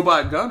is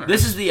robot gunners.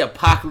 This is the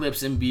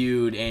apocalypse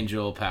imbued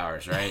angel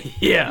powers, right?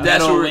 Yeah.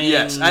 That's Metal what.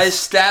 Yes, wings. I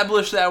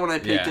established that when I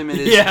picked Yeah. him. It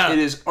is. Yeah. It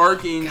is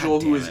Archangel,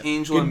 God who damn is it.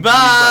 angel.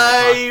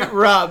 Goodbye,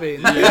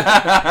 Robin.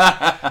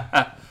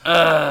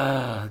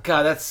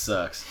 God, that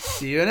sucks.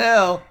 See you in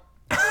hell.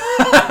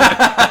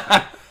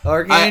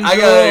 Archangel I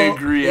gotta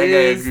agree. I gotta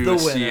is agree the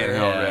with winner. seeing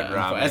Hell Red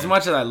Robin. As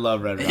much as I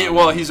love Red Robin.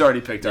 Well, he's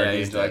already picked Yeah,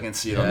 Archangel. he's I dead. can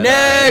see it. Yeah. on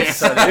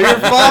Next,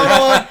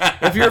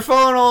 if you're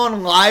following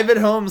on live at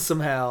home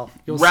somehow,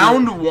 you'll see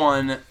round it.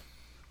 1,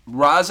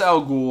 Ra's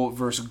al Ghul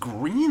versus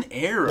Green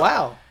Arrow.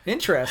 Wow,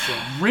 interesting.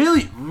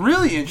 Really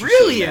interesting.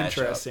 Really matchup.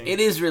 interesting. It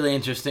is really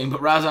interesting, but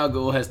Ra's al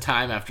Ghul has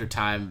time after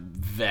time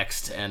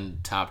vexed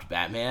and topped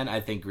Batman. I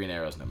think Green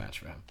Arrow's no match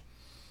for him.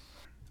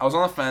 I was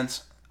on the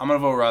fence. I'm gonna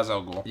vote Ra's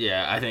al Ghul.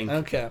 Yeah, I think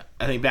Okay.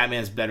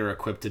 Batman's better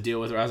equipped to deal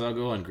with Ra's al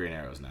Ghul, and Green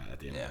Arrow's not at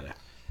the end of the day.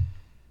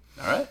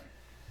 All right.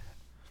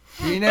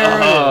 Green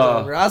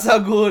Arrow. Ra's al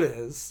Ghul it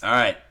is. All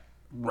right.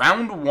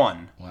 Round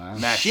 1. Wow.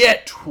 Match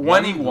Shit.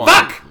 21.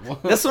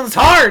 Fuck! This one's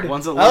hard.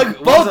 One's a I like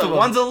look, both of them.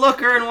 One's a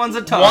looker and one's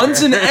a talker.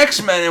 One's an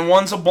X-Men and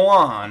one's a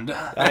blonde.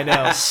 I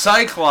know.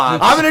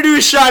 Cyclops. I'm gonna do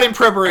a shot in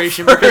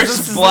preparation because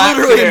this is Black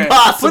literally Canary.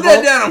 impossible. Put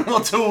that down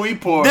until we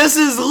pour. This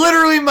is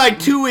literally my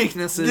 2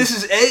 weaknesses. This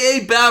is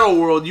AA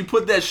Battle World. You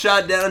put that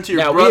shot down to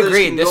your Now, we brothers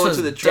agreed. can This go was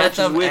into the Death trenches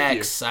of with X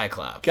you.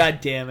 Cyclops. God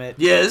damn it.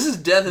 Yeah, this is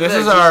Death of This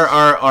X. is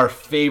our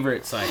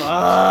favorite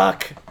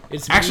Cyclops. Fuck.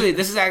 It's Actually,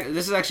 this is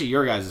actually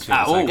your guys'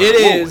 favorite oh, Cyclops. It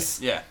whoa.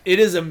 is. Yeah. It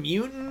is a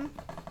mutant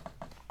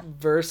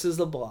versus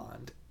a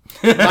blonde.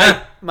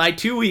 My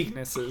 2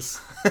 weaknesses.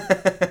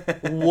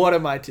 What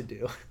am I to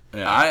do?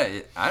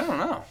 I don't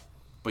know.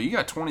 But you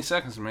got 20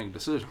 seconds to make a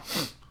decision.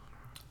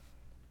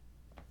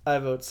 I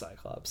vote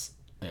Cyclops.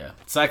 Yeah,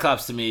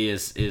 Cyclops to me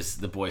is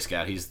the Boy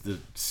Scout. He's the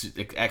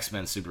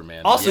X-Men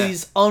Superman. Also, Yeah.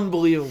 he's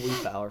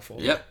unbelievably powerful.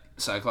 Yep.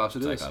 Cyclops it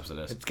is. Cyclops it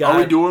is. It's got, Are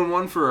we doing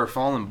one for our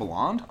fallen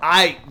blonde?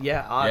 Yeah,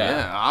 Yeah.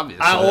 Yeah,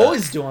 obviously. I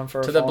always do one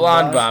for To a the fallen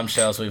blonde blonde.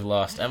 bombshells, we've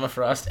lost Emma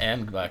Frost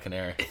and Black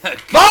Canary.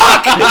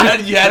 Fuck!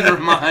 You had to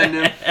remind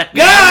him.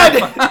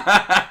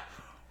 God!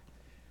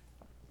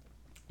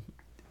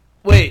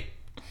 Wait.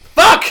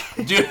 Fuck!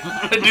 Do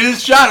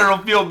this shot or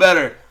it'll feel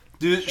better.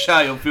 Do this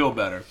shot, you'll feel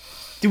better.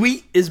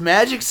 Is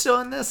Magic still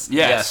in this?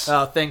 Yes.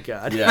 Oh, thank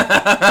God.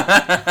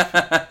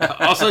 Yeah.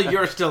 Also,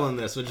 you're still in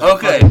this, which is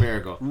Okay. a fucking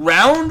miracle.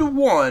 Round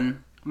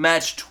 1,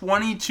 match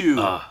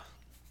 22.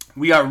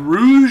 We got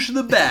Rouge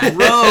the Bat.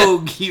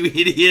 Rogue, you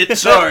idiot.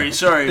 Sorry.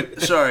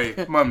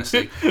 My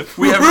mistake.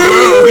 We have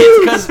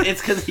Rogue.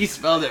 It's because he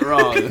spelled it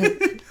wrong.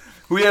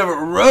 We have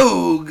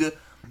Rogue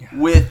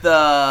with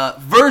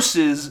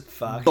versus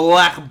Fuck.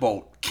 Black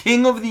Bolt,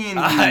 King of the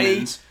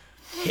Inhumans,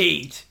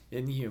 Hate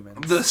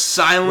Inhumans. the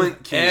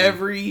Silent King.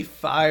 Every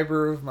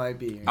fiber of my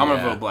being. I'm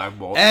gonna Yeah. vote Black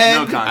Bolt.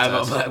 And- No I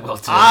contest. vote Black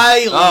Bolt too.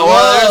 I Oh well,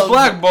 love there's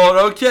Black Bolt.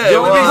 Okay, The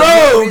only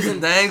well,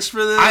 reason- thanks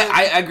for this.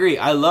 I agree.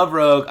 I love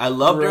Rogue. I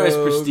loved her as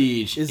Rogue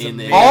Prestige. is In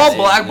the amazing. All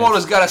Black Bolt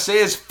has gotta say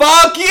is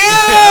 "fuck you,"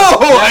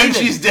 and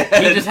she's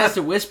dead. He just has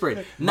to whisper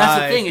it. And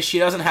that's My- the thing is she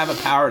doesn't have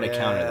a power to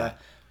counter Yeah.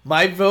 that.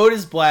 My vote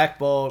is Black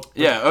Bolt.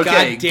 but Yeah, okay, God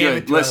damn it,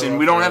 good. do I Listen, love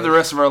we don't have Rogue. the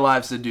rest of our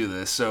lives to do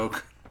this, so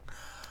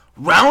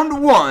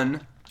round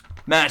 1,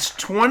 match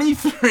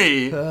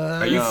 23.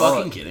 Are you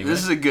fucking kidding me?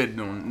 This is a good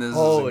one. This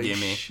Holy is a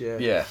gimme.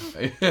 shit.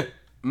 Yeah.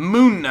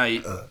 Moon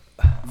Knight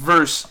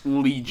versus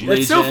Legion.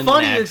 It's so Legion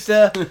funny next.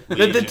 that the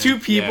Legion. two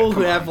people Yeah, who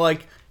come have on.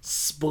 like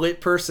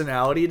split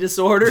personality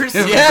disorders.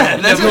 Yeah,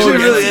 that's go actually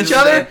against really each interesting.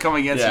 other. Come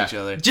against Yeah. each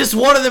other. Just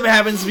one of them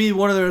happens to be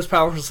one of the most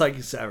powerful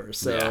psychics ever.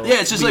 So Yeah,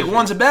 it's just like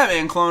one's a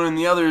Batman clone and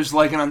the other's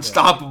like an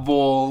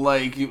unstoppable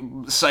like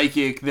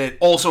psychic that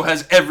also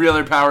has every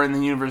other power in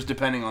the universe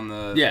depending on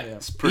the Yeah.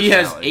 personality. He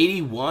has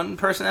 81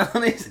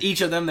 personalities,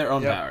 each of them their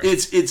own power.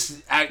 It's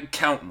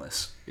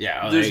countless.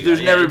 Yeah,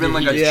 there's never been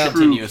like a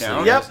true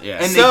count. Yep. Yeah.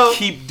 And So- they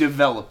keep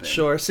developing.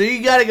 Sure. So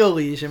you got to go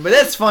Legion, but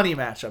that's funny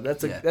matchup.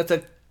 That's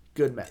a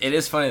good match. It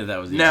is funny that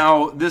was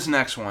Now, this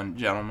next one,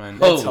 gentlemen,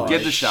 Holy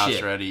get the shots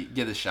shit. ready.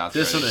 Get the shots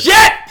This ready. one is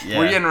Shit! Yeah.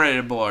 We're getting ready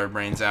to blow our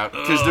brains out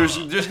because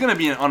there's going to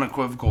be an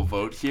unequivocal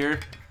vote here,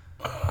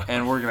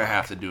 and we're going to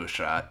have to do a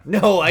shot.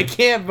 No, I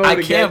can't vote I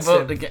against can't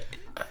vote him. against.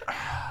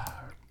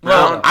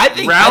 Well, I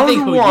think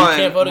who you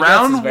can't vote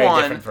against is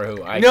very different for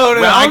who I. No,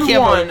 I Round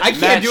can't one, vote. I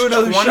can't match do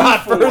another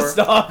shot 24. first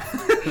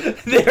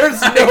off.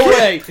 There's no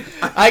way.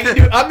 I'm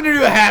going to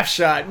do a half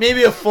shot,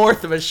 maybe a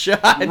fourth of a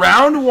shot.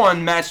 Round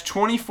 1, match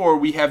 24,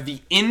 we have the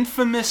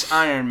infamous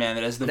Iron Man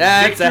that has the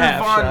That's a Victor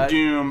half Von shot.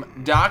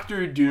 Doom,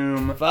 Dr.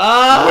 Doom,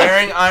 Fuck.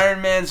 wearing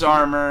Iron Man's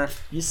armor,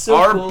 You're so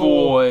our cool.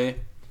 boy,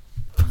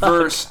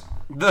 versus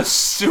the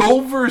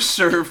Silver Are you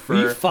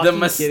Surfer, fucking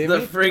the kidding me?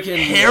 freaking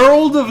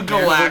Herald of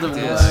Herald of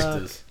Galactus.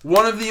 Galactus.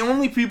 One of the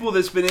only people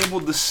that's been able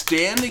to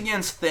stand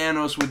against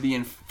Thanos with the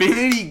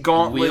Infinity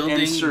Gauntlet and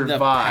Wielding survive. the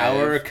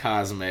power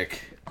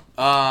cosmic.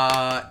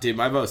 Dude,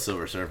 my vote's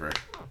Silver Surfer.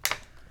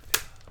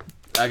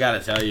 I gotta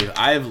tell you,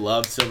 I have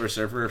loved Silver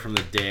Surfer from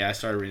the day I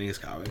started reading his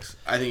comics.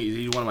 I think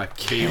he's one of my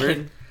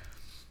favorite.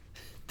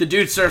 The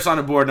dude surfs on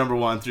a board number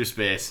 1 through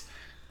space.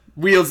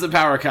 Wields the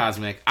power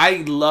cosmic.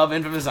 I love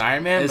Infamous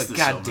Iron Man, It's but the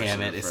god Silver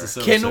damn it, Surfer. it's the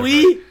Silver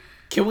Surfer.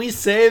 Can we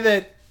say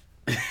that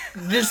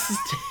this is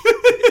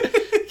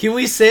can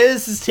we say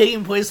this is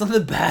taking place on the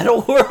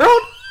Battle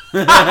World?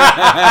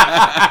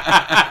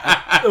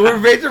 Where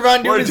Victor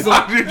Von Doom Where is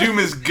Dr. Doom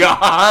is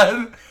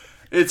God.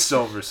 It's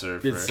Silver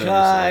Surfer. It's Silver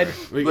God.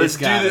 Surfer.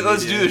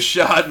 Let's do the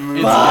shot and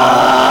move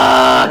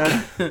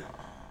Fuck!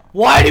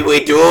 Why did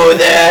we do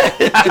this?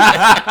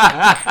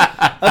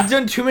 I've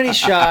done too many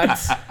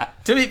shots.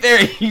 To be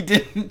fair, you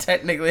didn't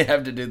technically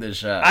have to do this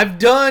shot. I've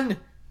done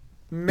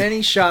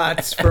many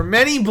shots for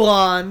many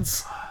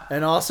blondes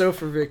and also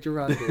for Victor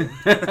Von Doom.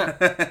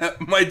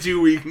 My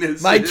 2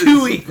 weaknesses. My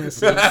 2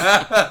 weaknesses.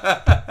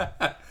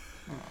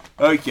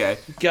 Okay.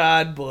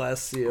 God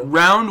bless you.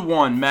 Round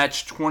 1,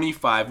 match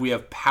 25. We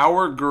have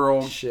Power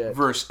Girl Shit.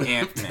 versus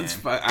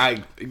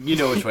Ant-Man. You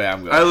know which way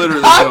I'm going. I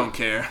literally don't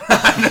care.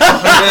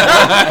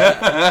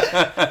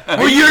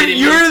 Well,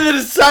 you're the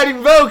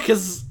deciding vote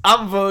because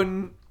I'm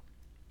voting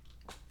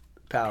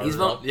Power. He's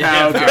Girl. voting.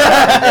 Power Girl.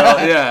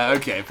 Yeah,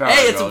 okay. Power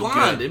Hey, it's Girl, a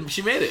blonde. good.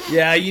 She made it.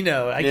 Yeah, you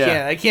know,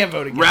 I can't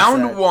vote against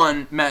Round that.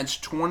 1,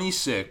 match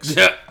 26.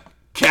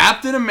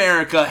 Captain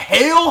America,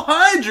 Hail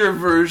Hydra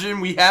version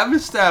we have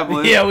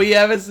established. Yeah, we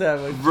have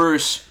established.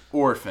 Versus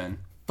Orphan.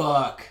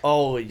 Fuck.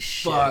 Holy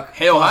shit. Fuck.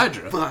 Hail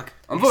Hydra. Fuck.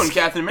 I'm voting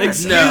Captain America.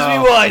 Excuse me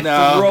while I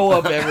throw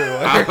up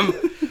everywhere.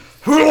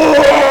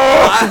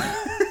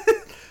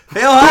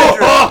 Hail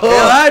Hydra.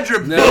 Hail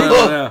Hydra.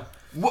 No.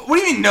 What do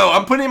you mean no?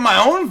 I'm putting in my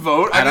own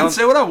vote. I can don't-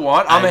 say what I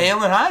want. I'm I-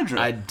 hailing Hydra.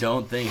 I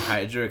don't think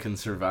Hydra can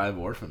survive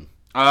Orphan.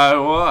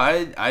 Well,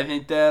 I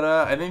think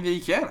that he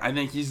can. I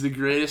think he's the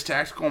greatest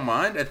tactical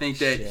mind. I think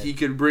that he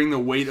could bring the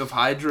weight of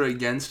Hydra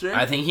against her.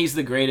 I think he's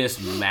the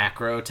greatest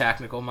macro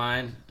technical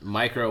mind.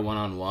 Micro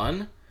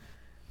one-on-one.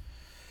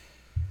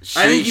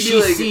 I think he'd be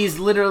she like- sees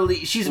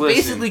literally. She's Listen,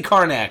 basically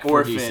Karnak for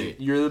Orphan, DC.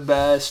 you're the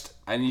best.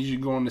 I need you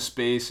to go into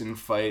space and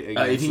fight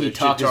against You think the he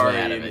talked his way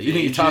Chitauri out of it? You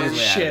think he talked his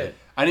way out of Shit. it?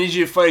 I need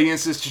you to fight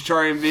against this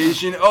Chitauri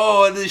invasion.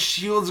 Oh, the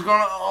shield's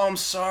going. Oh, I'm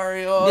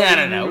sorry. Oh,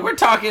 No. We're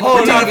talking. Hold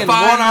We're on, talking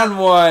fine.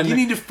 one-on-one. You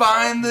need to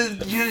find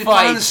the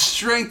Fight.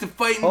 strength to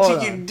fight Hold until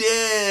on. you're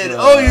dead.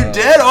 Oh, you're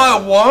dead. Oh,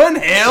 I won.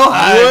 Hail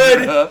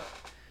Hydra.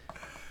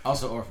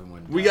 Also, Orphan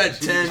win. We got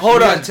 10. Hold we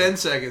got on. 10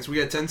 seconds. We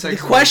got 10 The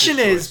seconds. question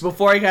is,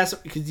 before I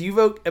cast, because you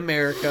vote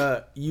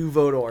America, you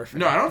vote Orphan.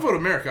 No, I don't vote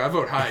America. I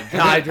vote Hydra.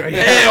 Hydra,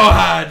 yeah. Hail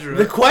Hydra.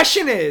 The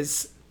question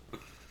is,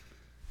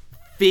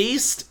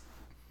 faced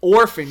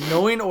Orphan,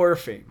 knowing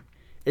Orphan,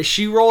 if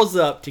she rolls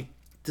up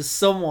to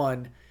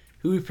someone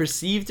who we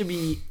perceive to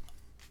be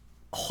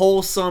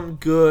wholesome,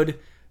 good,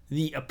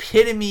 the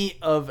epitome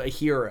of a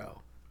hero.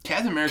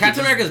 Captain America.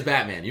 Captain America's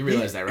Batman. You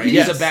realize that, right?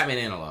 Yes. He's a Batman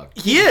analog.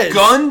 He is.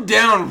 gunned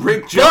down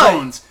Rick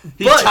Jones.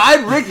 He but-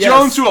 tied Rick yes.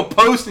 Jones to a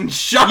post and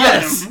shot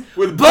Yes. him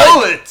with But-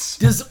 bullets.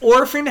 Does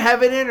Orphan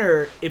have it in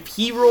her if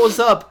he rolls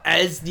up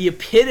as the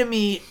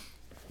epitome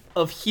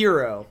of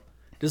hero?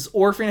 Does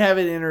Orphan have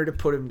it in her to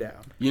put him down?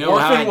 You know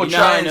Orphan how I, will you know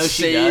try how I and know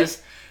she save-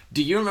 does?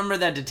 Do you remember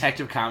that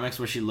Detective Comics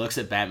where she looks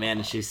at Batman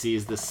and she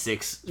sees the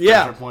 6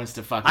 Yeah. pressure points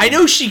to fucking... I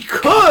know she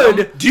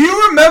could. Do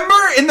you remember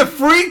in the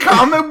free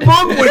comic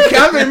book when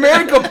Captain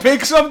America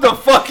picks up the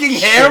fucking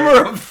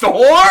hammer of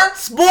Thor?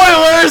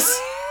 Spoilers!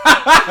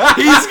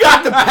 He's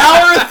got the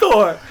power of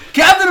Thor.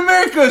 Captain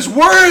America is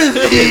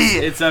worthy.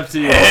 It's up to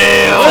you.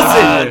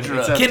 Hydra.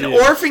 It's up Can to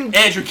you. Orphan...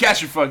 Andrew,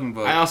 cast your fucking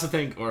vote. I also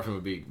think Orphan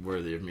would be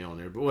worthy of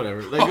Mjolnir, but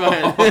whatever. Like, go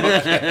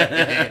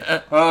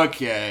ahead.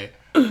 Okay.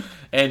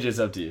 Andrew, it's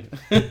up to you.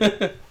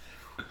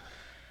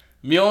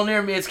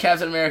 Mjolnir meets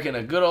Captain America in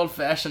a good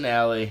old-fashioned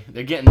alley.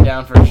 They're getting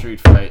down for a street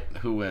fight.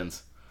 Who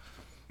wins?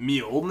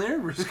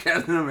 Mjolnir versus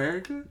Captain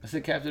America? I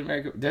said Captain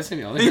America. Did I say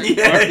Mjolnir?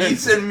 Yeah, you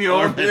said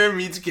Mjolnir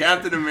meets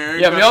Captain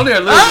America. Yeah, Mjolnir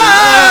loses.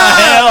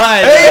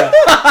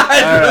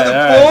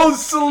 The full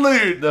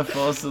salute. The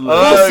full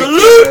salute.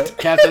 Salute!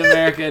 Captain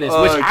America it is.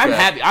 Which I'm Okay.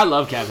 happy. I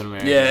love Captain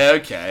America. Yeah,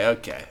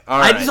 okay. All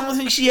I right. just don't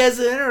think she has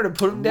it in her to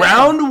put him down.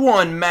 Round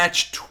 1,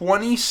 match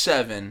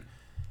 27.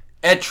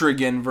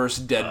 Etrigan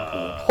versus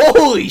Deadpool.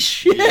 Holy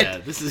shit! Yeah,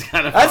 this is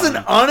kind of That's fun.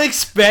 an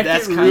unexpected,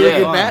 That's kinda really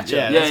good fun. matchup.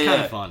 Yeah, that's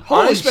kind of fun.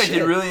 Holy Unexpected,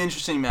 shit. really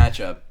interesting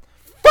matchup.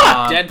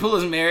 Fuck! Deadpool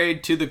is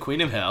married to the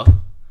Queen of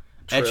Hell.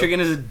 Etrigan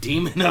is a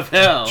demon of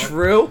hell.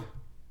 True.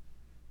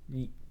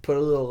 You put a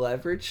little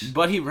leverage.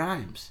 But he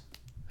rhymes.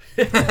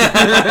 You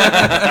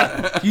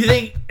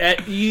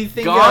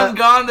think?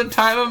 Gone the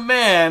time of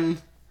man.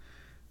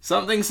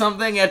 Something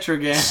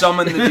Etrigan.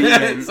 Summon the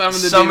demon.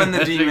 Summon the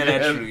the demon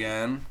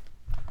Etrigan.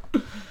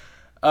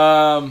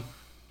 Etrigan.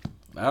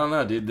 I don't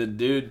know, dude. The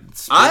dude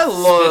spits, I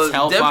love spits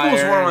hellfire.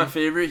 Deadpool's one of my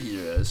favorite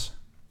heroes.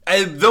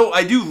 Though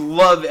I do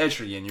love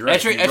Etrigan. You're right.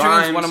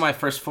 Etrigan's one of my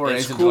first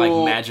forays It's into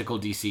cool. like magical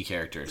DC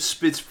characters.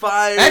 Spits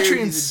fire. Etrigan's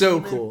he's a so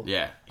demon. cool.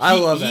 Yeah, I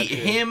love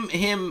Etrigan.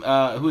 Him.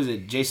 Who is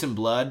it? Jason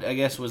Blood, I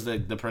guess, was the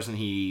person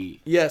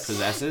he Yes.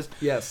 possesses.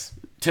 Yes.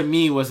 To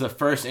me, was the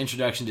first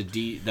introduction to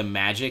the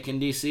magic in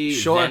DC.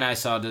 Sure. Then I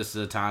saw this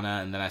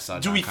Zatanna, and then I saw.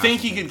 Do John we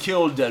think he Constantine. could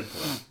kill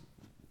Deadpool?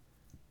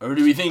 Or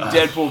do we think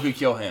Deadpool could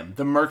kill him?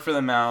 The Merc for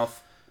the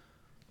mouth,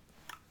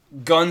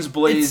 guns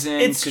blazing.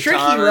 It's tricky,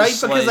 katana right?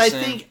 Because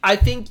slicing. I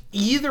think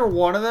either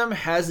one of them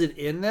has it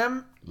in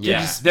them. To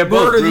Yeah, just they're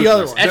both murder the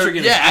other ruthless. one. Etrigan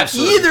is Yeah,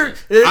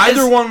 absolutely.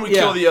 Either one would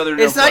kill the other,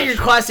 no it's not your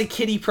question. classic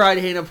Kitty Pryde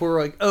hang up where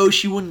we're like, oh,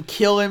 she wouldn't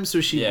kill him, so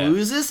she Yeah.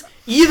 loses.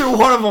 Either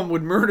one of them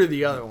would murder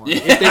the other one. Yeah.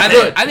 If they I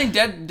could. think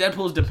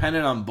Deadpool's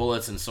dependent on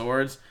bullets and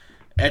swords.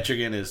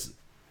 Etrigan is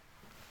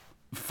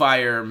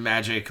fire,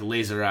 magic,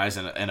 laser eyes,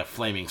 and a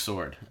flaming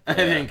sword. I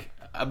think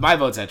my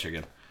vote's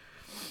Etrigan.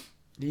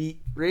 He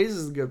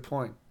raises a good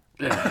point.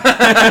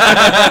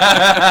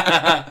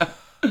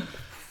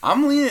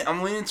 I'm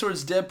leaning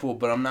towards Deadpool,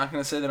 but I'm not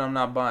gonna say that I'm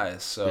not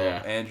biased. So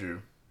Yeah.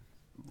 Andrew,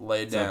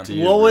 lay it up down. to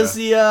you. What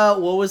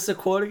bro. was the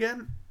quote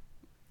again?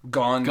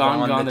 Gone,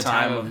 the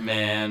time of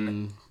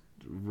man.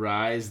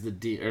 Rise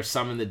or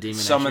summon the demon.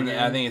 Summon.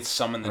 Etrigan. I think it's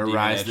summon the Or demon.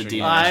 rise the Etrigan.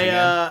 demon.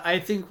 Etrigan. I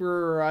think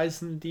we're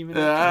rising the demon.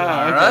 All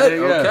Ah, right. there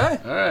you go. Okay.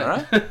 All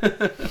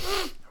right.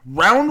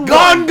 Round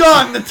Gone,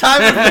 1. the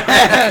time of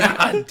man.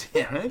 God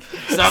damn it.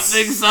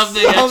 something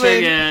Summon.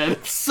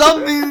 Etrigan.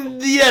 Something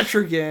the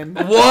Etrigan.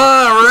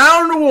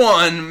 Round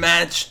 1,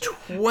 match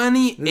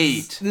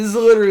 28. This is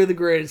literally the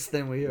greatest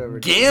thing we've ever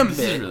done. Gambit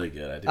This is really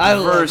good. I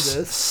love versus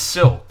this.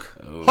 Silk.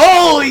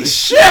 Holy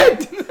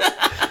shit!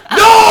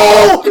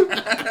 No!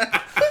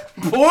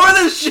 Pour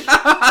the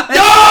shot.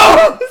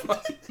 No!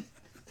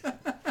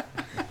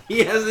 He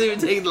hasn't even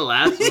taken the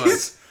last one.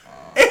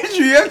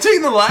 Andrew, you haven't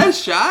taken the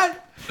last shot?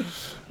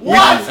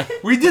 What?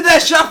 We did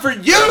that shot for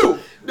you.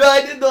 No,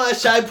 I did the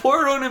last shot. I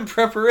poured one in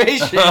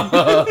preparation for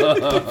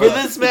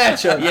this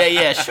matchup.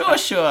 Yeah,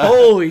 sure.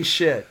 Holy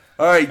shit.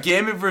 All right,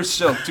 Gambit versus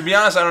Silk. To be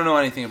honest, I don't know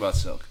anything about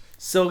Silk.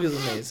 Silk is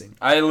amazing.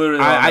 I literally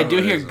don't know I who do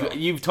it hear. is, though.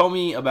 You've told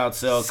me about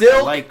Silk. Silk-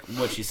 I like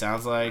what she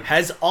sounds like.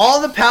 Has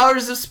all the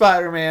powers of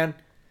Spider-Man.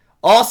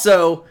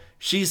 Also,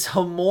 she's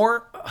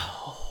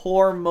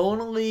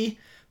hormonally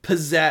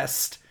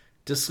possessed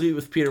to sleep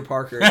with Peter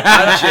Parker.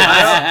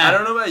 I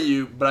don't know about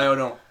you, but I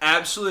know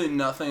absolutely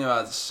nothing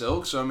about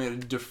Silk, so I'm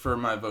going to defer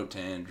my vote to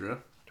Andrew.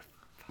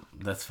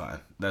 That's fine.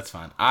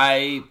 Andrew,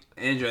 I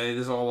think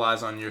this all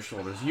lies on your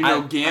shoulders. You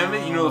know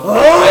Gambit, you know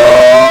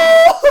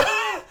the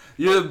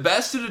you're the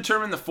best to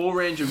determine the full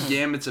range of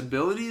Gambit's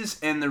abilities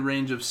and the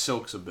range of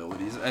Silk's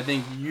abilities. I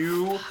think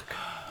you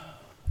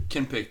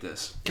can pick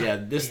this. Yeah,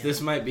 this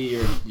might be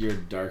your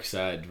dark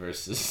side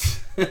versus.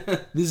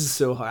 This is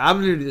so hard. I'm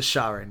going to do the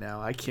shot right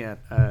now. I can't.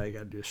 I got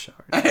to do a shot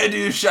right now. I gotta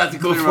do a shot to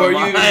clear Before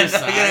my you mind.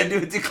 decide. I gotta do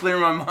it to clear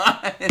my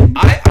mind.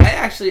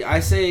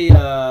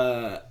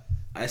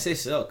 I say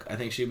Silk. I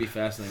think she'd be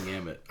faster than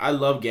Gambit. I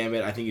love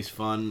Gambit. I think he's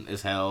fun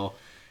as hell,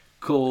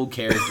 cool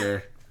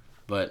character,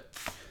 but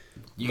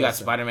you got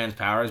Spider-Man's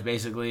powers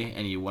basically,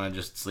 and you want to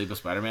just sleep with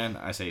Spider-Man.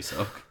 I say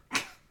Silk.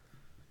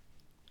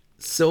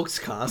 Silk's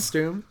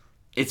costume.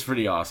 It's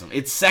pretty awesome.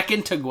 It's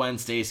second to Gwen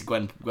Stacy.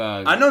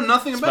 I know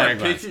nothing about it.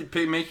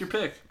 Spider-Gwen. Make your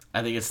pick.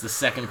 I think it's the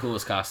second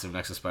coolest costume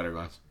next to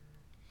Spider-Gwen's.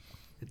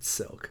 It's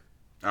Silk.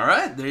 All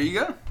right, there you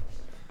go.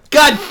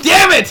 God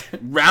damn it!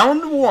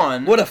 Round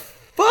 1. What a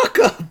fuck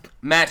up!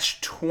 Match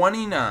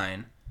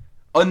 29.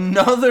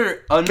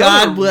 Another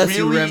God bless really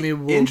you, Remy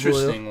Blue.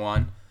 interesting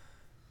one.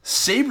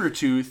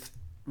 Sabretooth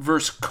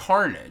versus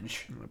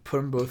Carnage. Put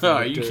them both. Oh, in the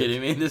are you dirt.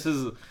 kidding me? This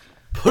is.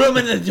 Put them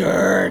in the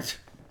dirt.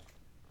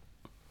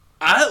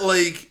 I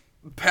like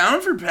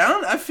pound for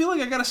pound. I feel like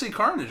I gotta say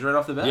Carnage right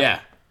off the bat. Yeah.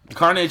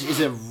 Carnage is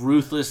a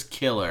ruthless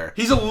killer.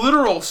 He's a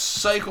literal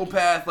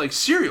psychopath, like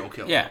serial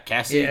killer. Yeah,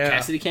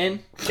 Cassidy Kane?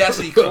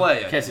 Cassidy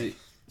Clay. Cassidy,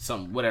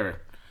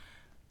 whatever.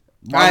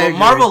 I agree.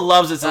 Marvel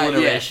loves its Yeah,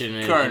 alliteration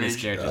in Carnage.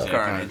 its characters. Yeah,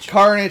 Carnage.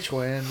 Carnage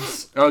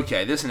wins.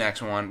 Okay, this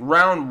next one.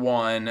 Round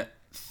 1.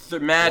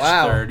 match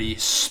Wow. 30.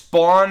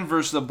 Spawn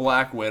versus the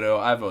Black Widow.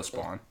 I vote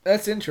Spawn.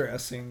 That's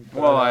interesting.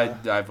 But, Well,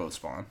 I vote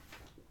Spawn.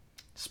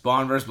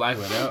 Spawn versus Black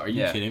Widow? Are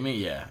you Yeah. kidding me?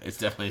 Yeah, it's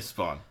definitely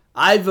Spawn.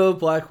 I vote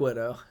Black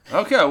Widow.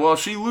 Okay, well,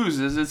 she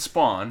loses. It's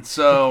Spawn.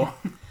 So,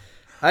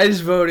 I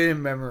just voted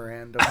in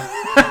memorandum.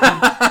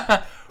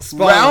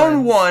 Spawn round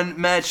wins.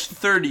 1, match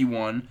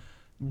 31.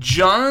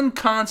 John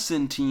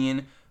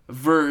Constantine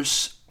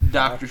versus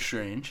Doctor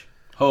Strange.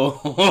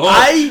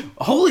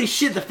 Holy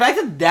shit! The fact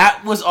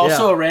that was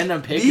also Yeah. a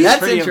random pick These- is That's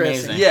pretty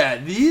interesting. amazing. Yeah,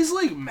 these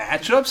like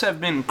matchups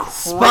have been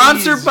crazy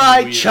Sponsored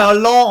by weird.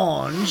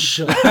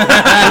 Challenge.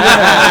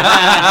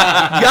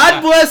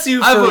 God bless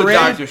you I for vote ran-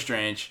 Doctor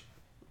Strange.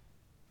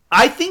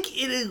 I think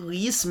it at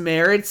least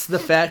merits the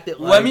fact that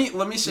Let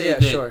me say Yeah,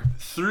 that sure.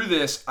 through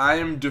this, I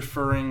am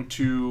deferring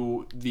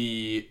to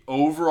the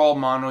overall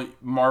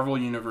Marvel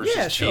Universe's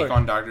Yeah, sure. take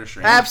on Doctor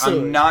Strange.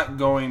 Absolutely. I'm not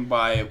going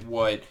by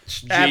what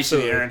Jason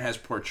Absolutely. Aaron has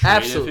portrayed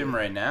Absolutely. of him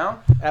right now.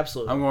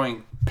 Absolutely. I'm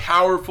going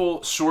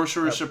powerful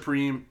Sorcerer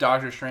Supreme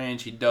Doctor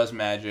Strange. He does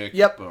magic.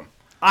 Yep. Boom.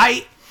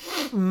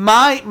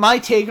 My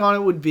take on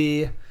it would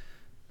be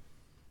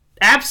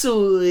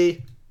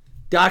absolutely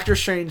Doctor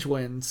Strange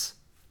wins,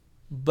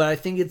 but I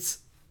think it's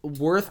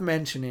worth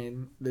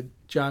mentioning that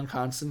John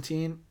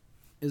Constantine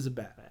is a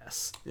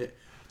badass.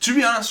 To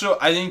be honest, though,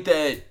 I think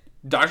that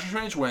Doctor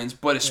Strange wins,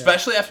 but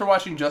especially after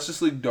watching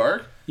Justice League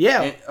Dark,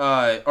 Yeah.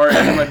 or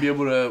Evan might be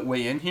able to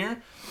weigh in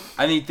here.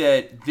 I think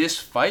that this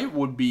fight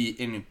would be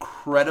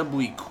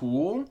incredibly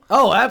cool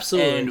Oh,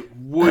 absolutely.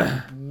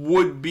 and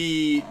would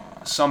be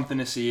something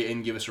to see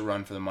and give us a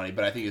run for the money.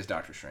 But I think it's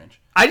Doctor Strange.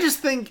 I just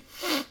think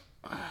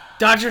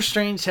Doctor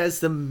Strange has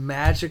the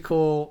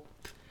magical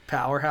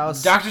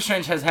powerhouse. Doctor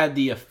Strange has had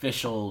the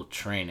official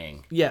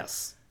training.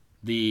 Yes.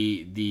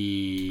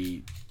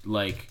 The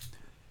like.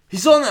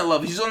 He's on that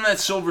level. He's on that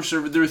Silver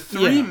Surfer. There are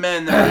three Yeah.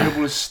 men that are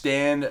able to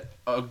stand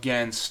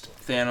against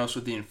Thanos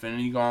with the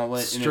Infinity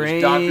Gauntlet, and it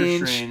was Doctor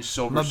Strange, Strange,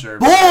 Silver My Surfer,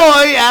 boy,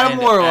 Adam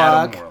and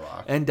Warlock, Adam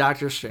Warlock. and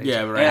Doctor Strange.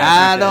 Yeah, but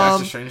And Doctor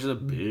Adam. Strange is a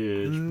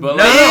bitch. But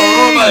No,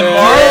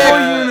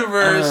 Marvel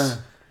Universe,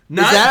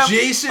 not that-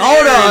 Jason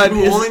hold Aaron, on,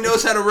 who is- only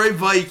knows how to write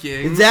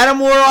Vikings. Is Adam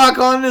Warlock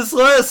on this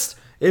list?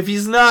 If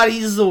he's not,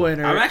 he's the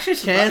winner. I'm actually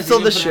surprised cancel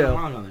he the didn't put Adam show.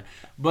 Warlock on there.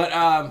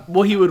 But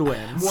Well, he would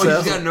win. Well, so.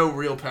 he's got no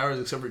real powers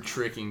except for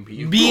tricking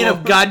people. Being a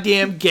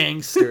goddamn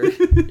gangster.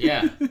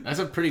 yeah, that's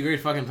a pretty great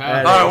fucking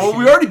power. That All right, well,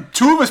 we already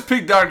two of us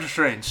picked Doctor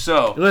Strange.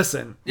 So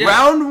Listen, Yeah.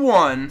 round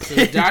 1,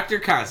 So Dr.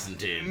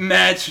 Constantine.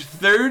 match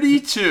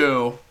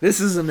 32, this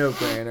is a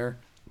no-brainer.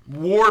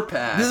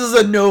 Warpath. This is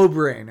a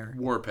no-brainer.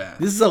 Warpath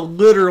This is a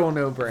literal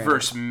no-brainer.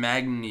 versus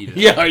Magneto.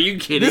 Yeah, are you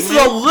kidding This me?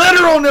 is a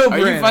literal no-brainer.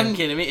 Are you fucking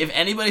kidding me? If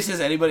anybody says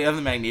anybody other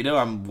than Magneto,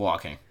 I'm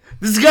walking.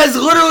 This guy's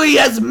literally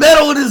has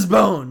metal in his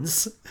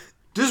bones.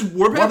 Does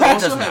Warpath Warpath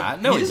also does have?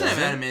 not. No, he he doesn't have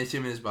doesn't.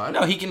 adamantium in his body.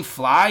 No, he can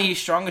fly. He's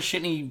strong as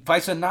shit, and he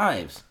fights with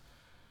knives.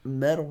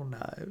 Metal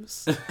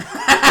knives.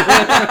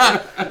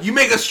 You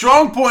make a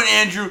strong point,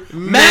 Andrew.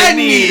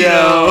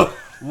 Magneto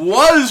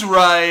was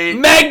right.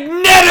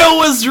 Magneto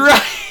was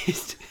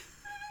right.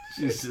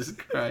 Jesus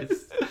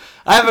Christ.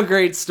 I have a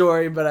great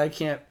story, but I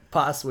can't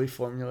possibly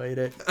formulate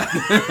it.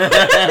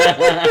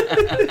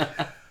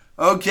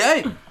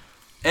 Okay.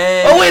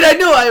 And Oh wait, I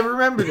know. I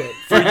remembered it.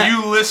 for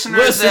you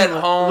listeners at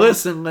home,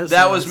 listen.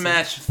 that was listen.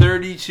 match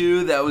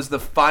 32. That was the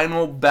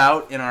final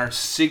bout in our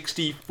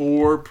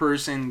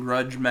 64-person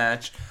grudge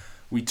match.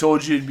 We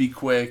told you it'd be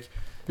quick.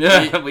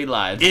 Yeah, we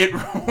lied.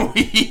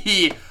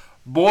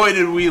 Boy,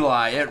 did we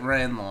lie. It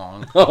ran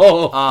long.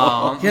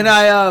 Oh. Can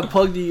I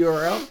plug the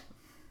URL?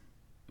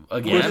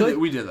 Again?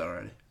 We did that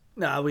already.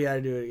 No, we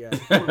gotta do it again.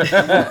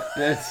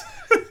 That's,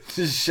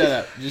 just shut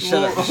up. Just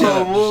shut up. Just shut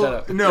up. Just shut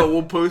up. No,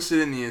 we'll post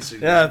it in the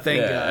Instagram. Yeah,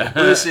 thank Yeah. God.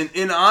 Listen,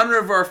 in honor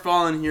of our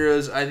fallen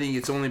heroes, I think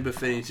it's only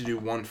befitting to do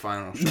one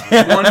final shot.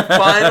 One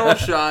final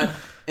shot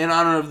in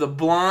honor of the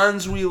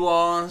blondes we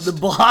lost. The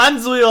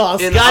blondes we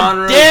lost. in God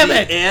honor damn of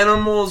it! the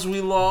animals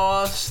we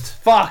lost.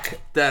 Fuck.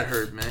 That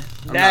hurt me.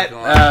 I'm That- not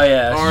gonna lie. Oh,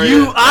 yeah.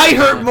 Arya, I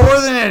hurt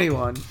more than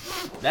anyone.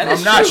 That I'm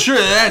is not true. sure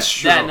that's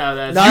true. That, no,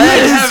 that's No, you, that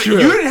didn't is have, true.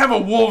 you didn't have a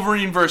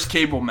Wolverine versus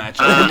Cable match.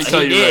 Let me tell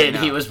he you did. right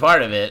now. He was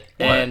part of it,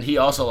 and he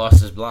also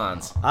lost his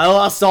blondes. I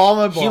lost all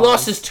my blondes. He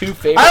lost his two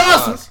favorite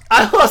blondes.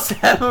 I lost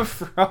Emma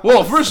Frost.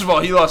 Well, first of all,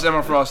 he lost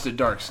Emma Frost to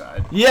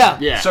Darkseid. Yeah.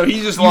 Yeah. So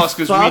he just lost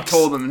because we fucks.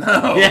 told him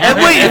no. Yeah. And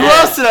wait, who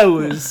else did I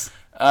lose?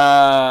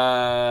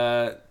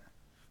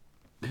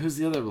 Who's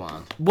the other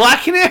blonde?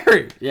 Black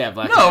Canary. Yeah,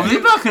 Black. No,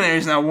 Canary. the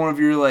Falconer's not one of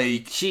your,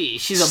 like,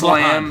 She's a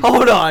Slam. blonde.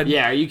 Hold on.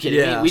 Yeah, are you kidding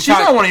Yeah. me? We she's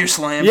not talked. one of your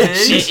slam Yeah,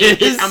 pigs. she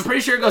is. I'm pretty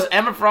sure it goes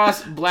Emma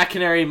Frost, Black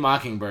Canary,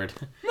 Mockingbird.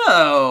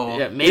 No.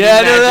 Yeah, maybe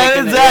Yeah, no, Magic that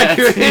and is the-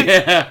 accurate.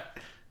 Yeah.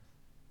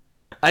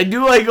 I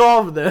do like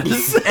all of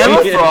this.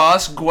 Emma Yeah.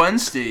 Frost, Gwen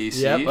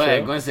Stacy, Yep. Well, yeah,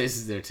 True. Gwen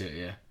Stacy's there too.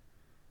 Yeah.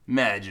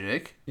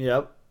 Magic,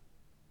 Yep.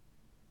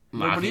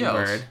 Nobody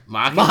else.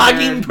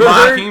 Mockingbird.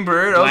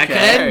 Mockingbird, Black okay.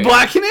 Canary. And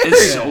Black Canary.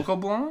 Is Silka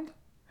blonde?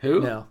 Who?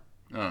 No.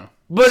 Oh.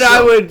 But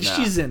I would. No.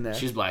 She's in there.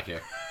 She's black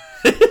hair.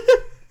 God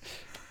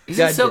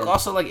Isn't Silk damn.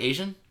 also like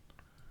Asian?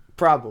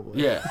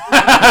 Probably. Yeah.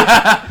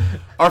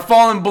 Our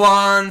fallen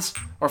blondes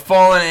our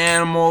fallen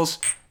animals,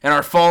 and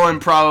our fallen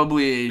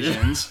probably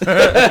Asians.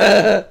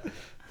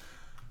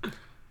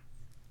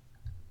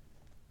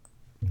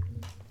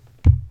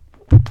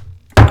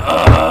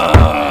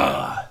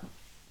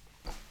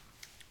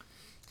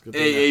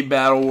 AA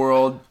Battle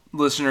World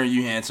listener,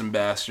 you handsome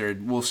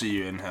bastard. We'll see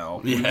you in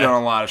hell. Yeah. We've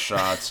done a lot of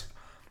shots.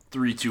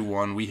 3, 2,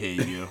 1. We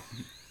hate you.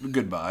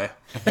 Goodbye.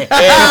 Hail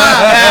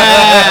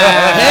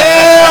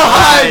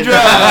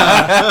Hydra!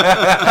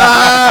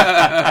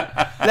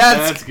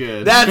 That's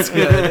good. That's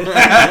good.